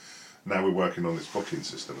 because now we're working on this booking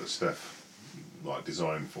system that Steph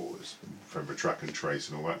designed for us, from the track and trace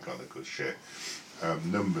and all that kind of good shit.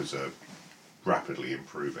 Numbers are rapidly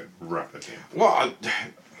improving. Well,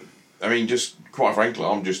 I mean, just quite frankly,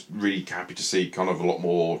 I'm just really happy to see kind of a lot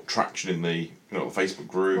more traction in the the Facebook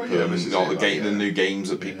group and the new games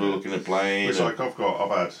that people are looking at playing. It's like I've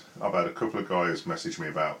had a couple of guys message me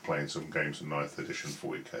about playing some games from 9th edition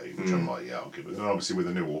 40k, which I'm like, yeah, I'll give it. And obviously with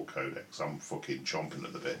the new Orc Codex, I'm fucking chomping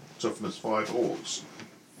at the bit. Toughness 5 orcs,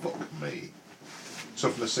 fuck me.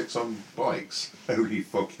 Toughness 6 on bikes, holy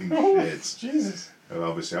fucking shit. Jesus. And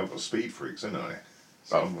obviously I've got speed freaks, haven't I?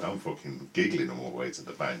 So I'm fucking giggling them all the way to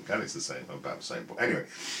the bank, and it's about the same. But anyway,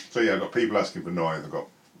 so yeah, I've got people asking for 9th. I've got a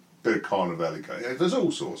bit of Carnival. Yeah, there's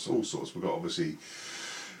all sorts. We've got the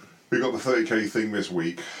 30k thing this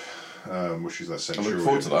week, which is that I'm looking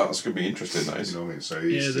forward to that. That's going to be interesting. That is. You know what I mean? So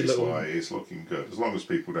it's looking good. As long as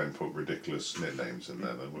people don't put ridiculous nicknames in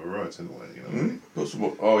there, then we're right, anyway. You know what I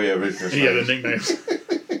mean? Oh yeah, ridiculous. Yeah, the nicknames.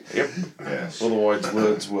 Yep. Yes. Otherwise,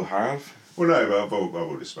 words will have. Well, no, but I've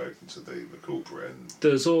already spoken to the culprit. And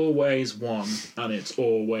There's always one, and it's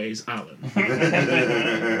always Alan.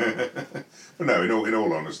 But no, in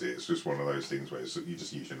all honesty, it's just one of those things where you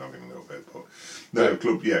just use your noggin a little bit. But no,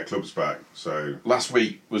 Club's back. So last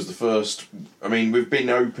week was the first. I mean, we've been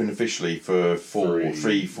open officially for 4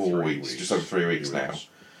 weeks, just over 3 weeks now.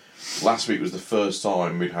 Last week was the first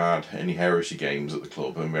time we'd had any heresy games at the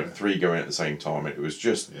club, and we had 3 going at the same time. It was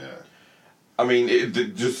just. Yeah. I mean,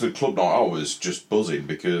 just the club night, I was just buzzing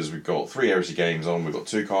because we've got 3 heresy games on, we've got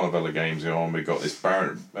 2 Carnivella games going on, we've got this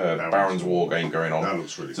Baron's War game going on. That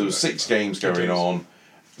looks really so good. there's 6 games going on.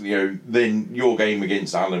 Then your game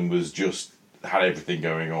against Alan was just had everything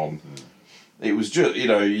going on. It was just,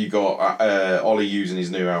 you got Ollie using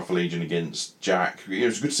his new Alpha Legion against Jack. It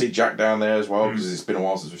was good to see Jack down there as well because it's been a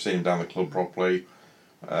while since we've seen him down the club properly.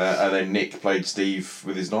 And then Nick played Steve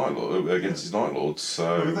with his Night Lord against his Night Lords.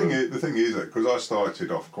 So the thing is that because I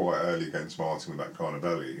started off quite early against Martin with that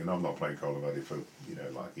Carnivelli, and I've not played Carnivelli for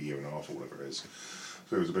like a year and a half or whatever it is.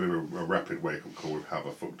 So it was a bit of a rapid wake up call with how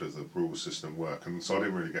the fuck does the rule system work, and so I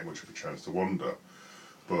didn't really get much of a chance to wander.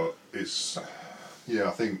 But it's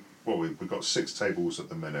I think we've got 6 tables at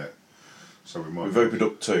the minute. So we've opened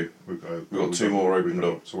up 2. We've got 2 more opened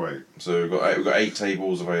up. So we've got 8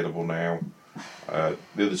 tables available now.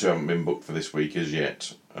 The other 2 haven't been booked for this week as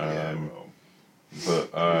yet. We're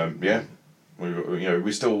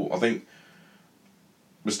still. I think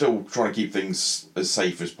we're still trying to keep things as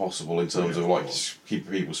safe as possible in terms of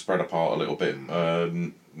keep people spread apart a little bit.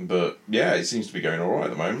 But yeah, it seems to be going all right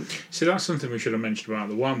at the moment. See, that's something we should have mentioned about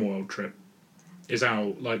the One World trip. Is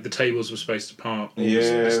how the tables were spaced apart.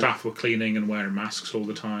 The staff were cleaning and wearing masks all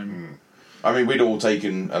the time. I mean, we'd all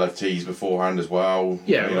taken LFTs beforehand as well.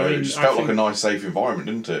 Yeah, it just felt like a nice, safe environment,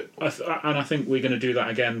 didn't it? And I think we're going to do that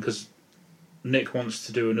again because Nick wants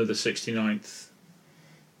to do another 69th,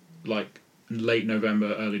 late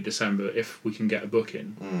November, early December, if we can get a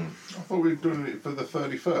booking. I thought we were doing it for the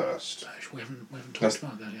 31st. We haven't talked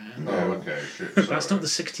about that yet. Oh, okay, shit. That's not the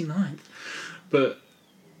 69th. But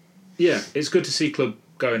yeah, it's good to see Club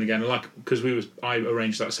going again. Because I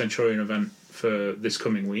arranged that Centurion event for this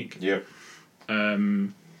coming week. Yep.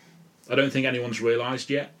 I don't think anyone's realised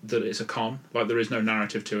yet that it's a con. There is no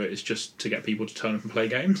narrative to it. It's just to get people to turn up and play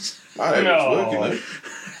games. I know it's working though.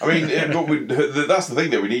 I mean, that's the thing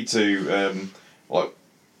that we need to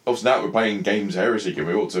obviously now we're playing games Heresy, and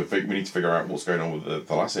we need to figure out what's going on with the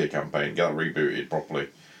Thalassia campaign, get that rebooted properly.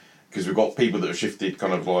 Because we've got people that have shifted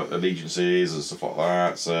kind of allegiances and stuff like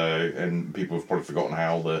that. So and people have probably forgotten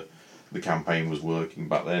how the campaign was working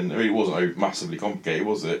back then. I mean, it wasn't massively complicated,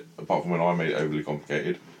 was it? Apart from when I made it overly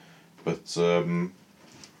complicated. But stuff we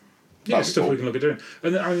can look at doing.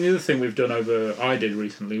 And the other thing I did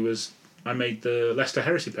recently was I made the Leicester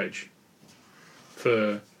Heresy page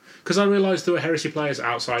because I realised there were Heresy players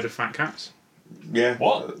outside of Fat Cats. Yeah.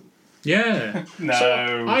 What? Yeah. No.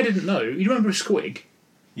 So I didn't know. You remember Squig?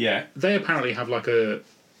 Yeah. They apparently have a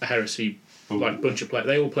Heresy bunch of players.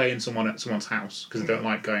 They all play in someone's house because they don't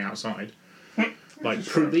like going outside.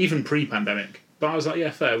 Even pre-pandemic, But I was like, yeah,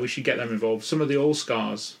 fair. We should get them involved. Some of the All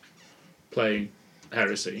Scars play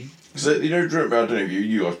Heresy. So, I don't know if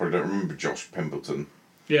you guys probably don't remember Josh Pemberton.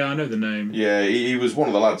 Yeah, I know the name. Yeah, he was one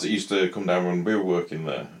of the lads that used to come down when we were working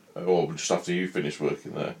there, or just after you finished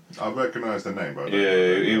working there. I recognise the name, but I don't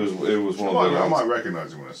Yeah, know. he was one of the I lads. might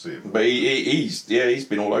recognise him when I see him. But he's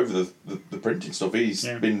been all over the printing stuff. He's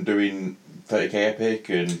been doing 30k Epic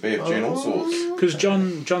and BFG and all sorts. Because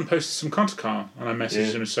John posted some Contacar, and I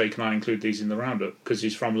messaged him to say, can I include these in the roundup? Because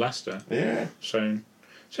he's from Leicester. Yeah. So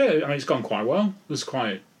yeah, I mean, it's gone quite well. There's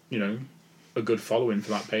quite, a good following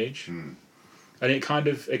for that page. And it kind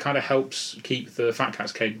of helps keep the Fat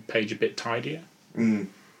Cats page a bit tidier.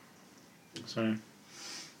 So,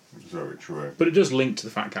 Very true. but it does link to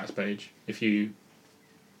the Fat Cats page if you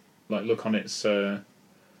look on its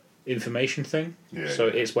information thing. Yeah, So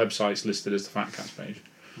yeah. its website's listed as the Fat Cats page.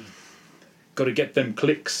 Got to get them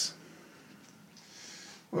clicks.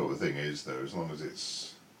 Well, the thing is, though, as long as it's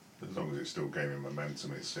still gaining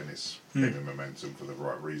momentum, it's gaining momentum for the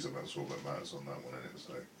right reason. That's all that matters on that one, isn't it?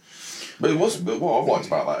 So. But what I've liked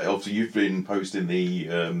about that, obviously you've been posting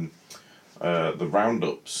the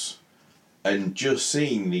roundups, and just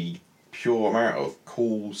seeing the pure amount of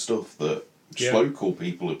cool stuff that just local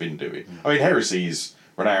people have been doing. I mean, Heresy's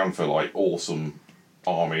renowned for awesome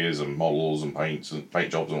armies and models and paints and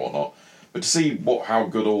paint jobs and whatnot. But to see how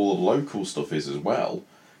good all the local stuff is as well,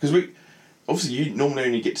 because we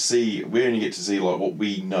only get to see what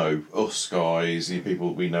we know, us guys, the people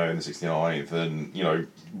that we know in the 69th, and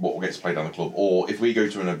what gets played down the club. Or if we go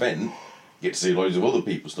to an event, you get to see loads of other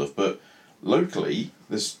people's stuff. But locally,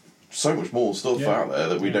 there's so much more stuff out there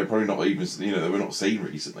that we don't probably not even that we're not seeing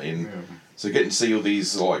recently. And so getting to see all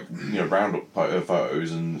these roundup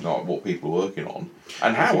photos and what people are working on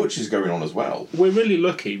and how much is going on as well. We're really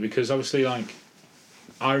lucky because obviously,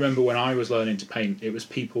 I remember when I was learning to paint, it was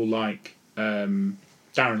people like Darren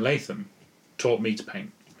Latham taught me to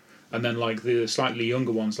paint, and then the slightly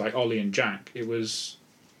younger ones like Ollie and Jack, it was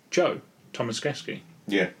Joe Tomaskewski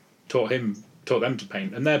taught them to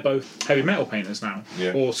paint, and they're both heavy metal painters now,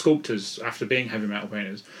 or sculptors after being heavy metal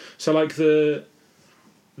painters. So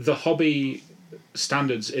the hobby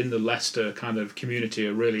standards in the Leicester kind of community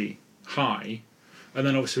are really high, and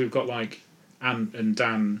then obviously we've got Ant and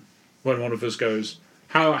Dan. When one of us goes,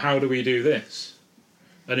 how do we do this?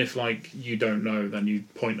 And if you don't know, then you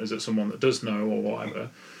point us at someone that does know or whatever.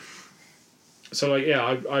 So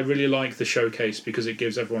I really like the showcase because it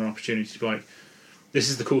gives everyone an opportunity to be this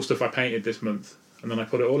is the cool stuff I painted this month, and then I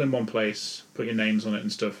put it all in one place, put your names on it and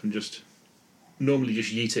stuff, and just normally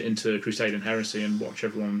just yeet it into Crusade and Heresy and watch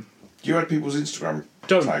everyone. Do you add people's Instagram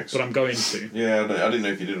Don't, tags? but I'm going to. Yeah, I didn't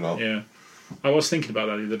know if you did or not. Yeah, I was thinking about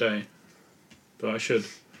that the other day, but I should.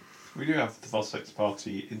 We do have the Fosfex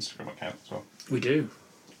Party Instagram account as well. We do.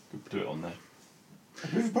 We'll do it on there.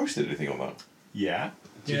 Have you ever posted anything on that? Yeah.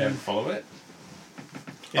 Do you Yeah. ever follow it?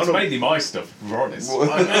 It's mainly my stuff, if we're honest.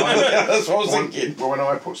 That's what I was thinking. Well, when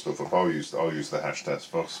I put stuff up, I'll use the hashtag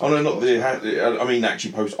Foss. Oh no, not the. I mean,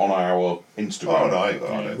 actually post on our Instagram. Oh, no, I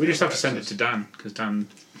don't We just do have to send it to Dan because Dan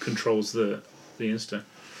controls the Insta.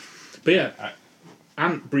 But yeah,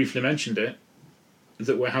 Ant briefly mentioned it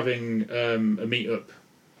that we're having a meet-up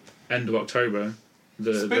end of October.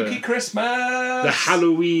 Spooky Christmas! The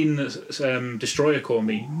Halloween Destroyer Corps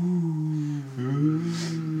meet.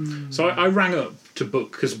 So I rang up to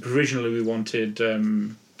book because provisionally we wanted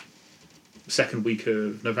second week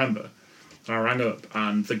of November. And I rang up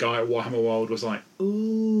and the guy at Warhammer World was like,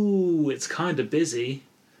 "Ooh, it's kind of busy.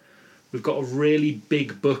 We've got a really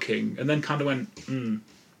big booking." And then kind of went,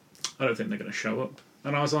 I don't think they're going to show up.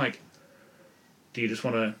 And I was like, "Do you just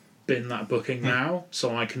want to bin that booking now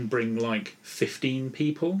so I can bring 15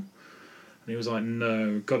 people?" And he was like,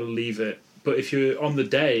 "No, got to leave it. But if you're on the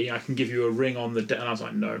day, I can give you a ring on the day." And I was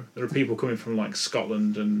like, "No, there are people coming from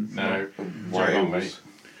Scotland and No. Wales.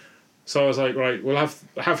 So I was like, right, we'll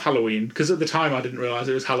have Halloween, because at the time I didn't realise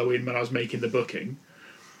it was Halloween when I was making the booking.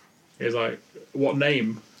 He was like, "What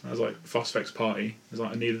name?" I was like, "Phosphex Party." He was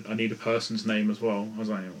like, I need a person's name as well. I was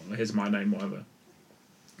like, "Well, here's my name, whatever."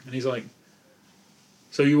 And he's like,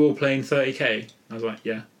 "So you all playing 30k?" I was like,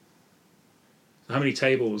 "Yeah." "How many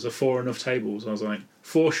tables? Are 4 enough tables?" I was like,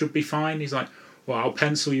 4 should be fine. He's like, "Well, I'll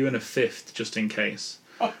pencil you in a 5th just in case."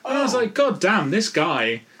 And I was like, "God damn, this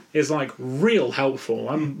guy is real helpful.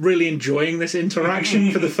 I'm really enjoying this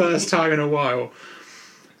interaction for the first time in a while."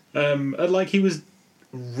 And he was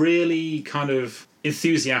really kind of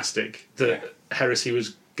enthusiastic that Heresy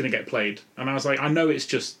was going to get played. And I was like, I know it's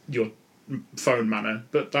just your phone manner,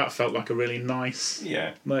 but that felt like a really nice...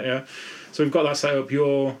 Yeah. So we've got that set up.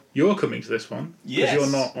 You're coming to this one. Yes.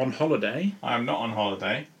 Because you're not on holiday. I am not on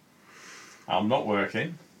holiday. I'm not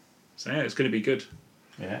working. So yeah, it's going to be good.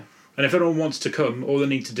 Yeah. And if anyone wants to come, all they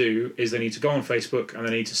need to do is they need to go on Facebook and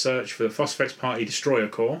they need to search for the Phosphex Party Destroyer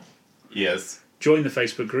Corps. Yes. Join the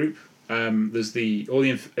Facebook group. There's all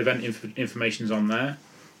the event information's on there.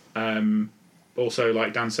 Also,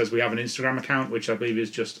 like Dan says, we have an Instagram account, which I believe is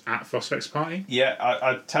just at Phosphex Party. Yeah,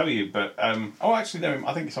 I'd tell you, but... oh, actually, no,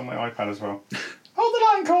 I think it's on my iPad as well. Hold the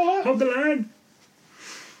line, caller! Hold the line!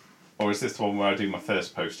 Or is this the one where I do my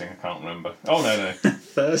first posting? I can't remember. Oh, no.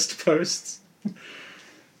 First posts.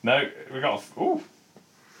 No, we got... Ooh.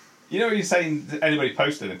 You know, you're saying that anybody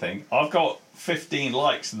post anything? I've got 15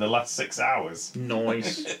 likes in the last 6 hours.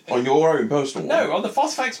 Nice. On your own personal one? No, on the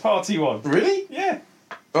Phosphex Party one. Really? Yeah.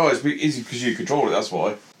 Oh, it's because you control it, that's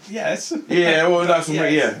why. Yes. Yeah, well, that's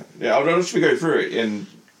what Yes. yeah. I'll just go through it and...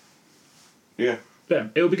 Yeah. Yeah,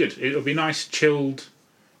 it'll be good. It'll be nice, chilled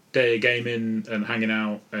day of gaming and hanging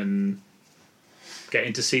out and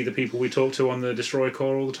getting to see the people we talk to on the Destroyer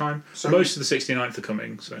Corps all the time. So- Most of the 69th are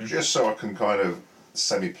coming, so... Just so I can kind of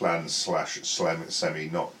semi-plan / semi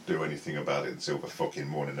not do anything about it until the fucking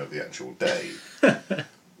morning of the actual day.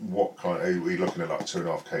 What kind? Are we looking at like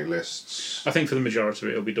 2.5k lists? I think for the majority of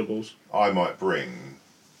it, it'll be doubles. I might bring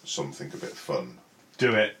something a bit fun.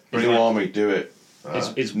 Do it. New army, do it.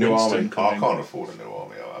 Is New Winston army. I coming? can't afford a new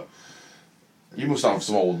army. You must have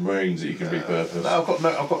some old Marines that you can repurpose. No, I've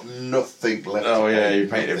got nothing left. Oh, to yeah, paint. you painted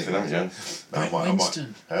Nothing everything, haven't left. you? I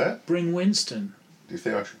Winston. Huh? Bring Winston. Do you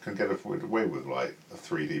think I can get away with like a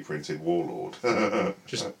 3D printed warlord?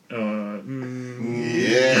 Just,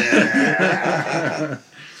 Yeah.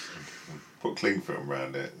 Put cling film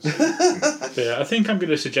around it. yeah, I think I'm going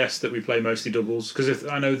to suggest that we play mostly doubles, because if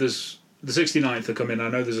I know there's the 69th are coming. I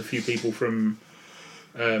know there's a few people from,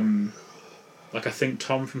 like I think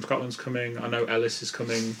Tom from Scotland's coming. I know Ellis is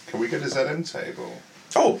coming. Can we get a ZM table?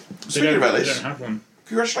 Oh, speaking of They Ellis, don't have one.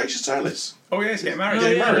 congratulations to Ellis. Oh, yeah, he's getting married. Oh,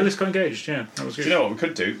 yeah, married. Ellis got engaged. Yeah, that was Do good. you know what we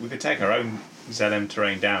could do? We could take our own ZM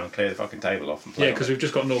terrain down and clear the fucking table off and play. Yeah, on because it. we've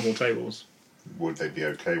just got normal tables. Would they be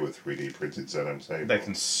okay with 3D printed ZM table? They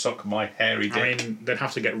can suck my hairy dick. I mean, they'd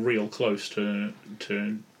have to get real close to. So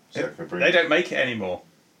can we bring- They don't make it anymore.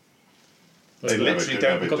 They No, literally do,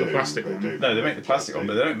 don't. they got the do, plastic they one. do. No, they make the plastic one,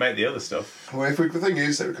 but they don't make the other stuff. Well, the thing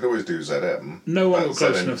is that we could always do ZM. No one But got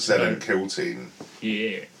close ZM, enough to ZM know. kill team.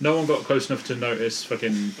 Yeah, no one got close enough to notice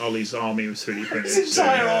fucking Ollie's army was 3D printed. His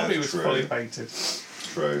entire Yeah, army was true. fully painted.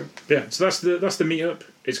 True. Yeah, so that's the meetup.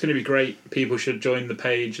 It's going to be great. People should join the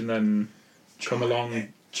page and then come along,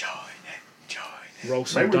 Join roll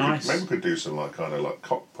some Maybe dice. we could do some like kind of like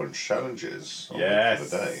cock punch challenges on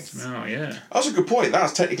Yes. the day. Oh yeah, That's a good point.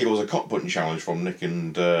 That technically was a cock button challenge from Nick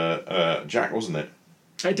and Jack, wasn't it?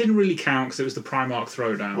 it didn't really count because it was the Primarch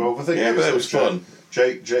throwdown. Well, the thing Yeah, is, but it that was fun.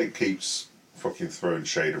 Jake keeps fucking throwing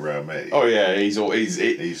shade around me. Oh yeah, he's been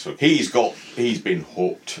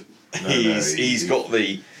hooked. He's got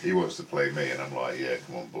the. He wants to play me, and I'm like, yeah,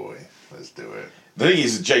 come on, boy, let's do it. The thing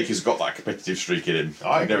is, Jake has got that competitive streak in him.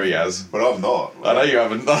 I know he has. but I'm not. I know you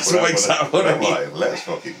haven't. That's what makes that But I'm funny. like, let's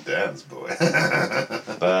fucking dance, boy.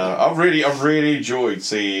 I've really enjoyed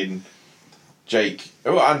seeing Jake.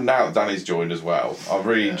 Oh, and now that Danny's joined as well, I've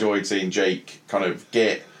really enjoyed seeing Jake kind of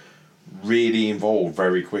get really involved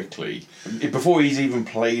very quickly before he's even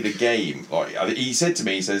played a game. Like he said to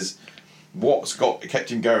me, he says, "What's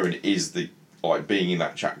kept him going is the being in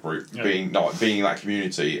that chat group, being in that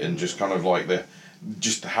community, and just kind of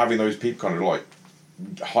just having those people kind of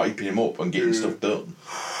hyping him up and getting stuff done."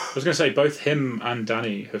 I was going to say both him and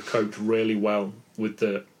Danny have coped really well with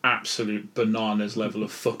the absolute bananas level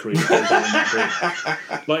of fuckery that goes on in that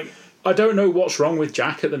group. Like, I don't know what's wrong with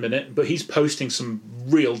Jack at the minute, but he's posting some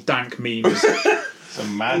real dank memes.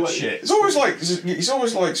 Some mad shit. It's always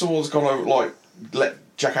like someone's gone over let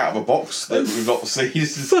Jack out of a box that we've not seen.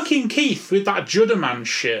 Fucking Keith with that Judderman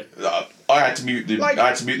shit. I had to mute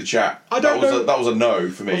the chat. I don't know. That was a no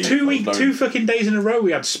for me. Well, two fucking days in a row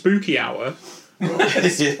we had Spooky Hour. Well, I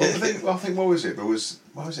think what was it? What was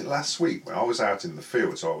it last week when I was out in the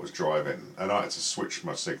field? So I was driving and I had to switch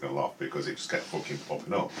my signal off because it just kept fucking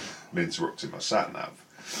popping up and interrupting my sat nav.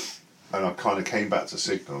 And I kind of came back to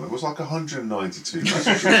signal and it was like 192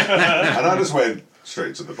 messages, and I just went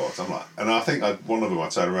straight to the bot. I'm like, and I think one of them I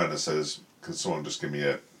turned around and says, "Can someone just give me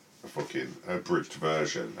a fucking abridged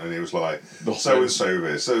version?" And he was like, "So and so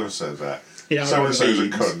this, so and so that." Yeah, So and so's a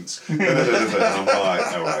memes. cunt. And I'm like,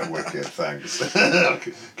 all right, wicked, thanks.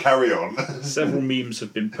 Carry on. Several memes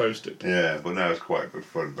have been posted. Yeah, but now it's quite good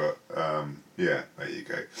fun. But yeah, there you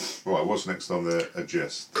go. Right, what's next on the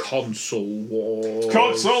agenda? Console Wars.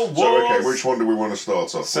 Console Wars! So okay, which one do we want to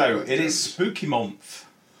start off So with? it is Spooky Month.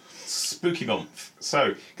 spooky month.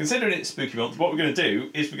 So, considering it's spooky month, what we're going to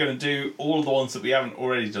do is we're going to do all of the ones that we haven't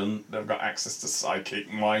already done that have got access to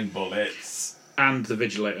psychic mind bullets. And the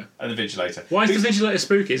Vigilator. And the Vigilator. Why is the Vigilator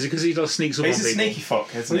spooky? Is it because he does sneaks up on He's people? a sneaky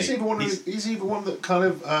fuck, isn't He's he? either one that kind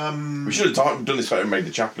of. We should have done this better and made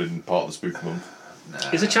the Chaplain part of the spooky month.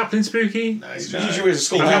 Is a chaplain spooky? No, He he's usually wears a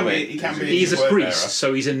skull helmet. He can be. He's a word priest, bearer.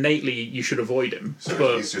 so he's innately you should avoid him. So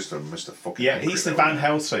but he's just a Mr. Fucking. Yeah, Angry he's the old Van man.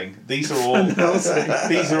 Helsing. These are all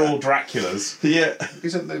these are all Draculas. Yeah.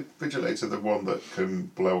 Isn't the Vigilator the one that can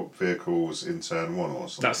blow up vehicles in turn 1 or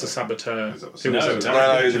something? that's the Saboteur. Is that the Who was No, it? no.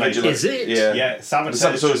 No, he's a Vigilator. Vigilator. Is it? Yeah. Yeah, Saboteur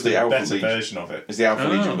Saboteur's is the the Alpha better Legion. version of it. It's the Alpha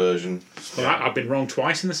Oh. Legion version. Well, I've been wrong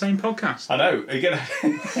twice in the same podcast. I know. Are you gonna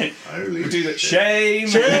Holy we'll do that? shit.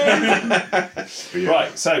 Shame. But yeah,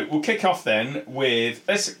 Right, so we'll kick off then with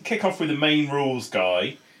let's kick off with the main rules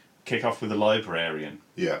guy. Kick off with the librarian.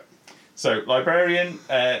 Yeah. So librarian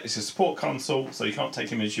is a support console, so you can't take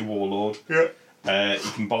him as your warlord. Yeah.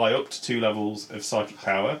 You can buy up to 2 levels of psychic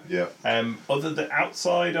power. Yeah. Other than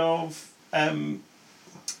outside of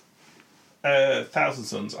Thousand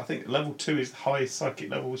Suns, I think level 2 is the highest psychic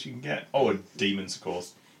levels you can get. Oh, and demons, of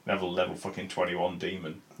course. Level fucking 21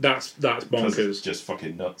 demon. That's Because it's bonkers. just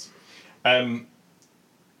fucking nuts.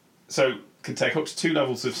 So can take up to 2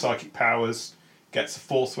 levels of psychic powers. Gets a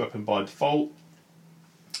force weapon by default,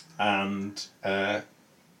 and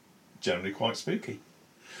generally quite spooky.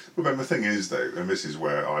 But then the thing is, though, and this is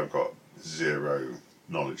where I've got zero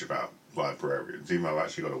knowledge about librarians, even though I've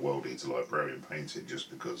actually got a World Eater librarian painted just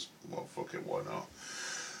because, well, fuck it, why not?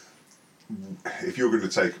 If you're going to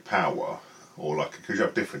take a power, or like, because you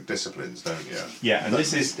have different disciplines, don't you? Yeah, and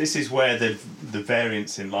this is where the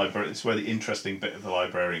variance in librarian. It's where the interesting bit of the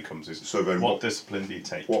librarian comes. Is So then what what- discipline do you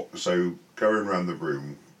take? So going around the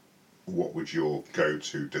room, what would your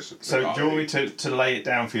go-to discipline So be? do you want me to lay it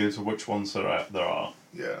down for you to which ones there are?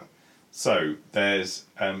 Yeah. So there's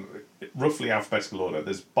roughly alphabetical order.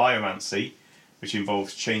 There's biomancy, which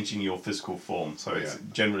involves changing your physical form. So it's Yeah.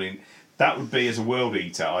 generally that would be as a world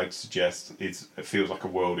eater. I'd suggest it feels like a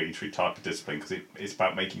world eatery type of discipline because it's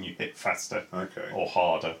about making you hit faster Okay. or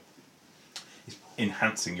harder. It's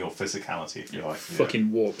enhancing your physicality, if you like.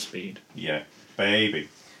 Fucking warp speed. Yeah, baby.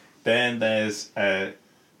 Then there's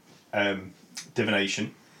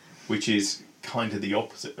divination, which is kind of the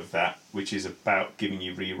opposite of that, which is about giving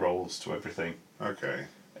you re-rolls to everything. Okay.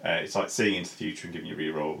 It's like seeing into the future and giving you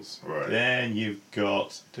re-rolls. Right. Then you've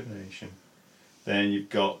got divination. Then you've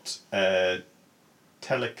got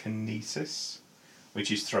telekinesis,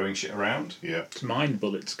 which is throwing shit around. Yeah. It's mind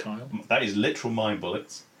bullets, Kyle. That is literal mind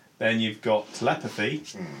bullets. Then you've got telepathy,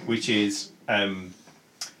 which is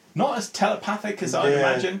not as telepathic as I'd Yeah.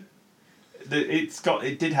 imagine.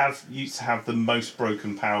 It did used to have the most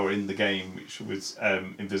broken power in the game, which was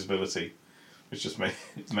invisibility, which just made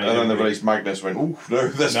And then they it released Magnus went, oh, no,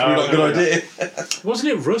 that's No, probably not a no, good no. idea. Wasn't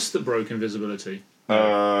it Rust that broke invisibility?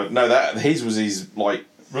 No, that his was his, like...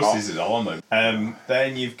 Rusty's his armor.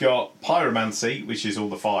 Then you've got pyromancy, which is all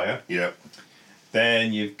the fire. Yeah.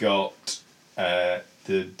 Then you've got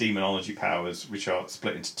the demonology powers, which are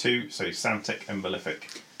split into 2, so Santic and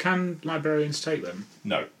Malefic. Can librarians take them?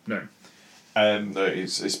 No. No. No, it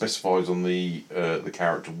specifies on the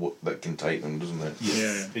character that can take them, doesn't it? Yes,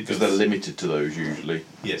 Yeah. it Because does. they're limited to those usually.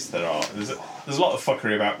 Yes, there are. There's a lot of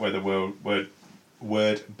fuckery about whether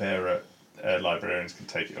word bearer librarians can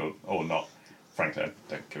take it or not. Frankly, I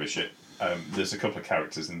don't give a shit. There's a couple of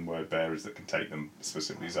characters in word bearers that can take them,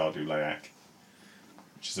 specifically Zardu Layak,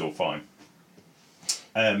 which is all fine.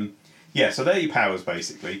 So they're your powers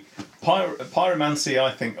basically. Pyromancy,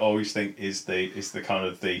 I always think is the kind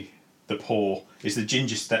of the poor, is the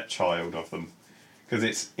ginger stepchild of them, because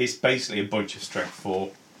it's basically a bunch of strength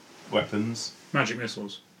 4 weapons. Magic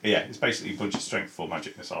missiles. Yeah, it's basically a bunch of strength 4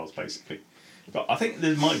 magic missiles, basically. But I think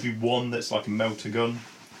there might be one that's like a melter gun,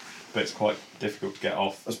 but it's quite difficult to get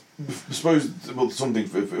off. I suppose something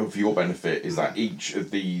for your benefit is that each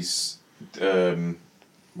of these, what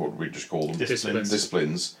do we just call them?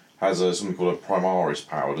 Disciplines has something called a Primaris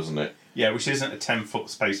power, doesn't it? Yeah, which isn't a 10-foot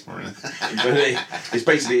space marine. But it's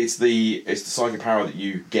basically the psychic power that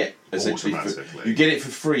you get essentially. Automatically. You get it for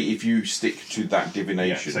free if you stick to that Yeah,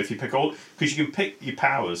 divination. so if you pick all, because you can pick your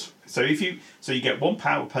powers. So you get 1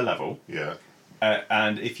 power per level, Yeah.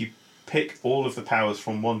 and if you pick all of the powers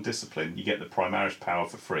from one discipline, you get the Primaris power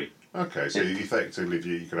for free. Okay, so you effectively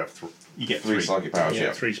you could have You get three 3. psychic powers. Yeah,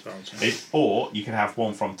 Yeah. 3 spells. Yeah. Or you can have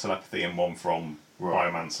 1 from telepathy and 1 from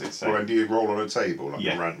Right. biomancy. So Well, and do you roll on a table like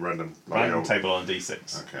Yeah. a random? Like random old- table on a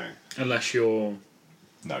d6. Okay. Unless you're...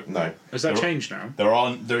 No. No. Has that There- changed now?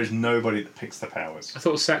 There is nobody that picks the powers. I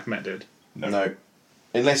thought Sekhmet did. No. No.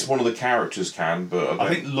 Unless one of the characters can, but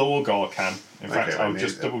I think Lorgar can. In fact, I'll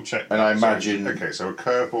just double check. And I imagine. So a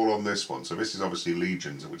curveball on this one. So this is obviously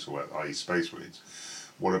Legions, which are i.e. Space Marines.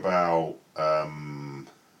 What about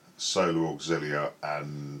Solar Auxilia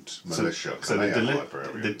and Militia? So Can they have the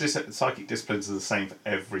librarians? psychic disciplines are the same for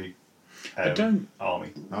every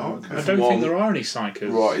army. Oh, okay. I don't think there are any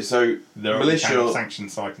psychers. Right, so There militia. are sanctioned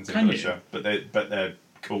psychons in Can you? militia, but they're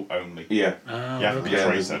cult only. Yeah. Yeah, okay. Yeah,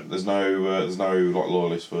 Tracer. there's no like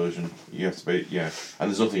loyalist version. You have to be and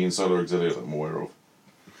there's nothing in Solar Auxilia that I'm aware of.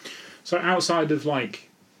 So outside of like,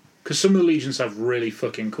 because some of the legions have really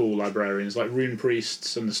fucking cool librarians, like Rune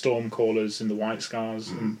Priests and the Stormcallers and the White Scars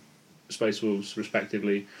and Space Wolves,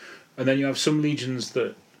 respectively, and then you have some legions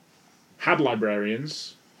that had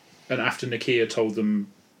librarians, and after Nakia told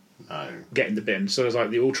them No. get in the bin. So there's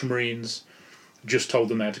like the Ultramarines just told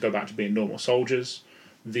them they had to go back to being normal soldiers.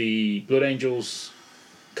 The Blood Angels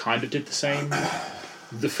kind of did the same.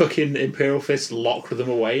 The fucking Imperial Fist locked them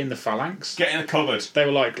away in the Phalanx. Get in the cupboard. They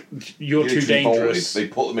were like, you're too Literally dangerous. They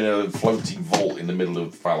put them in a floating vault in the middle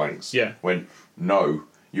of the Phalanx. Yeah. When, no,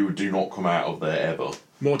 you do not come out of there ever.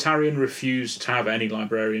 Mortarion refused to have any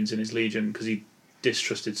librarians in his legion because he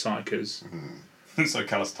distrusted psychers. So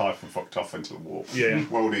Callus Typhon fucked off into the warp. Yeah.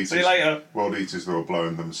 World Eaters. See you later. World Eaters that were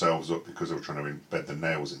blowing themselves up because they were trying to embed the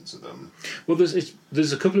nails into them. Well,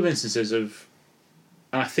 there's a couple of instances of,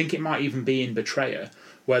 and I think it might even be in Betrayer,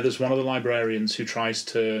 where there's one of the librarians who tries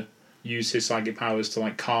to use his psychic powers to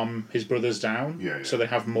like calm his brothers down, Yeah. so they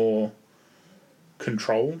have more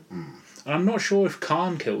control. And I'm not sure if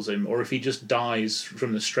Khan kills him or if he just dies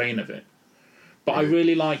from the strain of it. But I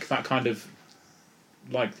really like that kind of,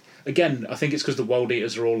 like, again, I think it's because the World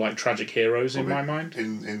Eaters are all like tragic heroes in my mind.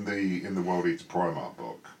 In the World Eater Primarch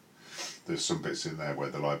book, there's some bits in there where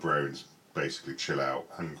the librarians basically chill out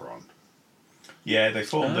Angron. Yeah, they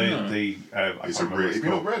formed the I It's can't a remember really. what it's Have you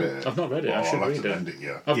not called. read it? I've not read it. I Oh, should I'll have read to it. lend it.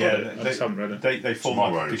 Yeah. I've Yeah, got it. I just haven't read it. They form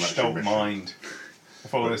Tomorrow, like a it's Gestalt actually mind. They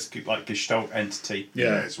follow this like Gestalt entity.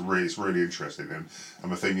 Yeah. It's really interesting,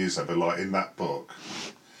 and the thing is, that like in that book,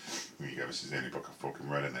 there you go. This is the only book I've fucking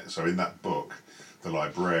read in it. So in that book, the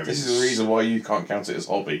librarians. This is the reason why you can't count it as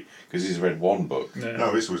hobby, because he's read one book. Yeah.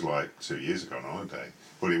 No, this was like 2 years ago on holiday,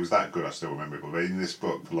 but it was that good. I still remember it. But in this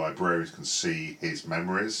book, the librarians can see his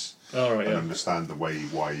memories All right, and yeah. understand the way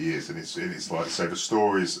why he is, and it's like, so the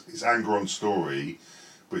story is it's Angron's story,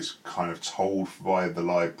 but it's kind of told by the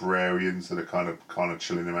librarians that are kind of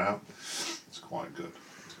chilling him out. It's quite good.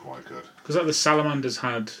 It's quite good. Because like the Salamanders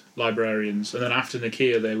had librarians, and then after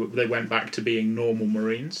Nakia, they went back to being normal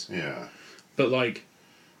Marines. Yeah. But like,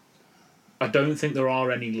 I don't think there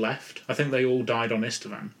are any left. I think they all died on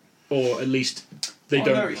Istavan, or at least they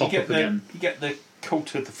don't pop up again. You get the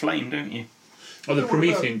Cult of the Flame, don't you? Or the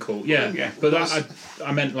Promethean cult, yeah. Yeah. But that,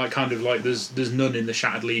 I meant like kind of like there's none in the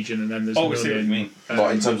Shattered Legion, and then there's Oh, I none see what you in. mean.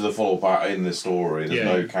 Like in terms of the follow back in the story, there's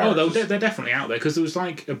no Oh, characters. they're definitely out there because there was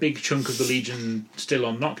like a big chunk of the Legion still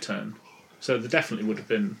on Nocturne, so there definitely would have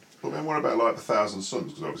been. But then what about like the Thousand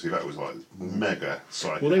Suns? Because obviously that was like mega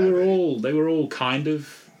psychic. Well, they were all kind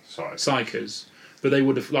of psychers, but they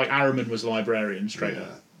would have like Araman was a librarian straight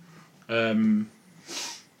up.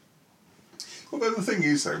 Well, then the thing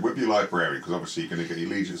is, though, with your librarian, because obviously you're going to get your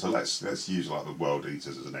legion. So let's use like the World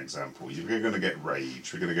Eaters as an example. You're going to get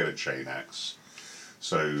Rage. You're going to get a Chain Axe.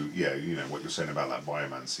 So yeah, you know what you're saying about that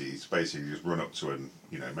biomancy. It's basically just run up to and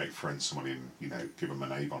make friends with somebody and give them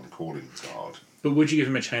an Avon calling card. But would you give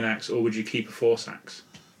him a chain axe or would you keep a force axe?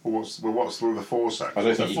 Well, what's with the Force Axe? I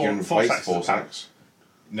don't think you can replace the Axe is Force a Axe.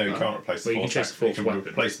 No, you can't replace the Well, you can Force change Axe. the Force You can weapon.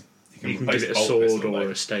 replace. You can replace give it a the bolt sword pistol, or though.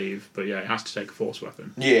 a stave, but yeah, it has to take a force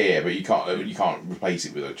weapon. Yeah, but you can't replace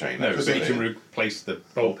it with a chain. No, axe, but you is can it? replace the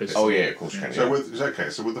Bolt bolt pistol. Oh yeah, of course you can. So yeah.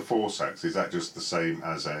 so with the Force Axe, is that just the same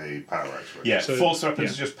as a Power Axe? Yeah, So- force weapons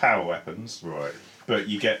yeah. are just power weapons, Right. but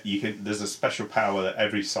there's a special power that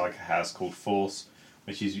every psychic has called Force,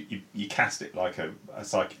 which is you cast it like a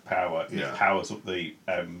psychic power, and Yeah. it powers up the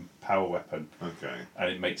power weapon, Okay.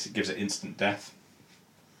 and it gives it instant death.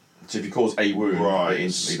 So if you cause a wound, Right. it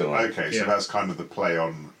instantly die. Okay, so Yeah. that's kind of the play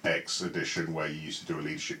on X edition where you used to do a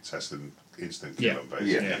leadership test and instant kill Yeah. them,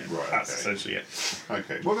 basically. Yeah. Right. That's Okay. essentially it.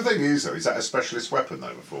 Okay. Well, the thing is, though, is that a specialist weapon,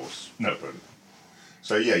 though, the Force No. weapon?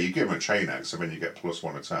 So, yeah, you give them a chain axe, and then you get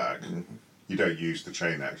 +1 attack. Mm-hmm. You don't use the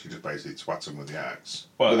chain axe, you just basically twat them with the axe.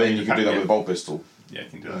 Well, But then I mean, you can do that yeah. with a bolt pistol. Yeah,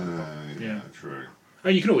 you can do that. Yeah. True.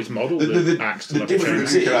 And you can always model The- the, the- axe to the like a chain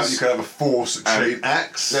difference axe. You could have a Force chain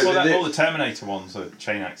axe. No, Well, the- all the Terminator ones are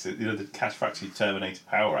chain axes. The Cash Factory Terminator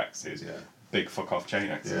power axes. Yeah. Big fuck off chain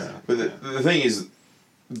axes. Yeah. But the thing is,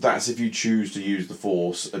 that's if you choose to use the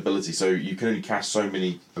Force ability. So you can only cast so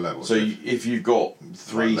many. Levels, So yeah. if you've got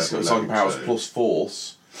 3 Level psychic powers 2. plus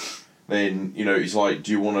Force, then it's like,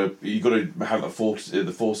 do you want to? You got to have the Force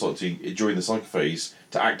during the psychic phase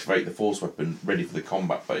to activate the Force weapon ready for the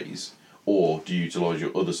combat phase, or do you utilise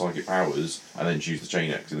your other psychic powers and then choose the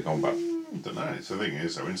Chain X in the combat? I don't know. So the thing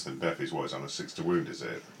is, so instant death is what it's on a 6 to wound, is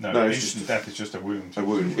it? No, it's instant death is just a wound. A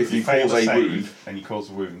wound. If you fail cause the a save wound, and you cause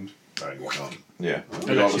a wound, No, you can't. yeah, Unless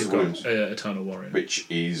regardless you've of wounds, got Eternal Warrior. which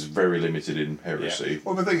is very limited in Heresy.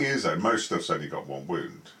 Well, the thing is, though, most stuff's only got 1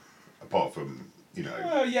 wound, apart from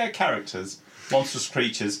well, yeah, characters, monstrous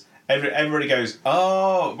creatures. Everybody goes,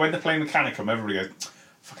 oh, when they're playing Mechanicum, everybody goes,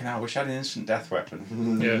 fucking hell, I wish I had an instant death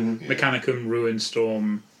weapon. Yeah, Mechanicum,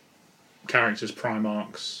 Ruinstorm, characters,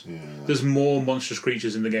 Primarchs. Yeah. There's more monstrous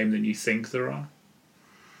creatures in the game than you think there are.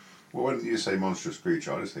 Well, when you say monstrous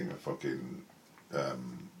creature, I just think of fucking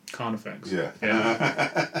Carnifex. yeah.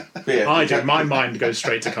 But yeah, I do. My mind goes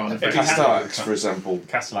straight to Carnifex. Castellax, for example.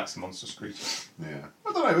 Castellax, a monstrous creature. Yeah,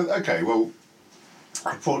 I don't know. But okay, well,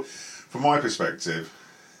 from my perspective,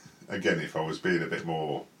 again, if I was being a bit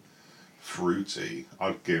more fruity,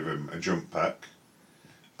 I'd give him a jump pack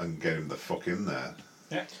and get him the fuck in there.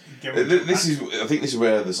 Yeah. I think this is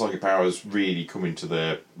where the psychic powers really come into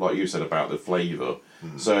their, like you said about the flavour.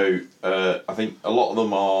 So I think a lot of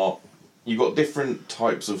them are. You've got different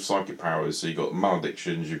types of psychic powers. So you've got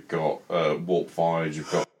maledictions, you've got warp fires,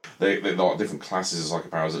 you've got they're like different classes of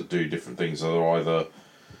psychic powers that do different things. So they're either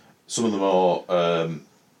some of them are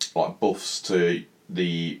like buffs to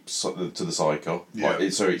the psyker. Yeah.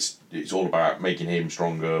 Like, so it's all about making him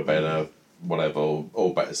stronger, better, whatever,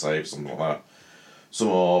 or better save, something like that. Some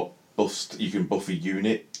are buffs. You can buff a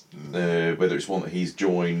unit, whether it's one that he's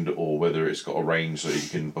joined or whether it's got a range, so you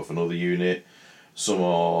can buff another unit. Some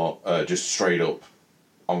are just straight up,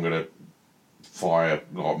 I'm going to fire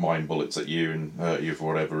like mind bullets at you and hurt you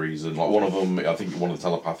for whatever reason. Like one of them, I think one of the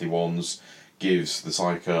telepathy ones, gives the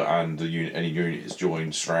Psyker and the unit, any unit is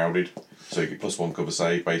joined shrouded, so you get +1 cover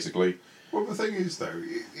save basically. Well, the thing is, though,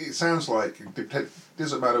 it sounds like it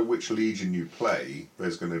doesn't matter which legion you play.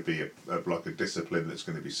 There's going to be a discipline that's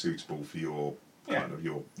going to be suitable for your kind of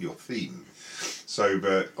your theme. So,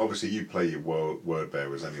 but obviously you play your word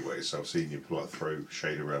bearers anyway. So I've seen you throw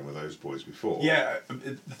shade around with those boys before. Yeah,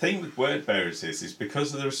 the thing with word bearers is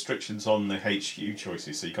because of the restrictions on the HQ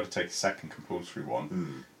choices. So you've got to take a second compulsory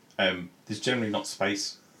one. There's generally not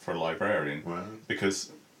space for a librarian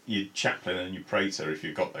because your chaplain and your praetor, if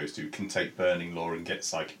you've got those two, can take burning law and get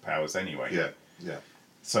psychic powers anyway. Yeah.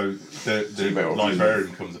 So the librarian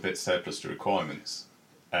becomes a bit surplus to requirements.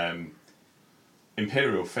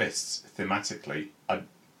 Imperial Fists, thematically, I'd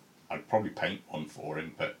probably paint one for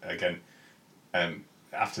him, but again,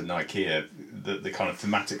 after Nikea, the kind of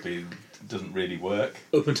thematically doesn't really work.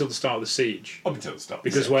 Up until the start of the siege. Up until the start.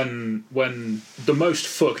 Because when the most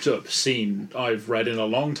fucked up scene I've read in a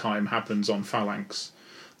long time happens on Phalanx,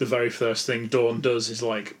 the very first thing Dawn does is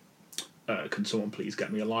like, can someone please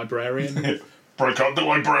get me a librarian? Break up the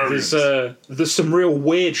librarians! There's some real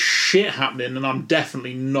weird shit happening and I'm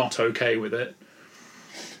definitely not okay with it.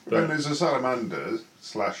 When there's a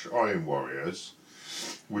Salamander/Iron Warriors,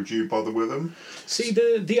 would you bother with them? See,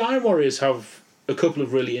 the Iron Warriors have a couple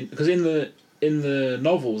of really... Because in the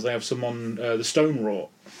novels they have someone, the Stone Wrought,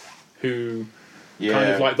 who kind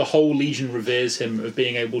of like the whole Legion reveres him of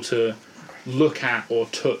being able to look at or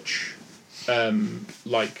touch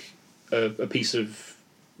like a piece of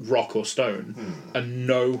rock or stone and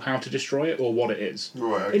know how to destroy it or what it is.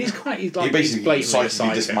 Right. Okay. And he's quite... He's basically blatantly a psychically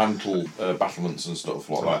psychic. dismantle battlements and stuff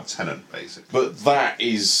like Like that. Tenant, basically. But that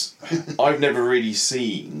is... I've never really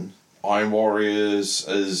seen Iron Warriors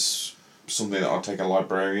as something that I'd take a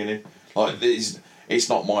librarian in. Like, it's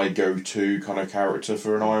not my go-to kind of character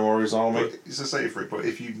for an Iron Warriors army. But it's a safe Rick, but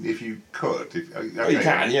if you could... You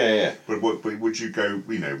can, yeah. But would you go,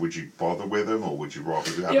 would you bother with them, or would you rather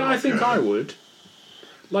have Yeah, I think I would.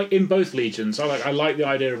 Like, in both Legions, I like the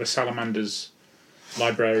idea of a Salamander's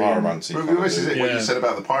librarian. Pyromancy. Well, this is it, what Yeah. you said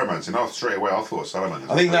about the Pyromancy, and straight away I thought Salamanders.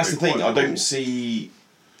 I think that's the thing. quite I don't cool. see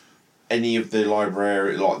any of the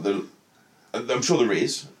library I'm sure there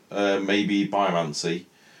is, maybe Biomancy,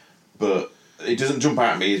 but it doesn't jump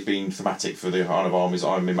out at me as being thematic for the kind of armies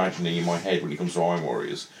I'm imagining in my head when it comes to Iron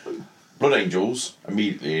Warriors. Blood Angels,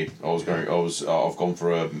 immediately I've gone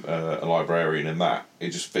for a librarian, and that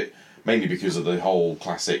it just fit mainly because of the whole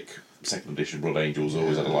classic second edition Blood Angels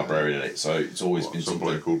always had a librarian in it, so it's always been some something.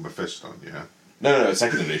 bloke called Mephiston, yeah. No,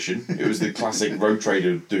 second edition. It was the classic road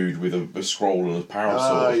trader dude with a scroll and a power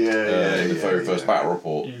sword in the very first battle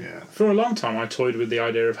report. Yeah. For a long time, I toyed with the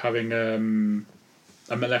idea of having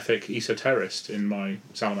a malefic esoterist in my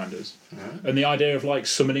salamanders, and the idea of like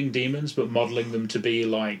summoning demons but modelling them to be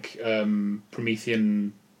like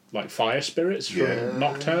Promethean like fire spirits from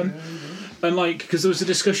Nocturne, and like because there was a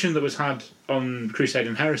discussion that was had on Crusade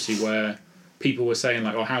and Heresy where people were saying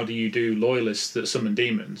like, oh, how do you do loyalists that summon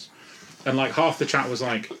demons? And like half the chat was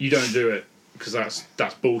like, you don't do it because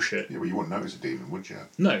that's bullshit. Yeah, well, you wouldn't notice a demon, would you?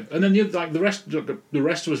 No, and then the rest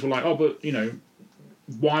of us were like, oh, but you know,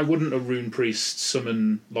 why wouldn't a rune priest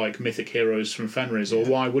summon like mythic heroes from Fenris, or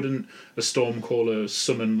why wouldn't a Stormcaller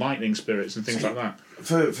summon lightning spirits and things like that?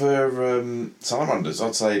 For salamanders,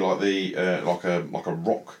 I'd say like the like a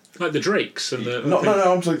rock. Like the drakes and the... No,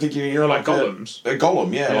 I'm thinking, like golems. A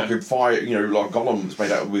golem, yeah, like a fire, like golem that's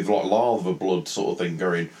made out with like lava blood sort of thing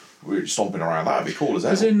going, stomping around. That'd be cool as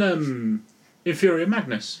hell. As in Inferior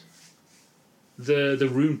Magnus, the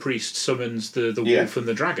rune priest summons the wolf and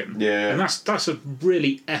the dragon. Yeah, and that's a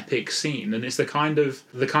really epic scene, and it's the kind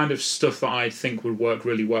of stuff that I think would work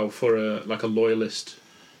really well for a loyalist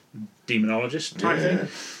demonologist type thing.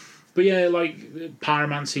 But yeah, like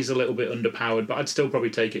pyromancy's a little bit underpowered, but I'd still probably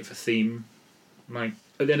take it for theme. Like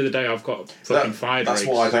at the end of the day, I've got fucking fire drakes. That's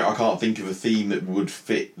why I can't think of a theme that would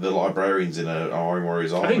fit the librarians in a Iron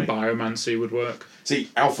Warriors army. I think biomancy would work.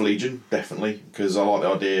 See, Alpha Legion definitely, because I like the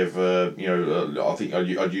idea of I think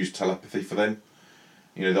I'd use telepathy for them.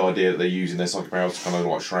 You know, the idea that they're using their psychic powers to kind of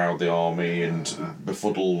like shroud the army and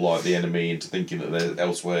befuddle like the enemy into thinking that they're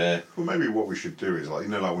elsewhere. Well, maybe what we should do is like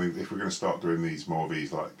if we're going to start doing more of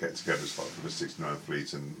these like get-togethers like for the 69th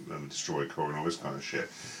Fleet and Destroyer Corps and all this kind of shit.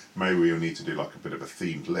 Maybe we'll need to do like a bit of a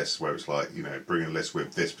themed list where it's like, bring a list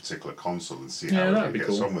with this particular console and see how it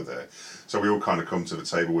gets on with it. So we all kind of come to the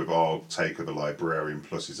table with our take of the librarian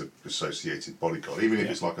plus his associated bodyguard, even if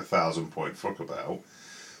it's like 1,000-point fuckabout.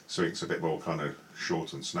 So it's a bit more kind of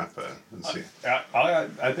short and snapper. And see.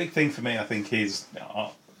 A big thing for me, I think, is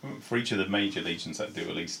for each of the major legions that do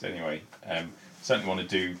released anyway. Certainly want to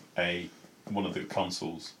do one of the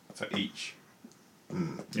consoles for each.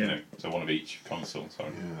 So one of each console.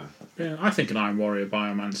 Sorry. Yeah, I think an Iron Warrior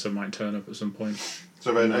Biomancer might turn up at some point.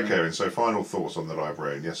 So then, and so final thoughts on the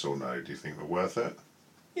librarian? Yes or no? Do you think they're worth it?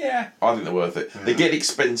 Yeah, I think they're worth it. Yeah. They get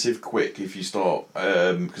expensive quick if you start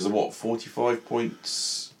because of 45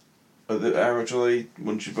 points. Actually,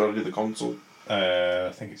 once you've got to do the console, I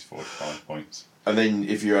think it's 45 points. And then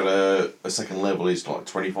if you had a second level, it's like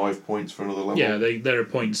 25 points for another level. Yeah, they're a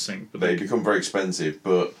point sink, but they become very expensive.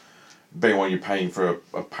 But being when you're paying for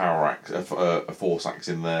a power axe, a force axe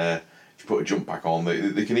in there, if you put a jump pack on,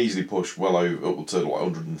 they can easily push well up to like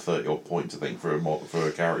 130 odd points, I think, for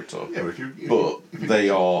a character. Yeah, but they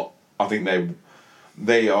are, I think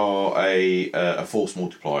they are a force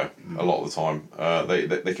multiplier a lot of the time.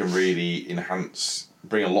 They can really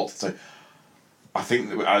bring a lot to the. I think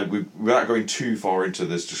that without going too far into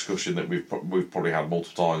this discussion that we've probably had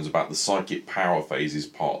multiple times about the psychic power phase is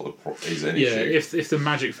part of is an issue. Yeah, if the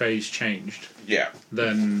magic phase changed,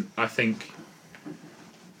 then I think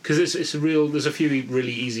because there's a few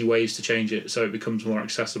really easy ways to change it so it becomes more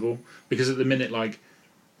accessible. Because at the minute, like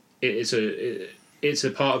it's a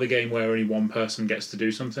part of the game where only one person gets to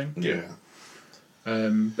do something. Yeah.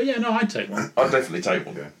 But yeah, no, I'd take one. I'd definitely take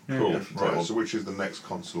one. Yeah. Cool. Right. So, which is the next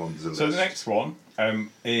console on the list? So the next one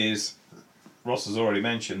is Ross has already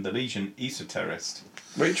mentioned the Legion Esoterist.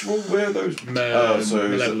 Which one were those?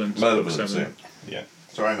 Malevolence. Malevolence. Yeah.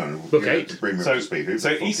 So hang on. Book 8. Bring me up to speed.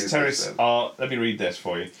 So Esoterists are. Let me read this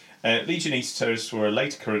for you. Legion Esoterists were a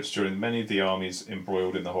late occurrence during many of the armies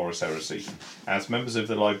embroiled in the Horus Heresy, as members of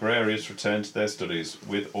the Librarians returned to their studies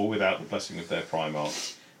with or without the blessing of their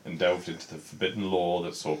Primarchs, and delved into the forbidden lore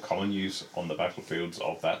that saw common use on the battlefields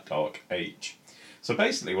of that dark age. So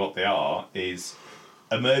basically what they are is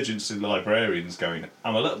emergency librarians going,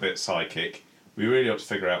 I'm a little bit psychic, we really ought to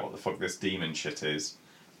figure out what the fuck this demon shit is,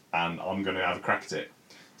 and I'm going to have a crack at it.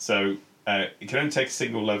 So it can only take a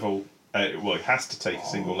single level, it has to take a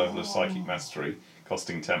single level of psychic mastery,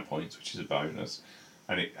 costing 10 points, which is a bonus,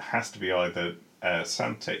 and it has to be either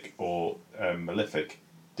Santic or Malefic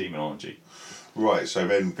demonology. Right, so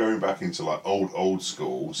then going back into like old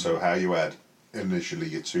school, so how you had initially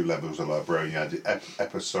your 2 levels of librarian, you had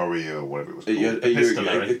Episoria or whatever it was called.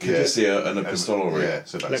 Epistolary. Caduceus and Epistolary. Yeah,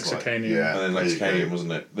 so that's Lexicanium. And then Lexicanium,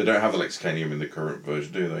 wasn't it? They don't have the Lexicanium in the current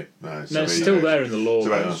version, do they? No, it's still there in the lore.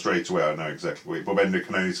 So straight away I know exactly what. But then they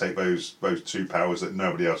can only take those 2 powers that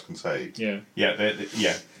nobody else can take. Yeah.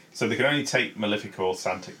 Yeah. So they can only take Malefic or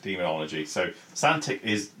Santic demonology. So Santic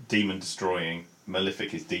is demon destroying.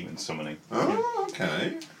 Malefic is demon summoning. Oh,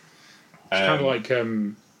 okay. It's kind of like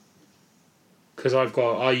because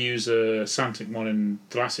I use a Santic one in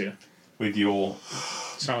Thalasia with your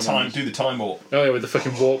Salamanders. Do the time warp. Oh yeah, with the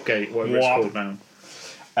fucking warp gate, whatever Warp. it's called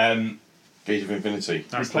now. Gate of Infinity.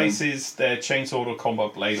 That's Replaces their chainsword or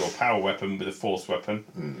combat blade or power weapon with a force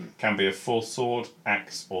weapon. Can be a force sword,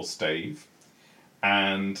 axe, or stave.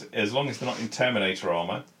 And as long as they're not in Terminator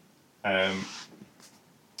armour,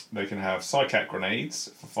 they can have Psycat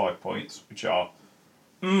grenades for 5 points, which are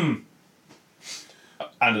and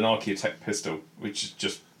an Archaeotech pistol, which is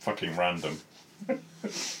just fucking random.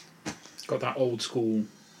 Got that old school.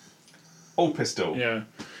 Old pistol. Yeah,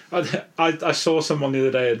 I saw someone the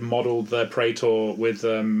other day had modelled their Praetor with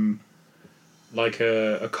like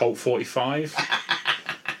a Colt 45,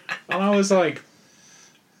 and I was like,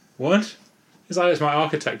 "What?" He's like, "It's my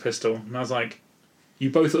Architect pistol," and I was like, "You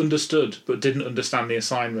both understood, but didn't understand the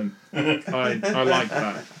assignment." I like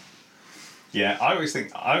that. Yeah,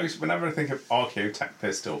 whenever I think of Archaeotech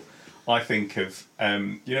pistol, I think of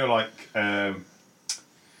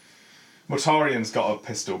Mortarian's got a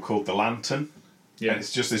pistol called the Lantern. Yeah, And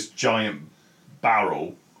it's just this giant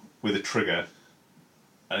barrel with a trigger,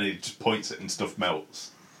 and it just points it and stuff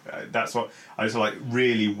melts. That's what I just like,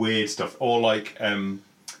 really weird stuff, or like Men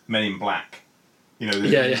in Black. The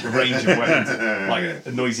range of weapons, like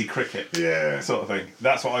a noisy cricket, sort of thing.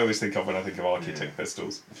 That's what I always think of when I think of Archaeotech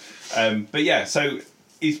pistols. But yeah, so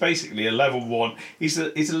he's basically a level 1. He's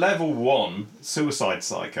a level 1 suicide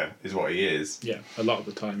psyker, is what he is. Yeah, a lot of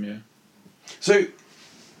the time, yeah. So,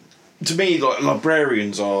 to me, like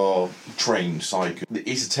librarians are trained psych. The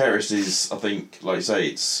esoterist is, I think, like you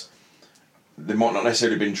say, they might not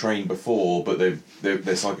necessarily been trained before, but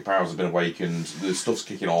their psychic powers have been awakened. The stuff's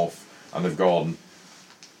kicking off, and they've gone.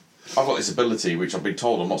 I've got this ability which I've been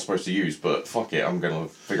told I'm not supposed to use, but fuck it, I'm going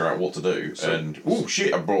to figure out what to do. And oh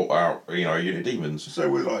shit, I brought out a unit of demons. So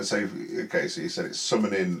we'd like to say, okay, so you said it's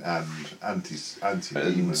summoning and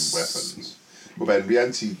anti-demon weapons. Well, then the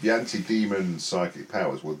anti-demon psychic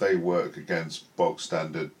powers, would they work against bog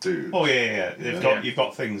standard dudes? Oh yeah. You've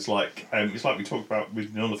got things like it's like we talked about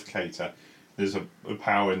with Nullificator. There's a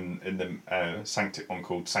power in the Sanctic one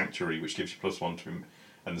called Sanctuary, which gives you +1 to him,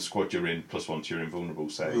 and the squad you're in +1 to your invulnerable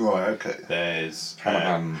save. Right. Okay. There's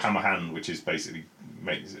Hammer Hand, which is basically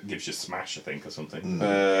gives you smash, I think, or something.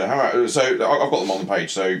 So I've got them on the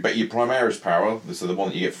page. So, but your Primaris power, this is the one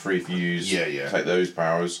that you get free if you use. Take those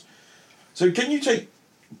powers. So can you take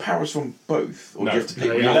powers from both, or do you have to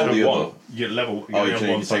pick one or the other? You're level. You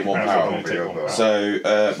can take one power. So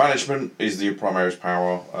Banishment is the Primaris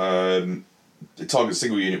power. It targets a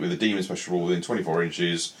single unit with a demon special rule within 24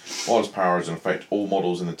 inches. While its power is in effect, all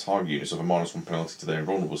models in the target unit suffer -1 penalty to their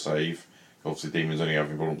invulnerable save. Obviously, demons only have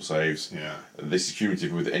invulnerable saves. Yeah. This is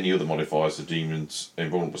cumulative with any other modifiers to demons'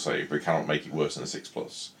 invulnerable save, but it cannot make it worse than a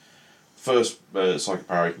 6+. First psychic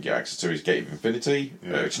power you can get access to is Gate of Infinity.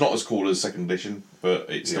 It's not as cool as second edition, but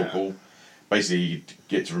it's still cool. Basically, you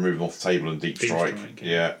get to remove them off the table and deep strike.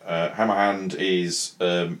 Hammer Hand is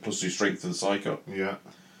 +2 strength to the psyker. Yeah.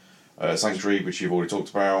 Sanctuary, which you've already talked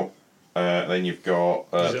about. Then you've got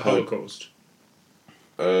is it Holocaust?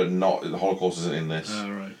 Not the Holocaust isn't in this. Oh,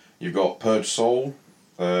 right. You've got Purge Soul.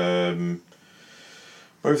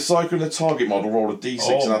 Both Psycho and the target model roll a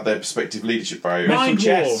d6 and add their respective leadership values. Mind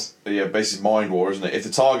War. Yeah, basically Mind War, isn't it? If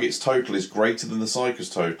the target's total is greater than the Psycho's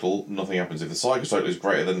total, nothing happens. If the Psycho's total is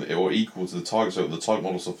greater than or equal to the target's total, the target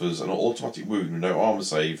model suffers an automatic wound with no armor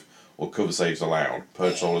save or cover saves allowed.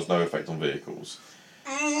 Purge Soul has no effect on vehicles.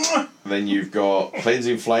 Then you've got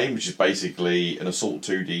Cleansing Flame, which is basically an Assault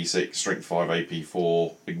 2d6, Strength 5, AP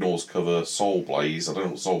 4, ignores cover, Soul Blaze. I don't know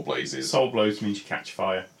what Soul Blaze is. Soul Blaze means you catch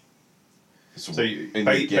fire. So in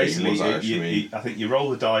the game, I think you roll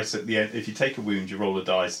the dice at the end. If you take a wound, you roll the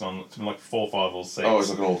dice on something like 4, 5, or 6. Oh, it's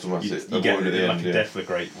like an automatic. You get at the like end, a Death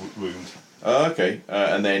Great wound. Okay,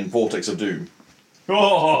 and then Vortex of Doom.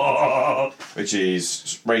 Which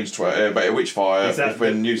is range 12, but a Witchfire. Is that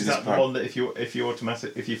when using is this that the one that if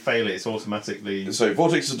you fail it, it's automatically. So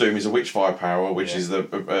Vortex of Doom is a Witchfire power, which is the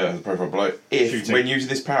profile below. If when using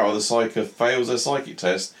this power, the Psyker fails their psychic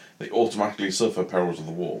test, they automatically suffer Perils of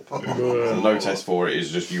the Warp. So no test for it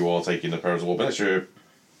is just you are taking the Perils of the Warp. Unless you're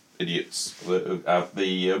idiots that have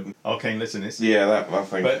the Arcane Listeners. Yeah, that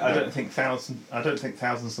thing. But I don't think Thousand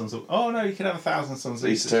Sons of. Oh no, you can have 1,000 Sons of.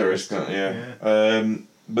 These terrorists, yeah.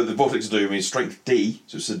 But the Vortex of Doom is strength D,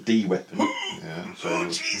 so it's a D weapon. Yeah.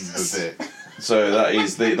 So So that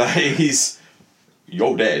is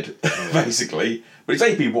you're dead, basically. But it's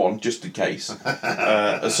AP 1, just in case.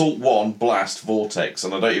 Assault 1, Blast, Vortex,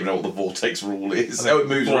 and I don't even know what the Vortex rule is. Oh, it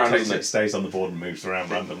moves around, doesn't it? Stays on the board and moves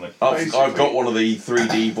around randomly. I've got one of the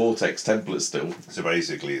 3D Vortex templates still. So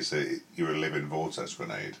basically, you're a living vortex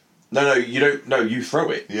grenade. No, you don't. No, you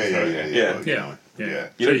throw it. Yeah. Yeah.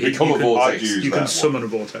 You don't So become a can- vortex. I'd use You that can one. summon a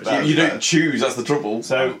vortex. That- You don't choose. That's the trouble.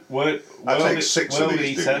 So, World I take 6 of World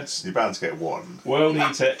these Eater, dudes. You're bound to get one. World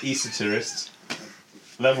Eater, Esoterist,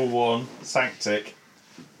 Level 1, Sanctic,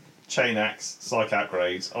 Chain Axe, Psych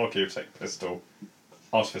Upgrades, Archaeotech Pistol,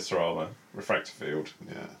 Artificer Armour, Refractor Field.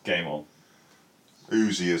 Yeah. Game on.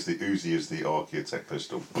 Uzi is the Archaeotech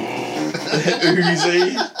pistol.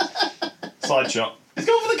 Uzi. Side shot. It's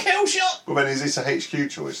going for the kill shot! Well, then is this a HQ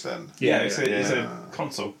choice then? Yeah, it's yeah. a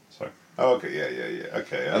console. So. Oh, okay. Yeah.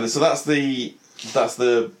 Okay. And so that's the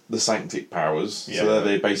Sanctic powers. Yeah. So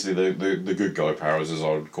they're basically the good guy powers, as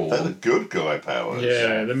I would call They're the them. good guy powers.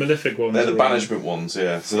 Yeah, the malefic ones. They're the are- banishment ones,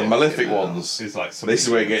 yeah. So the Yeah. malefic Yeah. ones. It's like This is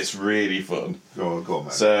where it gets really fun. Go on,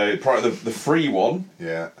 man. So probably the free one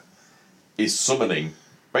Yeah. is summoning.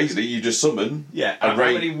 Basically, you just summon. Yeah, a and how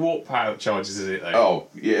raid- many warp power charges is it though? Oh,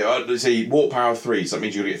 yeah. Let's see, warp power 3, so that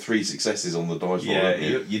means you're going to get 3 successes on the dice roll. yeah, Aren't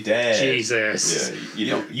you? you dared. Jesus.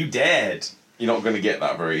 Yeah, You dared. you're not going to get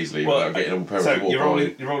that very easily without getting all power so of warp you're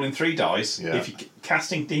power. rolling 3 dice. Yeah. If you're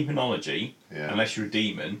casting demonology, Yeah. unless you're a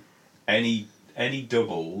demon, any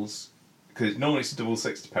doubles, because normally it's a double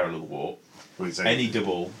 6 to peril of the warp. What is Any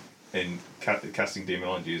double in casting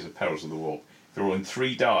demonology is a perils of the warp. If you're rolling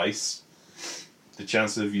 3 dice, the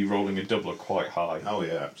chances of you rolling a double are quite high. Oh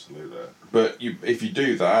yeah, absolutely. But if you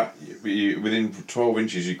do that, within 12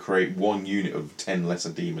 inches you create 1 unit of 10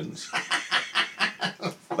 lesser demons.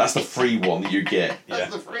 That's the free one that you get. Yeah.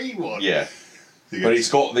 the free one. Yeah. But it's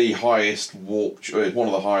got the highest warp. It's one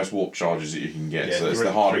of the highest warp charges that you can get. Yeah, so it's three-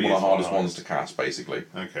 the one of three the is hardest one of ones to cast, basically.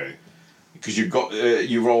 Okay. Because you've got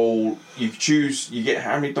you roll. You choose. You get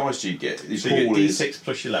how many dice do you get? Your So you pool get is- D6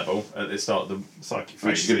 plus your level at the start of the psychic phase.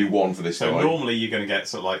 which is going to be 1 for this So guy. normally you're going to get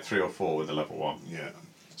sort of like 3 or 4 with a level 1. Yeah.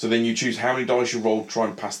 So then you choose how many dice you roll to try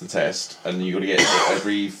and pass the test, and then you've got to get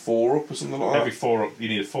every 4 up or something like that. Every 4 up, you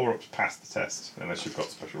need a 4 up to pass the test, unless you've got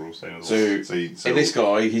special rules saying otherwise. So in this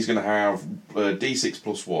guy, he's going to have D6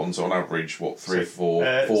 plus 1, so on average, what, 3 or 4?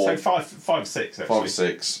 So 5, 6 actually. 5 or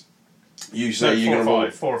 6. You No, say you're 4 going or to roll.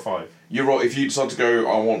 5. 4 or 5. You roll. If you decide to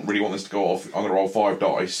go, really want this to go off. I'm going to roll 5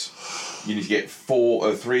 dice. You need to get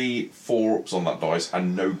 3 4-ups on that dice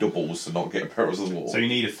and no doubles to not get perils of the wall. So you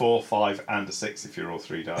need a 4, 5, and a 6 if you roll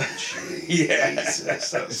 3 dice. Yeah.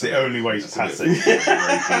 Jesus, It's the only way to pass it.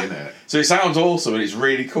 it. So it sounds awesome and it's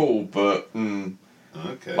really cool, but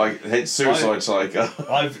Okay. like hence Suicide Psycho.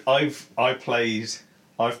 I've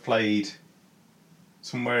played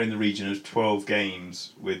somewhere in the region of 12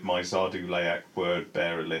 games with my Zardu Layak word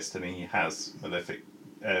bearer list, and he has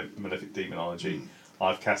malefic demonology.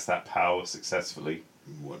 I've cast that power successfully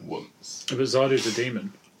once. But Zardu's a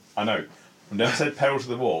demon. I know. I've never said peril to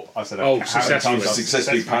the warp. I said Oh, how many successfully. times I've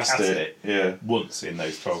Successfully passed cast it. Yeah. once in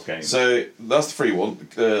those 12 games. So that's the free one.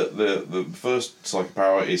 The first psychic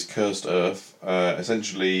power is Cursed Earth.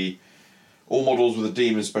 Essentially, all models with a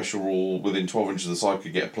demon special rule within 12 inches of the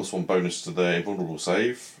psychic get a +1 bonus to their invulnerable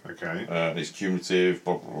save. Okay. And it's cumulative.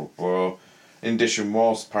 Blah blah blah. In addition,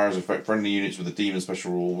 whilst powers affect friendly units with a demon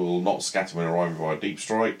special rule, will not scatter when arriving via deep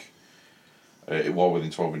strike. While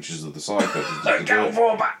within 12 inches of the psychic. Go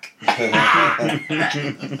for back!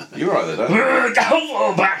 You're right there, Dan.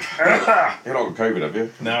 Go for back! You're not got COVID, have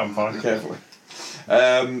you? No, I'm fine. Be careful.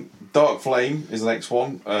 Dark Flame is the next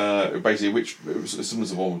one. Basically, which is similar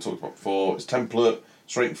to the one we talked about before. It's Template,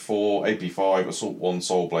 Strength 4, AP 5, Assault 1,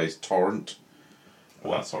 Soul Blaze, Torrent.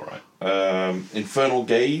 Well, that's alright. Infernal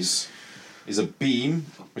Gaze is a beam,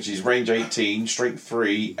 which is range 18, Strength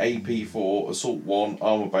 3, AP 4, Assault 1,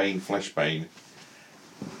 Armour Bane, Flesh Bane.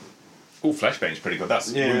 Oh, Fleshbane's pretty good.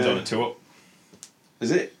 That's Yeah. runes on a 2 up.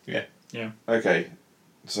 Is it? Yeah. Yeah. Okay.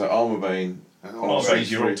 So Armour Bane. Well,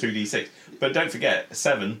 Strength you roll 3. 2d6. But don't forget,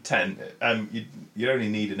 7, 10, you only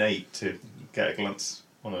need an 8 to get a glance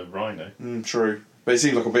on a rhino. True. But it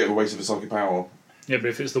seems like a bit of a waste of a psychic power. Yeah, but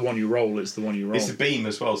if it's the one you roll, it's the one you roll. It's a beam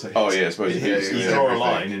as well, so it Oh, hits- yeah, I suppose it is. you Yeah, draw a everything.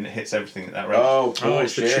 line and it hits everything at that range. Oh, Oh,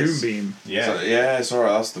 it's the yes. Tomb Beam. Yeah. So, yeah, it's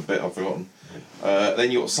alright, that's the bit I've forgotten.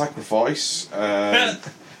 Then you got Sacrifice. I'm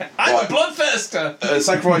right. a bloodthirster!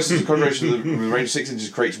 Sacrifice is a conjuration with a range of 6 inches,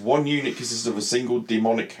 creates 1 unit consisting of a single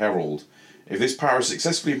demonic herald. If this power is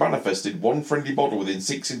successfully manifested, 1 friendly model within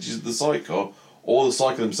 6 inches of the Psyker, or the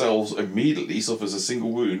Psyker themselves, immediately suffers a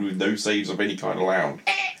single wound with no saves of any kind allowed.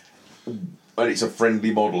 And it's a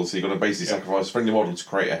friendly model, so you've got to basically sacrifice a friendly model to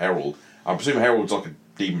create a herald. I presume herald's like a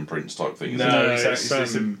demon prince type thing, isn't No, No,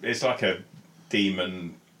 it's like a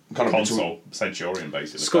demon it? Kind of console centurion,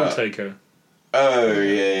 basically. Skull Taker. Oh,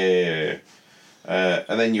 yeah.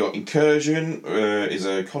 And then you got Incursion, is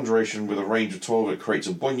a conjuration with a range of 12 that creates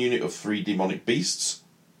a 1 unit of 3 demonic beasts.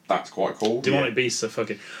 That's quite cool. Demonic beasts are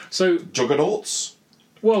fucking. So, Juggernauts.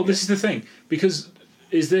 Well, this is the thing, because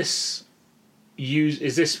is this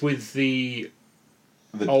with the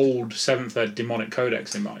old 7th Ed demonic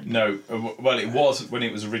codex in mind? No, well, it was when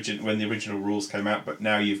the original rules came out, but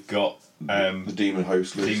now you've got the demon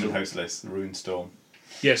host list. The Runestorm.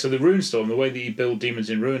 Yeah, so the Runestorm, the way that you build demons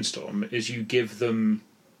in Runestorm is you give them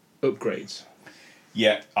upgrades.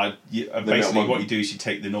 Yeah, basically what you do is you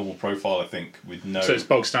take the normal profile, I think, with no... So it's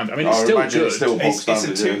bog standard. I mean, it's still good. It's still bog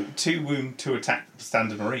standard, it's a 2 wound, 2 attack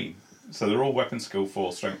standard marine. So they're all weapon skill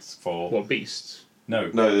 4, strength 4. What, beasts? No,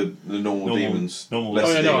 the normal demons. Normal Oh,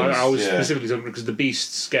 yeah, no, demons. I was specifically talking because the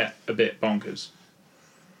beasts get a bit bonkers.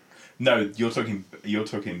 No, you're talking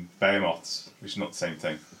behemoths, which is not the same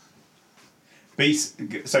thing. Beasts.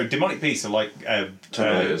 So demonic beasts are like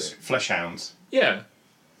flesh hounds. Yeah.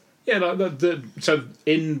 Yeah, so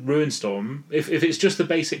in Ruinstorm, if it's just the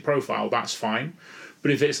basic profile, that's fine.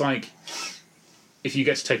 But if it's like, if you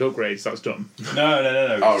get to take upgrades, that's done.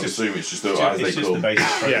 No. I would assume it's just the basic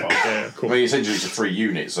profile. Yeah, cool. I mean, essentially it's a free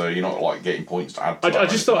unit, so you're not like getting points to add to I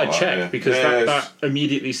just thought I'd check, because that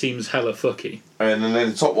immediately seems hella fucky. And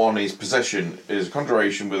then the top one is Possession. It is a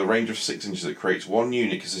conjuration with a range of 6 inches that creates one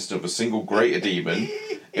unit consisting of a single greater demon.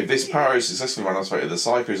 If this power is successfully manifested, the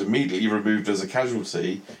Psycho is immediately removed as a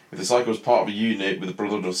casualty. If the Psycho is part of a unit with the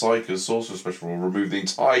Brotherhood of Psychos, Sorcerer Special will remove the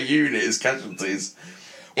entire unit as casualties.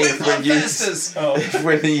 If when you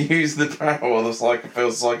use the power of the Psycho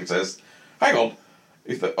fails the Psycho test, hang on.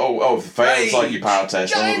 If the failed Psycho power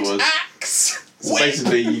test, in other words, so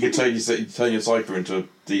basically you can turn your Psycho into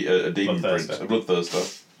a demon prince, a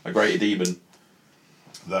bloodthirster, a greater demon.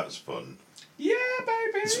 That's fun. Yeah,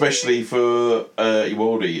 baby. Especially for your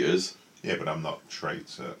world eaters. Yeah, but I'm not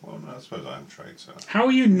traitor. Well, no, I suppose I am traitor. How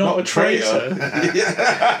are you not a traitor?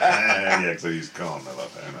 Yeah, because I use Khan a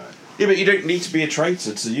lot, don't I? Yeah, but you don't need to be a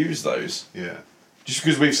traitor to use those. Yeah. Just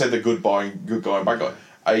because we've said the good guy and bad guy.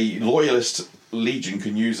 A loyalist legion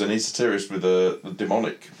can use an esoterist with a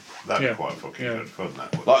demonic. That'd be quite fucking good fun,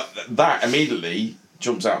 that would. Like, that immediately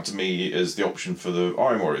jumps out to me as the option for the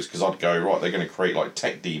Iron Warriors, because I'd go, right, they're going to create like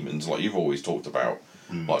tech demons, like you've always talked about.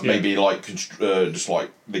 Like maybe like just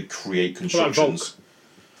like they create constructions.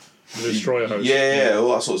 Like the destroyer host. Yeah,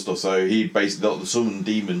 all that sort of stuff. So he basically, the summon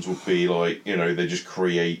demons would be like, they just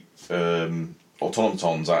create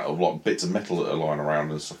automatons out of like bits of metal that are lying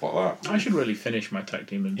around and stuff like that. I should really finish my tech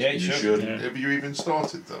demons. Yeah, you should. Yeah. Have you even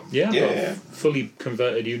started them? Yeah, I've got a fully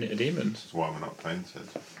converted unit of demons. That's why we're not painted.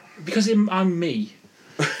 Because I'm me.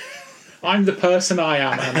 I'm the person I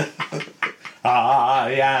am, man.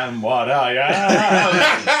 I am what I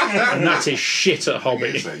am. And that is shit at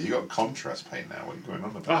hobby. You got contrast paint now. What are you going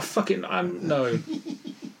on about? No.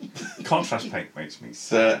 Contrast paint makes me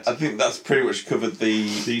So sad. I think that's pretty much covered the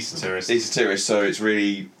esoterist. So it's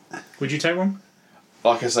really, Would you take one?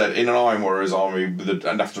 like I said, in an Iron Warriors army,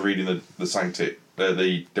 and after reading the Sanctic,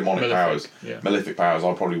 the demonic powers, malefic powers,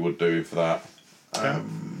 I probably would do for that.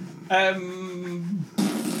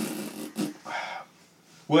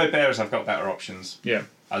 Word bearers have got better options. Yeah.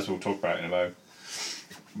 As we'll talk about in a moment.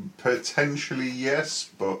 Potentially yes,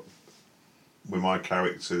 but with my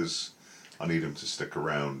characters, I need them to stick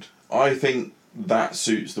around. I think that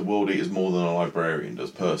suits the World Eaters more than a librarian does,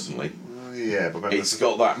 personally. Yeah, but then It's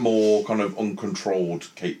got that more kind of uncontrolled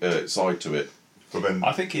side to it. But then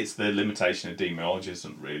I think it's the limitation of demonology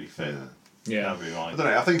isn't really fit. Yeah. That'd be I right. don't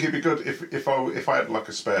know. I think it'd be good if I had like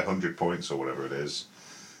a spare 100 points or whatever it is,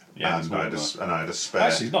 Yeah, and I had a spare.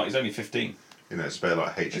 Actually, he's not. He's only 15. Spare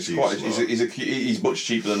like HQ. It's quite, slot. he's much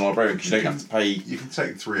cheaper than a librarian because you don't have to pay. You can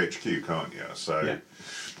take 3 HQ, can't you? So. Yeah.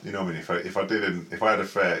 You know what I mean? If I had a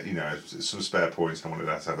fair, some spare points, and I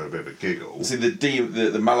wanted to have a bit of a giggle. See,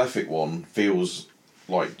 the Malefic one feels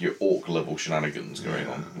like your orc level shenanigans going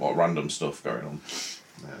on, like random stuff going on.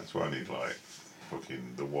 Yeah, that's why I need like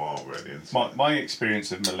fucking the WoW ready. My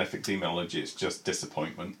experience of malefic demonology is just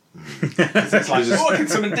disappointment. It's like, I can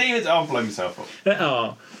summon demons. I'll blow myself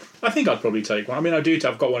up. I think I'd probably take one. I mean,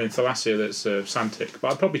 I've got one in Thalassia that's Santic,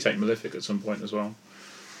 but I'd probably take Malefic at some point as well.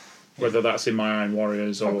 Whether that's in my Iron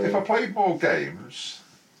Warriors or... If I played more games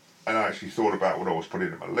and I actually thought about what I was putting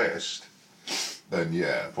in my list, then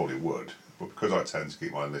yeah, I probably would. But because I tend to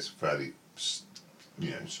keep my list fairly,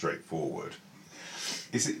 straightforward.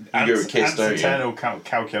 Is it? You go with Kiss, don't you? Internal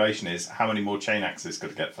calculation is how many more chain axes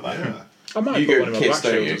could I get for that? Yeah, I might You put go one in with my kits,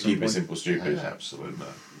 Black don't Shields you? at some Keep it point. simple, stupid. yeah,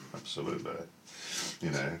 absolutely.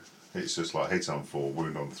 It's just like hit on 4,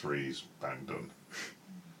 wound on 3s, bang done.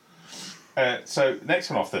 So next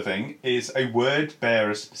one off the thing is a word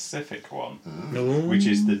bearer specific one, No. which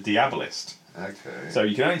is the Diabolist. Okay. So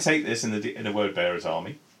you can only take this in a word bearer's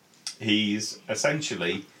army. He's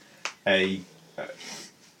essentially a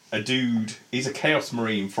a dude. He's a Chaos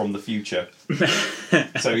Marine from the future.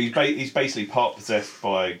 So he's basically part possessed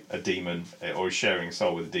by a demon, or he's sharing a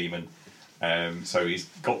soul with a demon. So he's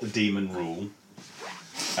got the demon rule.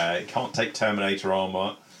 He can't take Terminator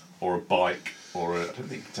armor or a bike, or I don't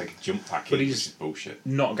think he can take a jump package, which is bullshit.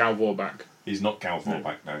 Not Gal Vorbak. He's not Gal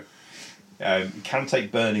Vorbak, no. He can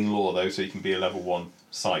take Burning Law, though, so he can be a level 1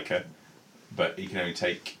 Psyker, but he can only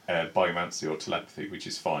take Biomancy or Telepathy, which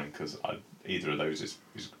is fine, because either of those is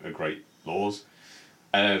a great laws.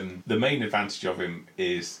 The main advantage of him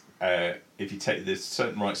is if you take, there's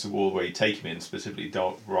certain rights of war where you take him in, specifically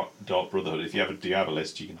Dark Brotherhood. If you have a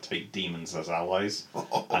Diabolist, you can take demons as allies,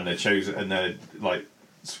 and they're chosen, and they're like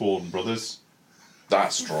sworn brothers.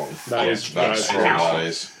 That's strong. That's strong. That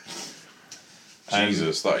is.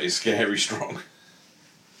 Jesus, that is scary strong.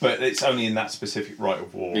 But it's only in that specific right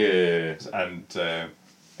of war. Yeah. And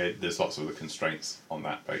there's lots of the constraints on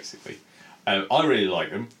that, basically. I really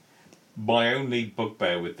like them. My only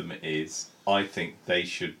bugbear with them is I think they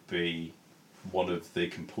should be one of the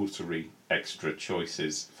compulsory extra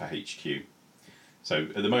choices for HQ. So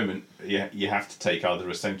at the moment, you have to take either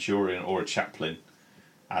a Centurion or a Chaplain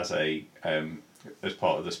as a as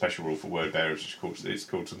part of the special rule for word bearers, which it's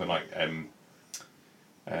called something like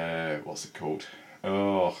what's it called?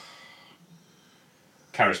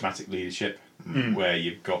 Charismatic leadership, where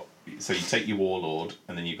you've got, so you take your warlord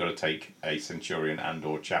and then you've got to take a Centurion and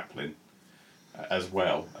or Chaplain as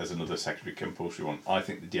well as another secondary compulsory one. I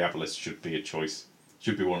think the Diabolist should be a choice.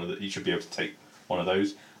 Should be one of the. You should be able to take one of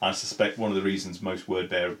those. I suspect one of the reasons most word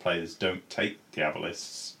bearer players don't take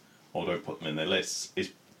Diabolists or don't put them in their lists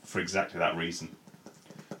is for exactly that reason,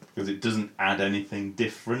 because it doesn't add anything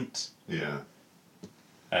different. Yeah.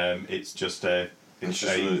 It's just a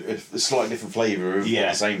slightly different flavour of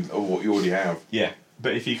the same of what you already have. Yeah,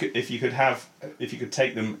 but if you could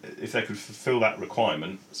take them, if they could fulfil that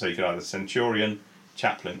requirement, so you could either Centurion,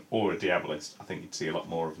 Chaplain, or a Diabolist, I think you'd see a lot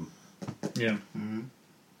more of them. Yeah. Mm-hmm.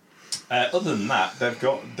 Other than that,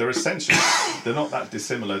 they're essentially they're not that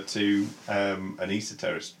dissimilar to an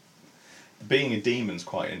Esoterrorist. Being a demon's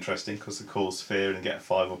quite interesting because they cause fear and get a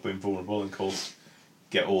 5-up invulnerable, and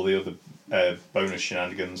get all the other bonus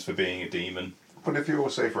shenanigans for being a demon. But if you're,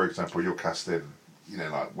 say, for example, you're casting,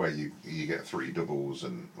 like where you get 3 doubles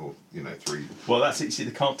or 3. Well, that's it. See,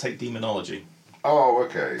 they can't take demonology. Oh,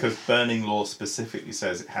 okay. Because Burning Law specifically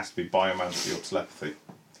says it has to be Biomancy or Telepathy.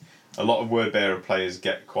 A lot of word bearer players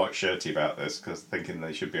get quite shirty about this because thinking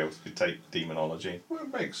they should be able to take demonology. Well,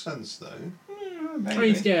 it makes sense though. I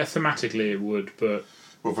mean, yeah, thematically it would, but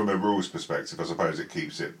well, from a rules perspective, I suppose it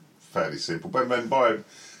keeps it fairly simple. But then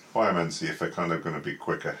Biomancy, if they're kind of going to be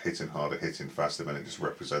quicker, hitting harder, hitting faster, then it just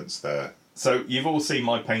represents their. So you've all seen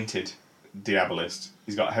my painted Diabolist.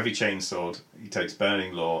 He's got a heavy chainsword. He takes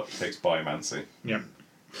Burning Law. He takes Biomancy. Yeah.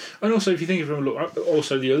 And also, if you think of it from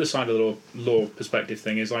also the other side of the law perspective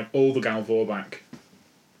thing is like all the Gal Vorbak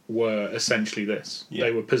were essentially this. Yeah.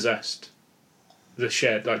 They were possessed. The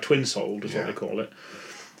shared, like twin souled is what they call it.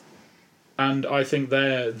 And I think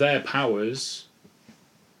their powers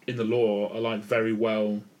in the law are like very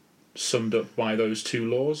well summed up by those 2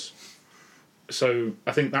 laws. So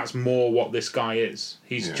I think that's more what this guy is.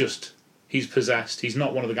 He's possessed. He's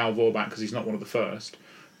not one of the Gal Vorbak because he's not one of the first,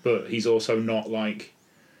 but he's also not like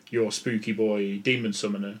your spooky boy demon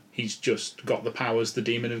summoner. He's just got the powers the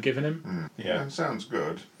demon have given him. Yeah, sounds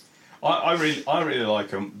good. I really like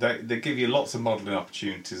them. They give you lots of modelling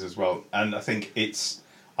opportunities as well, and I think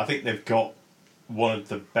they've got one of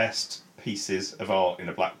the best pieces of art in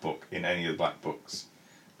a black book in any of the black books.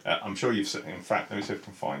 I'm sure you've seen. In fact, let me see if I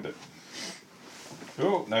can find it.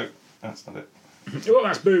 Oh no, that's not it. Oh,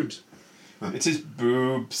 that's boobs. It is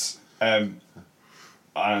boobs, and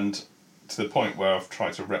to the point where I've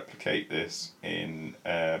tried to replicate this in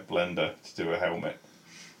Blender to do a helmet.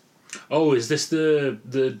 Oh, is this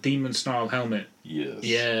the demon style helmet? Yes.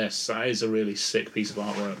 Yes, that is a really sick piece of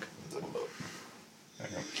artwork.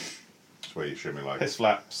 Hang on. That's where you show me like Piss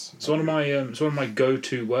flaps. It's one of my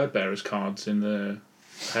go-to word bearers cards in the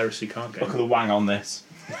Heresy card game. Look at the wang on this.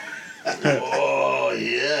 Oh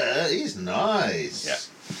yeah, he's nice.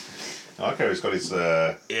 Yeah. Okay, he's got his.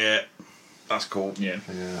 Yeah, that's cool. Yeah,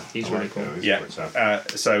 Yeah, he's I really like cool. those. Yeah.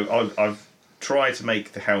 So I've tried to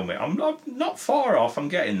make the helmet. I'm not far off. I'm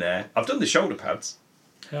getting there. I've done the shoulder pads.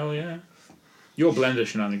 Hell yeah. Your Blender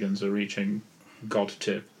shenanigans are reaching god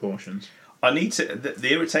tier proportions. I need to.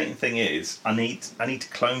 The irritating thing is, I need to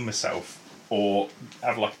clone myself or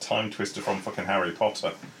have like a time twister from fucking Harry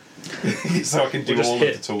Potter, so I can do all of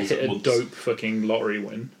the tools hit at a once. dope fucking lottery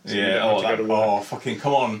win. So Fucking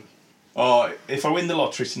come on. Oh, if I win the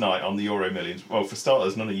lottery tonight on the Euro Millions, well, for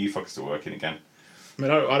starters, none of you fuckers are working again. I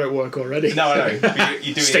mean, I don't work already. No, I know. But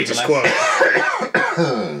you're doing Status it quo.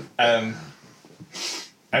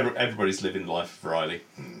 Everybody's living the life of Riley.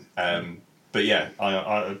 But yeah,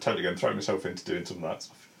 I totally going to throw myself into doing some of that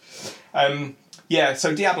stuff. Yeah,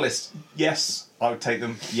 so Diabolists, yes, I would take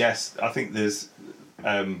them. Yes, I think there's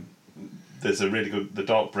a really good... The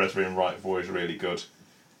Dark Brethren Rite of War is really good.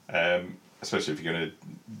 Especially if you're going to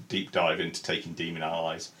deep dive into taking demon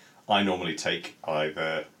allies. I normally take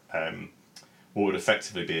either what would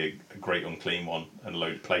effectively be a Great Unclean One and a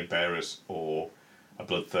load of Plague Bearers, or a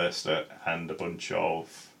Bloodthirster and a bunch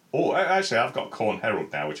of... Oh, actually, I've got Khorne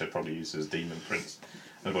Herald now, which I'd probably use as Demon Prince,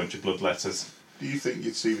 and a bunch of Bloodletters. Do you think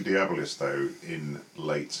you'd see the Diabolist, though, in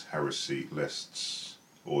late Heresy lists?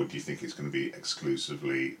 Or do you think it's going to be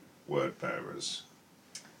exclusively Word Bearers?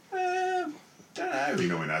 Don't know. You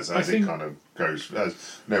know, as it kind of goes...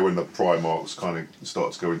 when the Primarchs kind of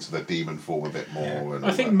start to go into their demon form a bit more. Yeah. And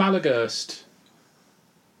I think Malagurst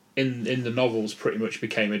in the novels pretty much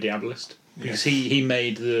became a Diabolist. Because he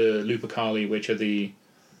made the Lupercali, which are the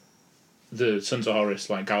Sons of Horus,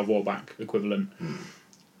 like Gal Warback equivalent.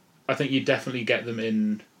 I think you definitely get them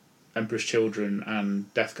in Emperor's Children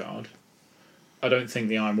and Death Guard. I don't think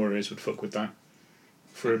the Iron Warriors would fuck with that.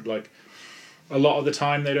 For like a lot of the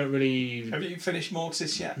time, they don't really. Have you finished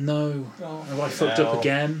Mortis yet? No. Oh, Have I fucked up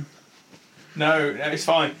again? No, it's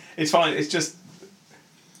fine. It's fine. It's just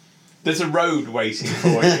there's a road waiting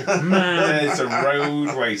for you. There's a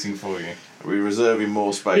road waiting for you. Are we reserving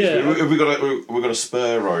more space? Yeah. We've got a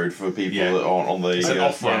spur road for people that aren't on the... It's an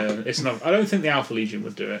off-ramp. Yeah, it's not. I don't think the Alpha Legion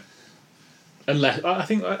would do it. Unless I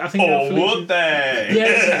think. Or Alpha Legion, would they?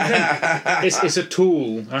 Yeah, it's a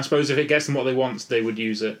tool. And I suppose if it gets them what they want, they would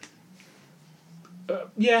use it.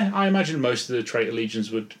 Yeah, I imagine most of the traitor legions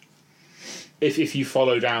would. If you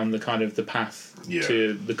follow down the kind of the path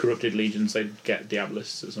to the corrupted legions, they'd get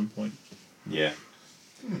Diabolists at some point. Yeah.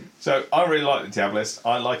 So I really like the Diabolist.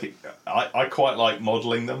 I like it. I quite like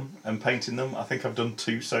modelling them and painting them. I think I've done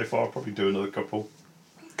 2 so far. I'll probably do another couple.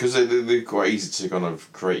 Because they're quite easy to kind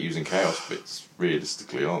of create using Chaos bits,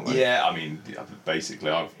 realistically, aren't they? Yeah, I mean, basically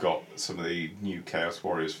I've got some of the new Chaos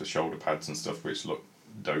Warriors for shoulder pads and stuff which look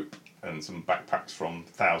dope, and some backpacks from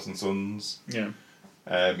Thousand Suns. Yeah.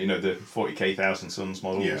 You know, the 40k Thousand Suns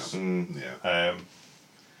models. Yeah.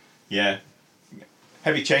 Yeah.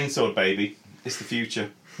 Heavy chainsword, baby. It's the future.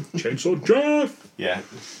 Chainsaw Jeff! Yeah.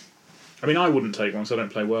 I mean, I wouldn't take one, so I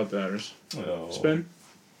don't play Word Bearers. Oh. Spin?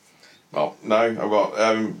 Oh, no, I've got...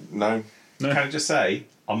 no. No. Can I just say,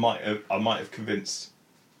 I might have convinced...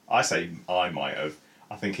 I say I might have.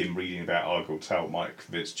 I think him reading about Argyle Tell might have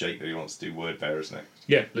convinced Jake that he wants to do Word Bearers next.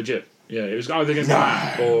 Yeah, legit. Yeah, it was either going to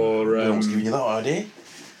that or... No one's giving you that idea.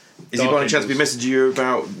 Is Dark he by any chance Angels. be messaging you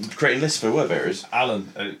about creating lists for Word Bearers?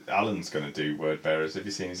 Alan's going to do Word Bearers. Have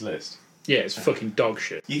you seen his list? Yeah, it's fucking dog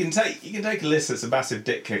shit. You can take a list that's a massive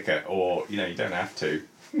dick kicker, or you don't have to.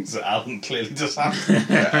 So Alan clearly does have to.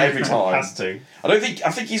 Every time. Has to. I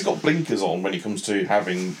think he's got blinkers on when it comes to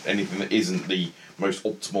having anything that isn't the most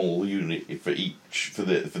optimal unit for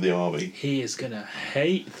the army. He is going to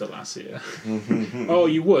hate Thalassia. Oh,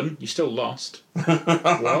 you won. You still lost.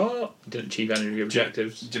 What? You didn't achieve any of your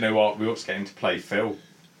objectives. Do you know what? We ought to get him to play Phil.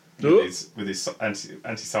 Ooh. With his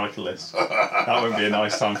anti-cycle list. That won't be a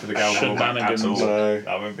nice time for the Galvan at Shenanigans. all. No.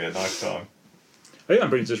 That won't be a nice time. I think that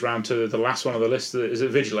brings us round to the last one on the list. Is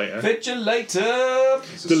it Vigilator? Vigilator!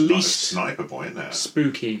 It's a The least- sniper boy, isn't it?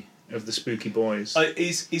 Spooky of the spooky boys.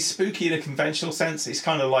 He's spooky in a conventional sense. He's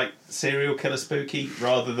kind of like serial killer spooky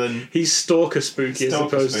rather than... He's Stalker spooky as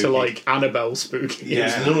Stalker opposed to spooky. like Annabelle spooky. Yeah.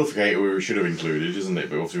 It's the Nullificator we should have included, isn't it?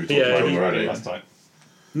 But obviously we talked Yeah, about it he- already. Last time.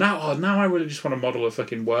 Now I really just want to model a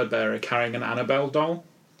fucking word bearer carrying an Annabelle doll.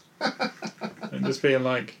 And just being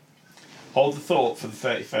like, Hold the thought for the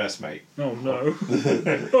 31st, mate. oh no.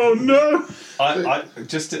 Oh no! I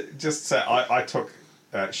took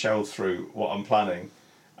Shell through what I'm planning,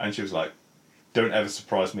 and she was like, "Don't ever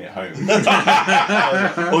surprise me at home."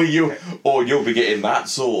 or you'll be getting that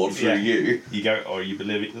sword through Yeah. you. You go, or you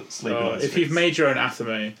believe it, sleeping on the If you've streets. made your own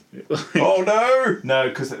Athame, Oh no! No,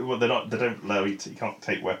 because they don't allow you to. You can't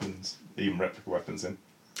take weapons, even replica weapons in.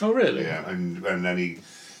 oh really? Yeah, and any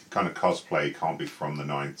kind of cosplay can't be from the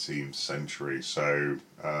 19th century, so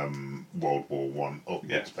World War One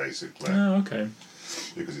upwards, basically, Oh okay.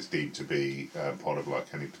 because it's deemed to be part of like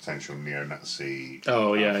any potential neo-Nazi.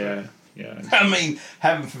 Oh yeah, outfit. yeah. I mean,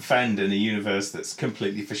 heaven forfend in a universe that's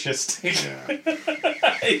completely fascistic. Yeah.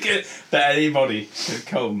 That anybody should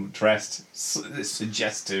come dressed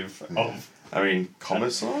suggestive of. I mean,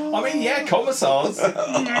 commissar? I mean, yeah, commissars.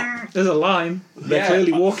 There's a line. They're Yeah.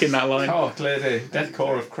 clearly walking that line. Oh, clearly, Death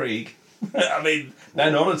Corps of Krieg. I mean,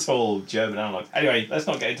 they're not at all German analog. Anyway, let's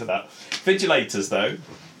not get into that. Vigilators, though,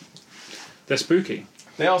 They're spooky.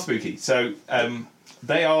 they are spooky. So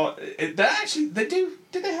they are. They actually. They do.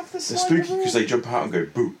 Do they have the? They're spooky because they jump out and go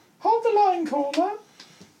boo. Hold the line, caller.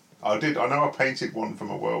 I know I painted one for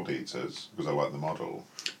my World Eaters because I like the model.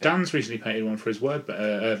 Dan's recently painted one for his word, his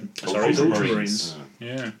Ultramarines. Ultramarines.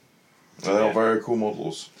 Yeah. Well, they are very cool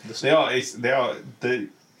models. They are. They are the.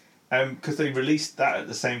 Because they released that at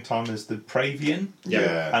the same time as the Pravian.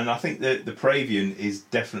 Yeah. And I think that the Pravian is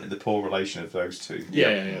definitely the poor relation of those two.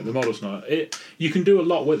 Yeah. The model's not. You can do a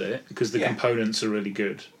lot with it because the Yeah. components are really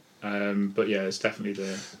good. But yeah, it's definitely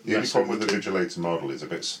the The only lesser problem with of the two. Vigilator model is a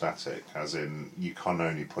bit static, as in you can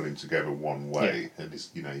only put him together one way, and it's,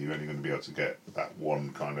 you're only going to be able to get that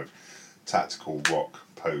one kind of tactical rock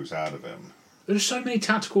pose out of him. There's so many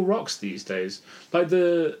tactical rocks these days. Like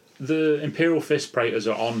the Imperial Fist Praetors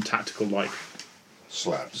are on tactical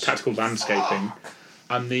Slabs. tactical landscaping,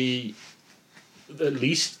 and at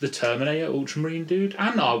least the Terminator Ultramarine dude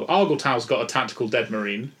and Argyltau's got a tactical Dead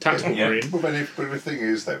Marine, tactical Yeah. Marine. But the thing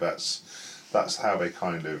is, though, that's how they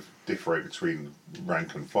kind of differentiate between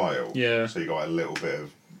rank and file. Yeah. So you got a little bit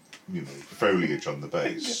of foliage on the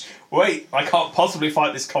base. Wait, I can't possibly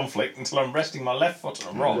fight this conflict until I'm resting my left foot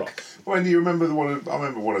on a rock. When you remember I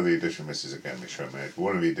remember one of the edition, this is again, this show me, but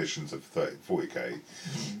one of the editions of 40k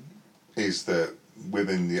is that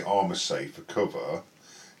within the armour safe for cover,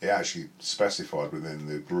 it actually specified within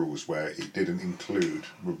the rules where it didn't include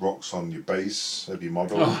the rocks on your base of your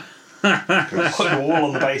model. Because, Put a wall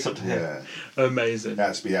on the base up to here. yeah, Amazing. it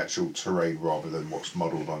has to be actual terrain rather than what's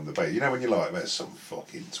modelled on the base. You know when you're like, there's some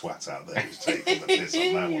fucking twat out there who's taking the piss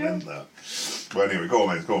on that one, isn't there? Well, anyway, go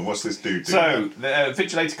on, mate, go on. What's this dude doing? So, the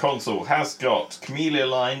Vigilator console has got Camellia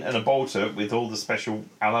line and a bolter with all the special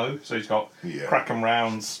ammo. So he's got Yeah. Kraken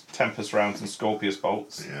rounds, Tempest rounds, and Scorpius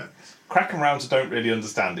bolts. Yeah. Kraken rounds I don't really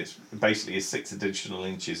understand. It's basically is 6 additional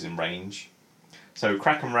inches in range. So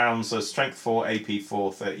Kraken rounds are strength 4, AP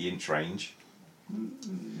 4, 30-inch range.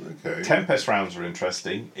 Okay. Tempest rounds are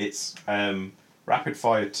interesting. It's rapid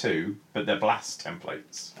fire 2, but they're blast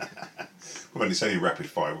templates. Well, it's only rapid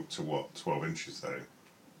fire up to what, 12 inches though.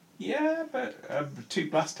 Yeah, but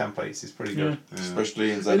 2 blast templates is pretty good.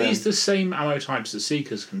 Especially in Are ZM. these the same ammo types that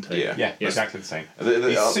Seekers can take? Yeah. Yeah, exactly the same. They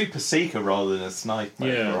He's are- Super Seeker rather than a sniper.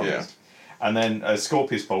 Yeah. if we're Yeah. honest. And then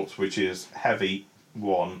Scorpius bolts, which is heavy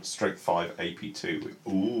 1, strength 5, AP 2,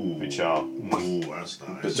 Ooh. which are Ooh, that's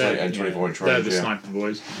nice. But They're- 24-inch They're range, the yeah. sniper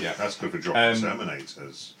boys. yeah. That's good for dropping Um,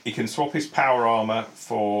 Terminators. He can swap his power armor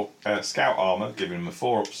for scout armor, giving him a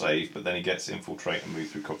 4-up save, but then he gets infiltrate and move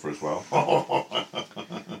through cover as well.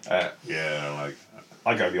 Yeah, I like that.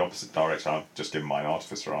 I go the opposite direction. I just give him my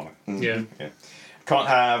artificer armor. Yeah. Yeah. Can't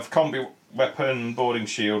have combi weapon, boarding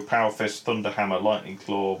shield, power fist, thunder hammer, lightning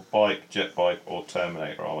claw, bike, jet bike, or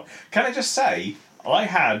terminator armor. Can I just say, I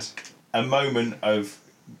had a moment of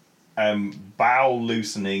bowel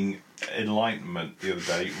loosening enlightenment the other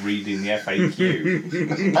day reading the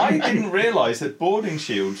FAQ. I didn't realise that boarding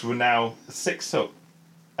shields were now 6-up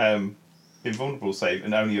invulnerable save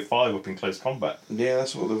and only a 5-up in close combat. Yeah,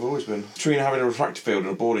 that's what they've always been. Between having a refractor field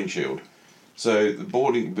and a boarding shield. So the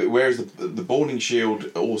boarding, whereas the boarding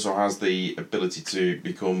shield also has the ability to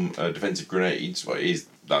become defensive grenades.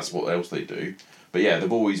 That's what else they do. But yeah,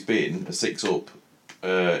 they've always been a 6-up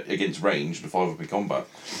against range and a 5-up in combat.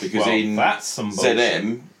 Because Well, in that's some bullshit.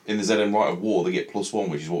 ZM, in the ZM Right of War, they get +1,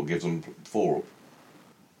 which is what gives them 4-up.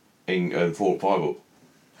 In 4-up,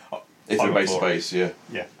 5-up. If they're 5-up, base to 4-up. base, yeah.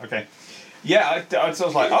 Yeah, okay. Yeah, I was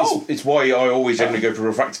like, oh! It's why I always generally go for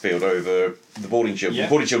refractor field over the boarding shield. Yeah. The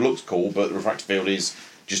boarding shield looks cool, but the refractor field is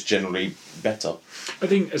just generally better. I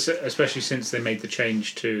think, especially since they made the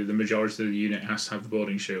change to the majority of the unit has to have the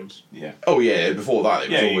boarding shields. Yeah. Oh yeah, before that it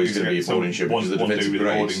was always you going to be a get boarding shield one, because of the one dude defensive with a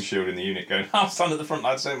boarding grenades. shield in the unit going, I'll stand at the front,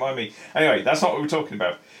 lads, don't mind me. Anyway, that's not what we're talking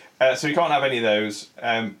about. So you can't have any of those,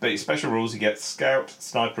 but his special rules, you get scout,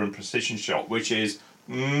 sniper, and precision shot, which is...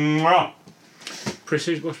 Mwah! What's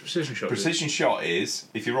precision shot? Precision shot is,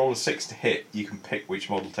 if you roll a 6 to hit, you can pick which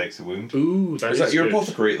model takes the wound. Ooh, Is that your good.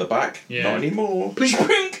 apothecary at the back? Yeah. Not anymore.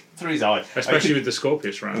 Blink! Through his eye. Especially with the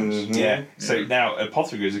Scorpius rounds. Yeah. So now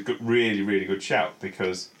Apothecary is a good, really, really good shout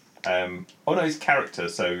because he's character,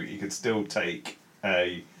 so you could still take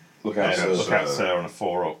a Look out, sir. look out sir on a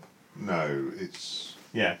 4-up. No, it's...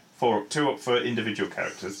 Yeah, 4-up, 2-up for individual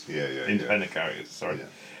characters. Yeah. Independent characters. Sorry.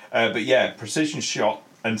 Yeah. But yeah, precision shot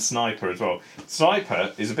and sniper as well.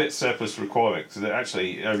 Sniper is a bit surplus requirement because it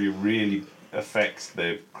actually only really affects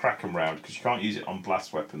the Kraken round because you can't use it on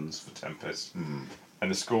blast weapons for Tempest.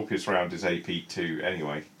 And the Scorpius round is AP2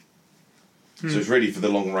 anyway. So it's really for the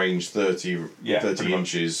long range 30 pretty much.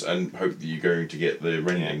 inches and hope that you're going to get the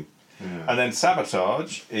rending. And then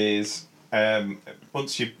sabotage is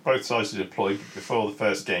once both sides are deployed before the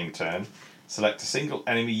first game turn, select a single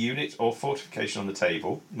enemy unit or fortification on the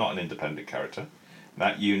table, not an independent character.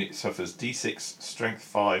 That unit suffers D6 Strength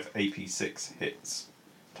 5 AP 6 hits.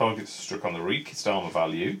 Targets are struck on the weakest armor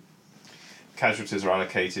value. Casualties are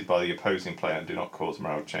allocated by the opposing player and do not cause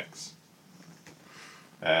morale checks.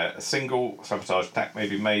 A single sabotage attack may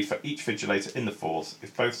be made for each vigilator in the force.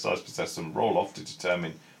 If both sides possess them, roll off to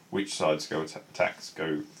determine which side's attacks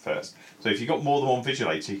go first. So if you've got more than one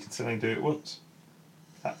vigilator, you can still only do it once.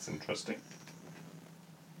 That's interesting.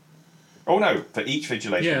 Oh no, for each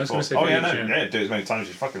vigilator. Yeah, I was going to say. Oh for yeah, each, no, yeah, do it as many times as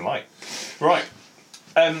you fucking like. Right.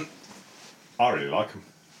 I really like them.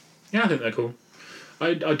 Yeah, I think they're cool.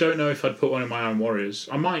 I don't know if I'd put one in my Iron Warriors.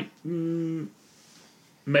 I might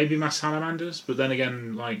maybe my Salamanders, but then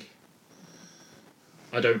again, like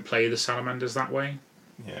I don't play the Salamanders that way.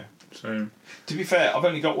 Yeah. So to be fair, I've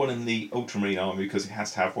only got one in the Ultramarine army because it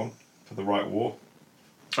has to have one for the right war.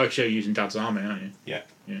 oh, you're using Dad's army, aren't you? Yeah.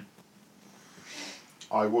 Yeah.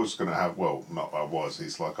 I was going to have, well, not I was,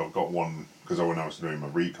 it's like I've got one, because when I was doing my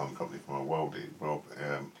recon company for my world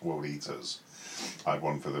eaters, I had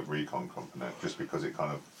one for the recon company, just because it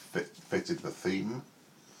kind of fitted the theme.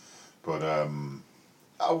 But,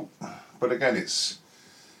 but again,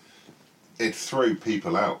 it threw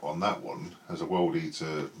people out on that one, as a world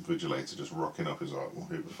eater vigilator just rocking up, is like, well,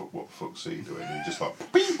 what the fuck's he doing? And he just like,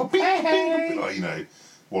 beep, beep, beep, beep, like, you know,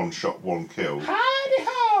 one shot, one kill. Howdy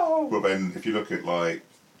ho! Well then, if you look at like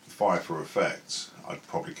fire for effect, I'd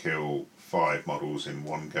probably kill 5 models in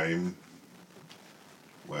one game.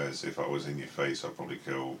 Whereas if I was in your face, I'd probably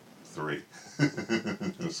kill 3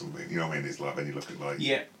 or something. You know what I mean? It's like when you look at like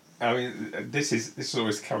I mean, this is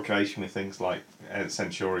always a calculation with things like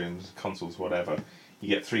Centurions, consuls, whatever. You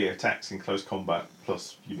get 3 attacks in close combat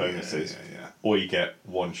plus your bonuses, or you get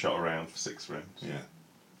 1 shot around for 6 rounds. Yeah.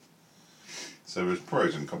 So there's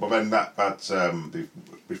pros and cons. But then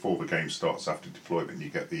before the game starts, after deployment, you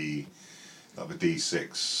get the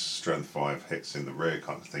D6 Strength 5 hits in the rear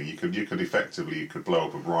kind of thing. You could effectively blow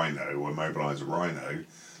up a rhino or immobilise a rhino,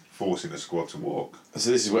 forcing a squad to walk. So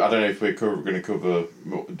this is what I don't know if we're going to cover.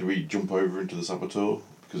 Do we jump over into the Saboteur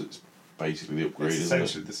because it's basically the upgrade? It's isn't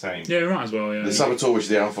essentially the same. Yeah, we might as well. Yeah. The Saboteur, which is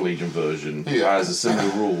the Alpha Legion version, has a similar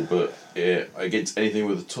rule, but against anything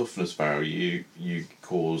with a toughness value, you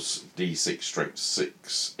cause D6 Strength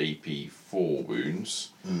 6 AP 4 wounds.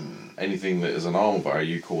 Anything that is an armor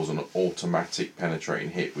value, you cause an automatic penetrating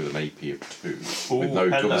hit with an AP of 2, with no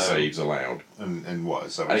cover saves allowed. And what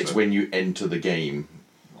is that? And it's when you enter the game.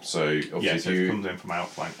 So obviously, yeah, so it comes in from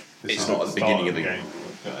outflank. It's not at the beginning of the game.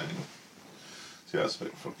 Okay. See, that's a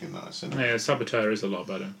bit fucking nice, isn't it? Yeah, Saboteur is a lot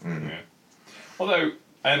better. Yeah. Although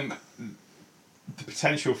the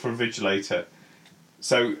potential for a vigilator.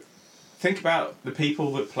 So think about the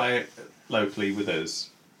people that play it locally with us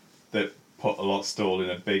that put a lot stall in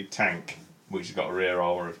a big tank which has got a rear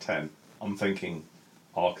armour of 10. I'm thinking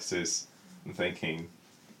Arcuses. I'm thinking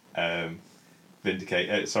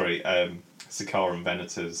Sikaar and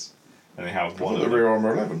Venators, and they have one I of thought the rear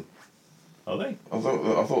armour 11. Are they? I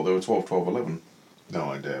thought they were 12, 12, 11. No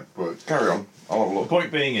idea. But Carry on. I'll have a The look.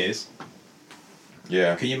 point being is,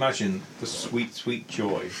 Yeah. can you imagine the sweet, sweet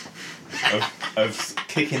joy of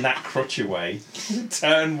kicking that crutch away,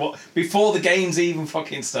 before the game's even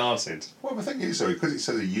fucking started? well, the thing is, though, because it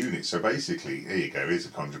says a unit, so basically, here you go. Here's a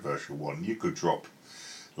controversial one. You could drop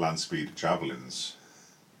land speed javelins.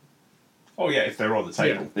 Oh yeah, if they're on the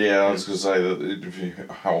table. Yeah, I was going to say that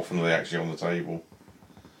how often are they actually on the table?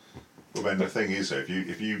 Well, then the thing is, though,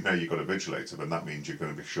 if you know you've got a vigilator, then that means you're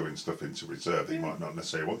going to be shoving stuff into reserve that you might not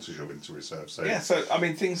necessarily want to shove into reserve. So Yeah, so I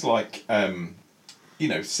mean things like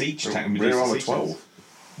siege tank. Rear armour 12.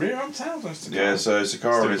 Rear armour 12. Yeah, so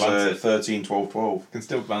Sikaar Still is 13, 12, 12. Can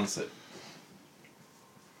still glance it.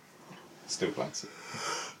 Still glance it.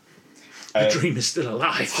 The dream is still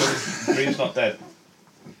alive. Dream's not dead.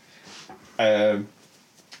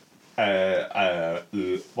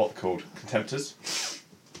 What called Contemptors?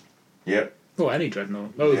 Yep. Oh, any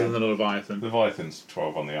dreadnought, other than the Leviathan. Leviathan's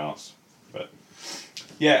 12 on the arse, but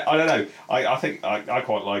yeah, I don't know. I think I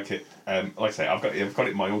quite like it. Like I say, I've got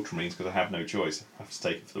it in my Ultramarines because I have no choice. I have to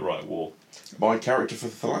take it for the right war. My character for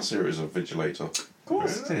Thalassia is a Vigilator. Of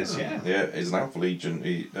course it is. Yeah. Yeah, he's an Alpha Legion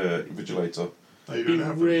Vigilator. No, you Been don't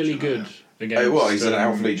have really religion, good against. Well, he's an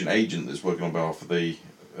Alpha Legion agent that's working on behalf of the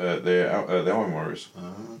Iron Warriors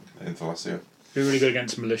in Thalassia. Been really good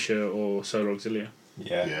against militia or solar auxilia.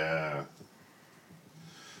 Yeah.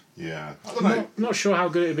 Yeah. I don't know. Not sure how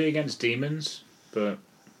good it'd be against demons, but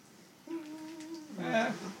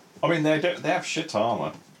Yeah. I mean, they have shit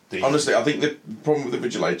armour. Honestly, I think the problem with the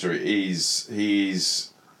Vigilator is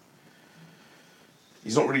he's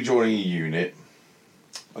not really joining a unit.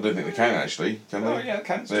 I don't think they can actually. Can they? Oh yeah, they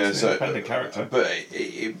can. It's just an independent character. But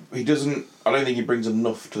he doesn't. I don't think he brings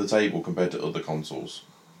enough to the table compared to other consoles.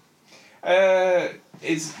 I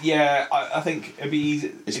think it'd be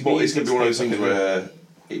easy. It's going to be one of those things where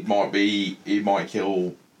it might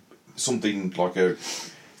kill something like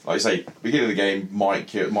I say, beginning of the game might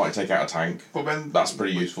take out a tank. Well, then that's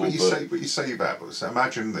pretty useful. But you say that, but so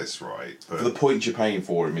imagine this, right? But for the points you're paying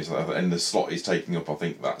for him and the slot he's taking up, I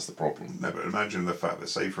think that's the problem. No, but imagine the fact that,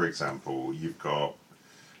 say, for example, you've got,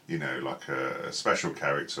 like a special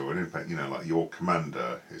character, or like your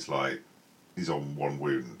commander is like, he's on 1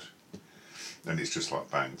 wound, and it's just like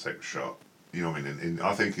bang, take a shot. You know what I mean? And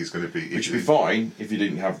I think he's going to be. Which would be fine if you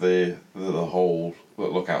didn't have the whole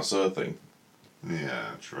lookout sir thing.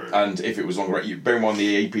 Yeah, true. And if it was longer, bear in mind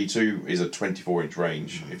the AP2 is a 24-inch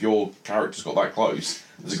range. If your character's got that close,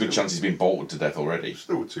 there's a good chance he's been bolted to death already.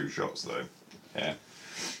 Still 2 shots though. Yeah,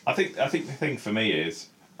 I think the thing for me is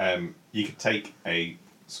you could take a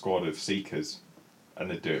squad of Seekers and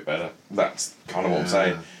they'd do it better. That's kind of what I'm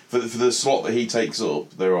saying. For the slot that he takes up,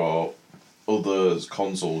 there are other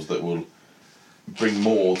consoles that will bring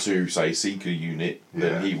more to, say, Seeker unit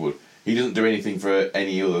than he would. He doesn't do anything for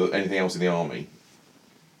anything else in the army.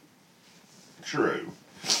 True.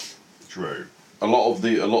 A lot of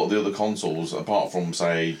the other consoles, apart from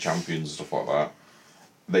say Champions and stuff like that,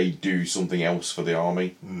 they do something else for the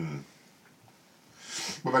army.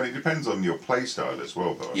 Well, then it depends on your play style as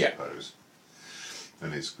well, though. I suppose.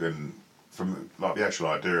 And from like the actual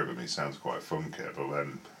idea of him, he sounds quite funky. But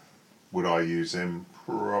then, would I use him?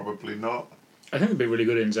 Probably not. I think it'd be really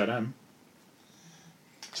good in ZM.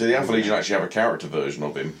 So the Alpha Legion actually have a character version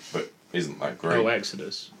of him, but isn't that great? Oh,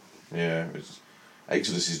 Exodus. Yeah,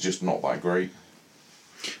 Exodus is just not that great.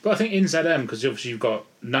 But I think in ZM, because obviously you've got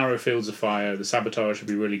narrow fields of fire, the sabotage should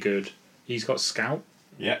be really good. He's got scout.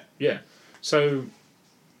 Yeah. Yeah. So.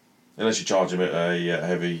 Unless you charge him at a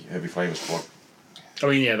heavy flamer squad. I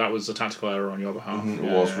mean, yeah, that was a tactical error on your behalf. It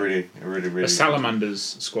was really. A Salamanders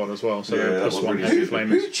squad as well, so that plus was 1 really heavy stupid.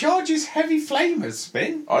 flamers. Who charges heavy flamers,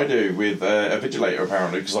 Spin? I do with a Vigilator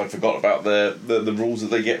apparently because I forgot about the rules that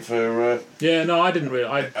they get for. Yeah, no, I didn't really.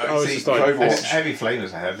 I was See, just like Overwatch. Heavy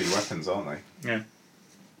flamers are heavy weapons, aren't they? Yeah.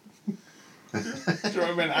 Do you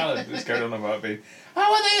remember when Alan was going on about being?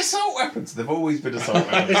 How are they assault weapons? They've always been assault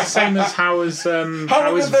weapons. It's the same as how is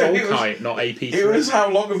Volkite not AP3? It was how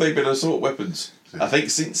long have they been assault weapons? I think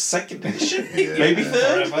since 2nd edition, maybe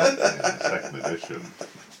 3rd. Yeah, 2nd edition.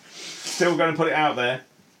 Still going to put it out there.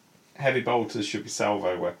 Heavy bolters should be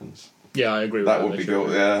salvo weapons. Yeah, I agree with That that. would be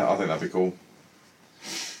cool. Yeah, I think that'd be cool.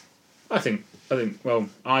 I think. Well,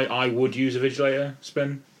 I would use a Vigilator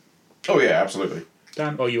Spin. Oh yeah, absolutely.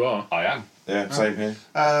 Dan, oh, you are. I am. Yeah, same here.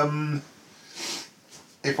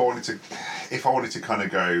 If I wanted to kind of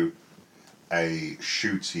go a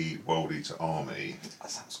shooty worldy to army,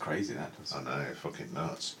 That sounds crazy. That does. I know, fucking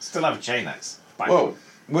nuts. Still have a chain axe. Bang. Well,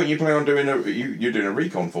 weren't you planning on doing you're doing a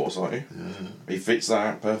recon force, aren't you? Yeah. He fits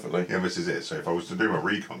that perfectly. Yeah, this is it. So if I was to do a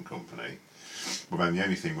recon company, well then the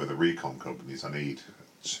only thing with the recon companies, I need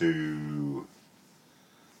 2,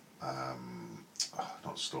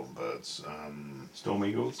 not Stormbirds, Storm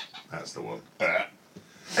Eagles. that's the one.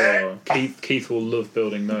 Keith will love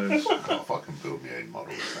building those. I can't fucking build my own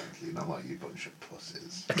models, thank you. Not like you bunch of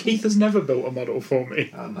pussies. Keith has never built a model for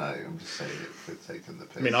me. I know, I'm just saying it for taking the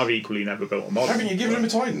piss. I mean, I've equally never built a model. Haven't you given him a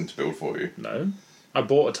Titan to build for you? No. I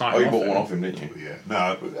bought a Titan. Oh, you bought one off him, didn't you? Yeah,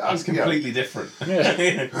 no, but That's completely different.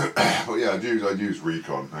 Yeah. But yeah, I use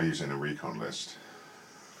recon. I use it in a recon list.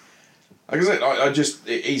 Like I said,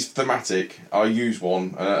 he's thematic. I use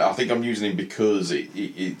one, and I think I'm using him because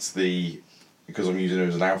because I'm using him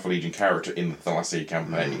as an Alpha Legion character in the Thalassia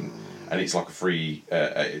campaign, and it's like a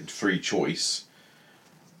free choice.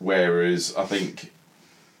 Whereas I think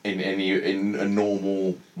in a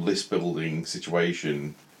normal list building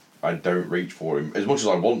situation, I don't reach for him as much as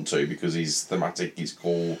I want to because he's thematic, he's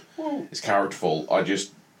cool, he's characterful. I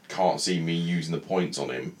just can't see me using the points on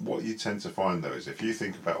him. What you tend to find though is if you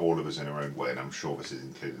think about all of us in our own way, and I'm sure this is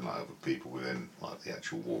including like other people within like the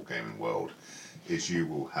actual wargaming world, is you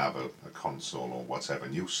will have a console or whatever,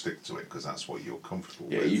 and you'll stick to it because that's what you're comfortable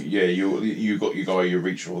with. You got your guy you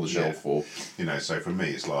reach for the shelf for. You know, so for me,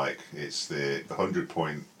 it's the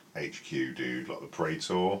 100-point HQ dude, like the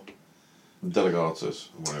Praetor, Delegatus.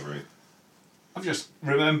 whatever. I've just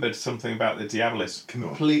remembered something about the Diabolist.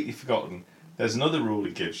 Completely forgotten. There's another rule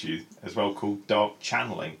it gives you as well called Dark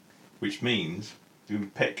Channeling, which means you can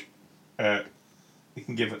pick. You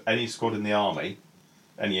can give any squad in the army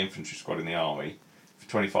any infantry squad in the army, for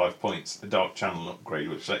 25 points, a Dark Channel upgrade,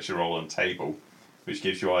 which lets you roll on table, which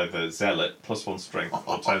gives you either Zealot, +1 strength,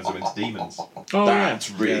 or turns them into demons. Oh,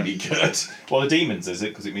 That's really good. Well, the demons is it,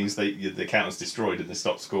 because it means the counter's destroyed and they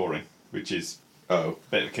stop scoring, which is Oh.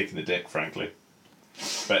 a bit of a kick in the dick, frankly.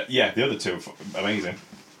 But yeah, the other two are amazing.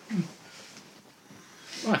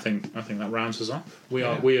 I think that rounds us off. We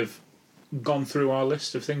have gone through our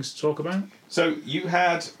list of things to talk about. So you did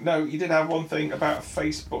have one thing about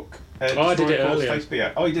Facebook. I did it earlier. Facebook,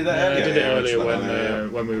 yeah. Oh, you did that earlier? I did it earlier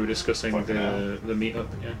mentioned when we were discussing Fucking the meetup.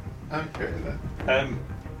 Yeah. Okay then.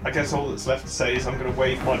 I guess all that's left to say is I'm going to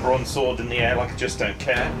wave my bronze sword in the air like I just don't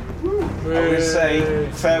care. I'm going to say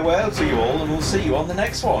farewell to you all, and we'll see you on the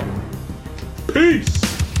next one. Peace.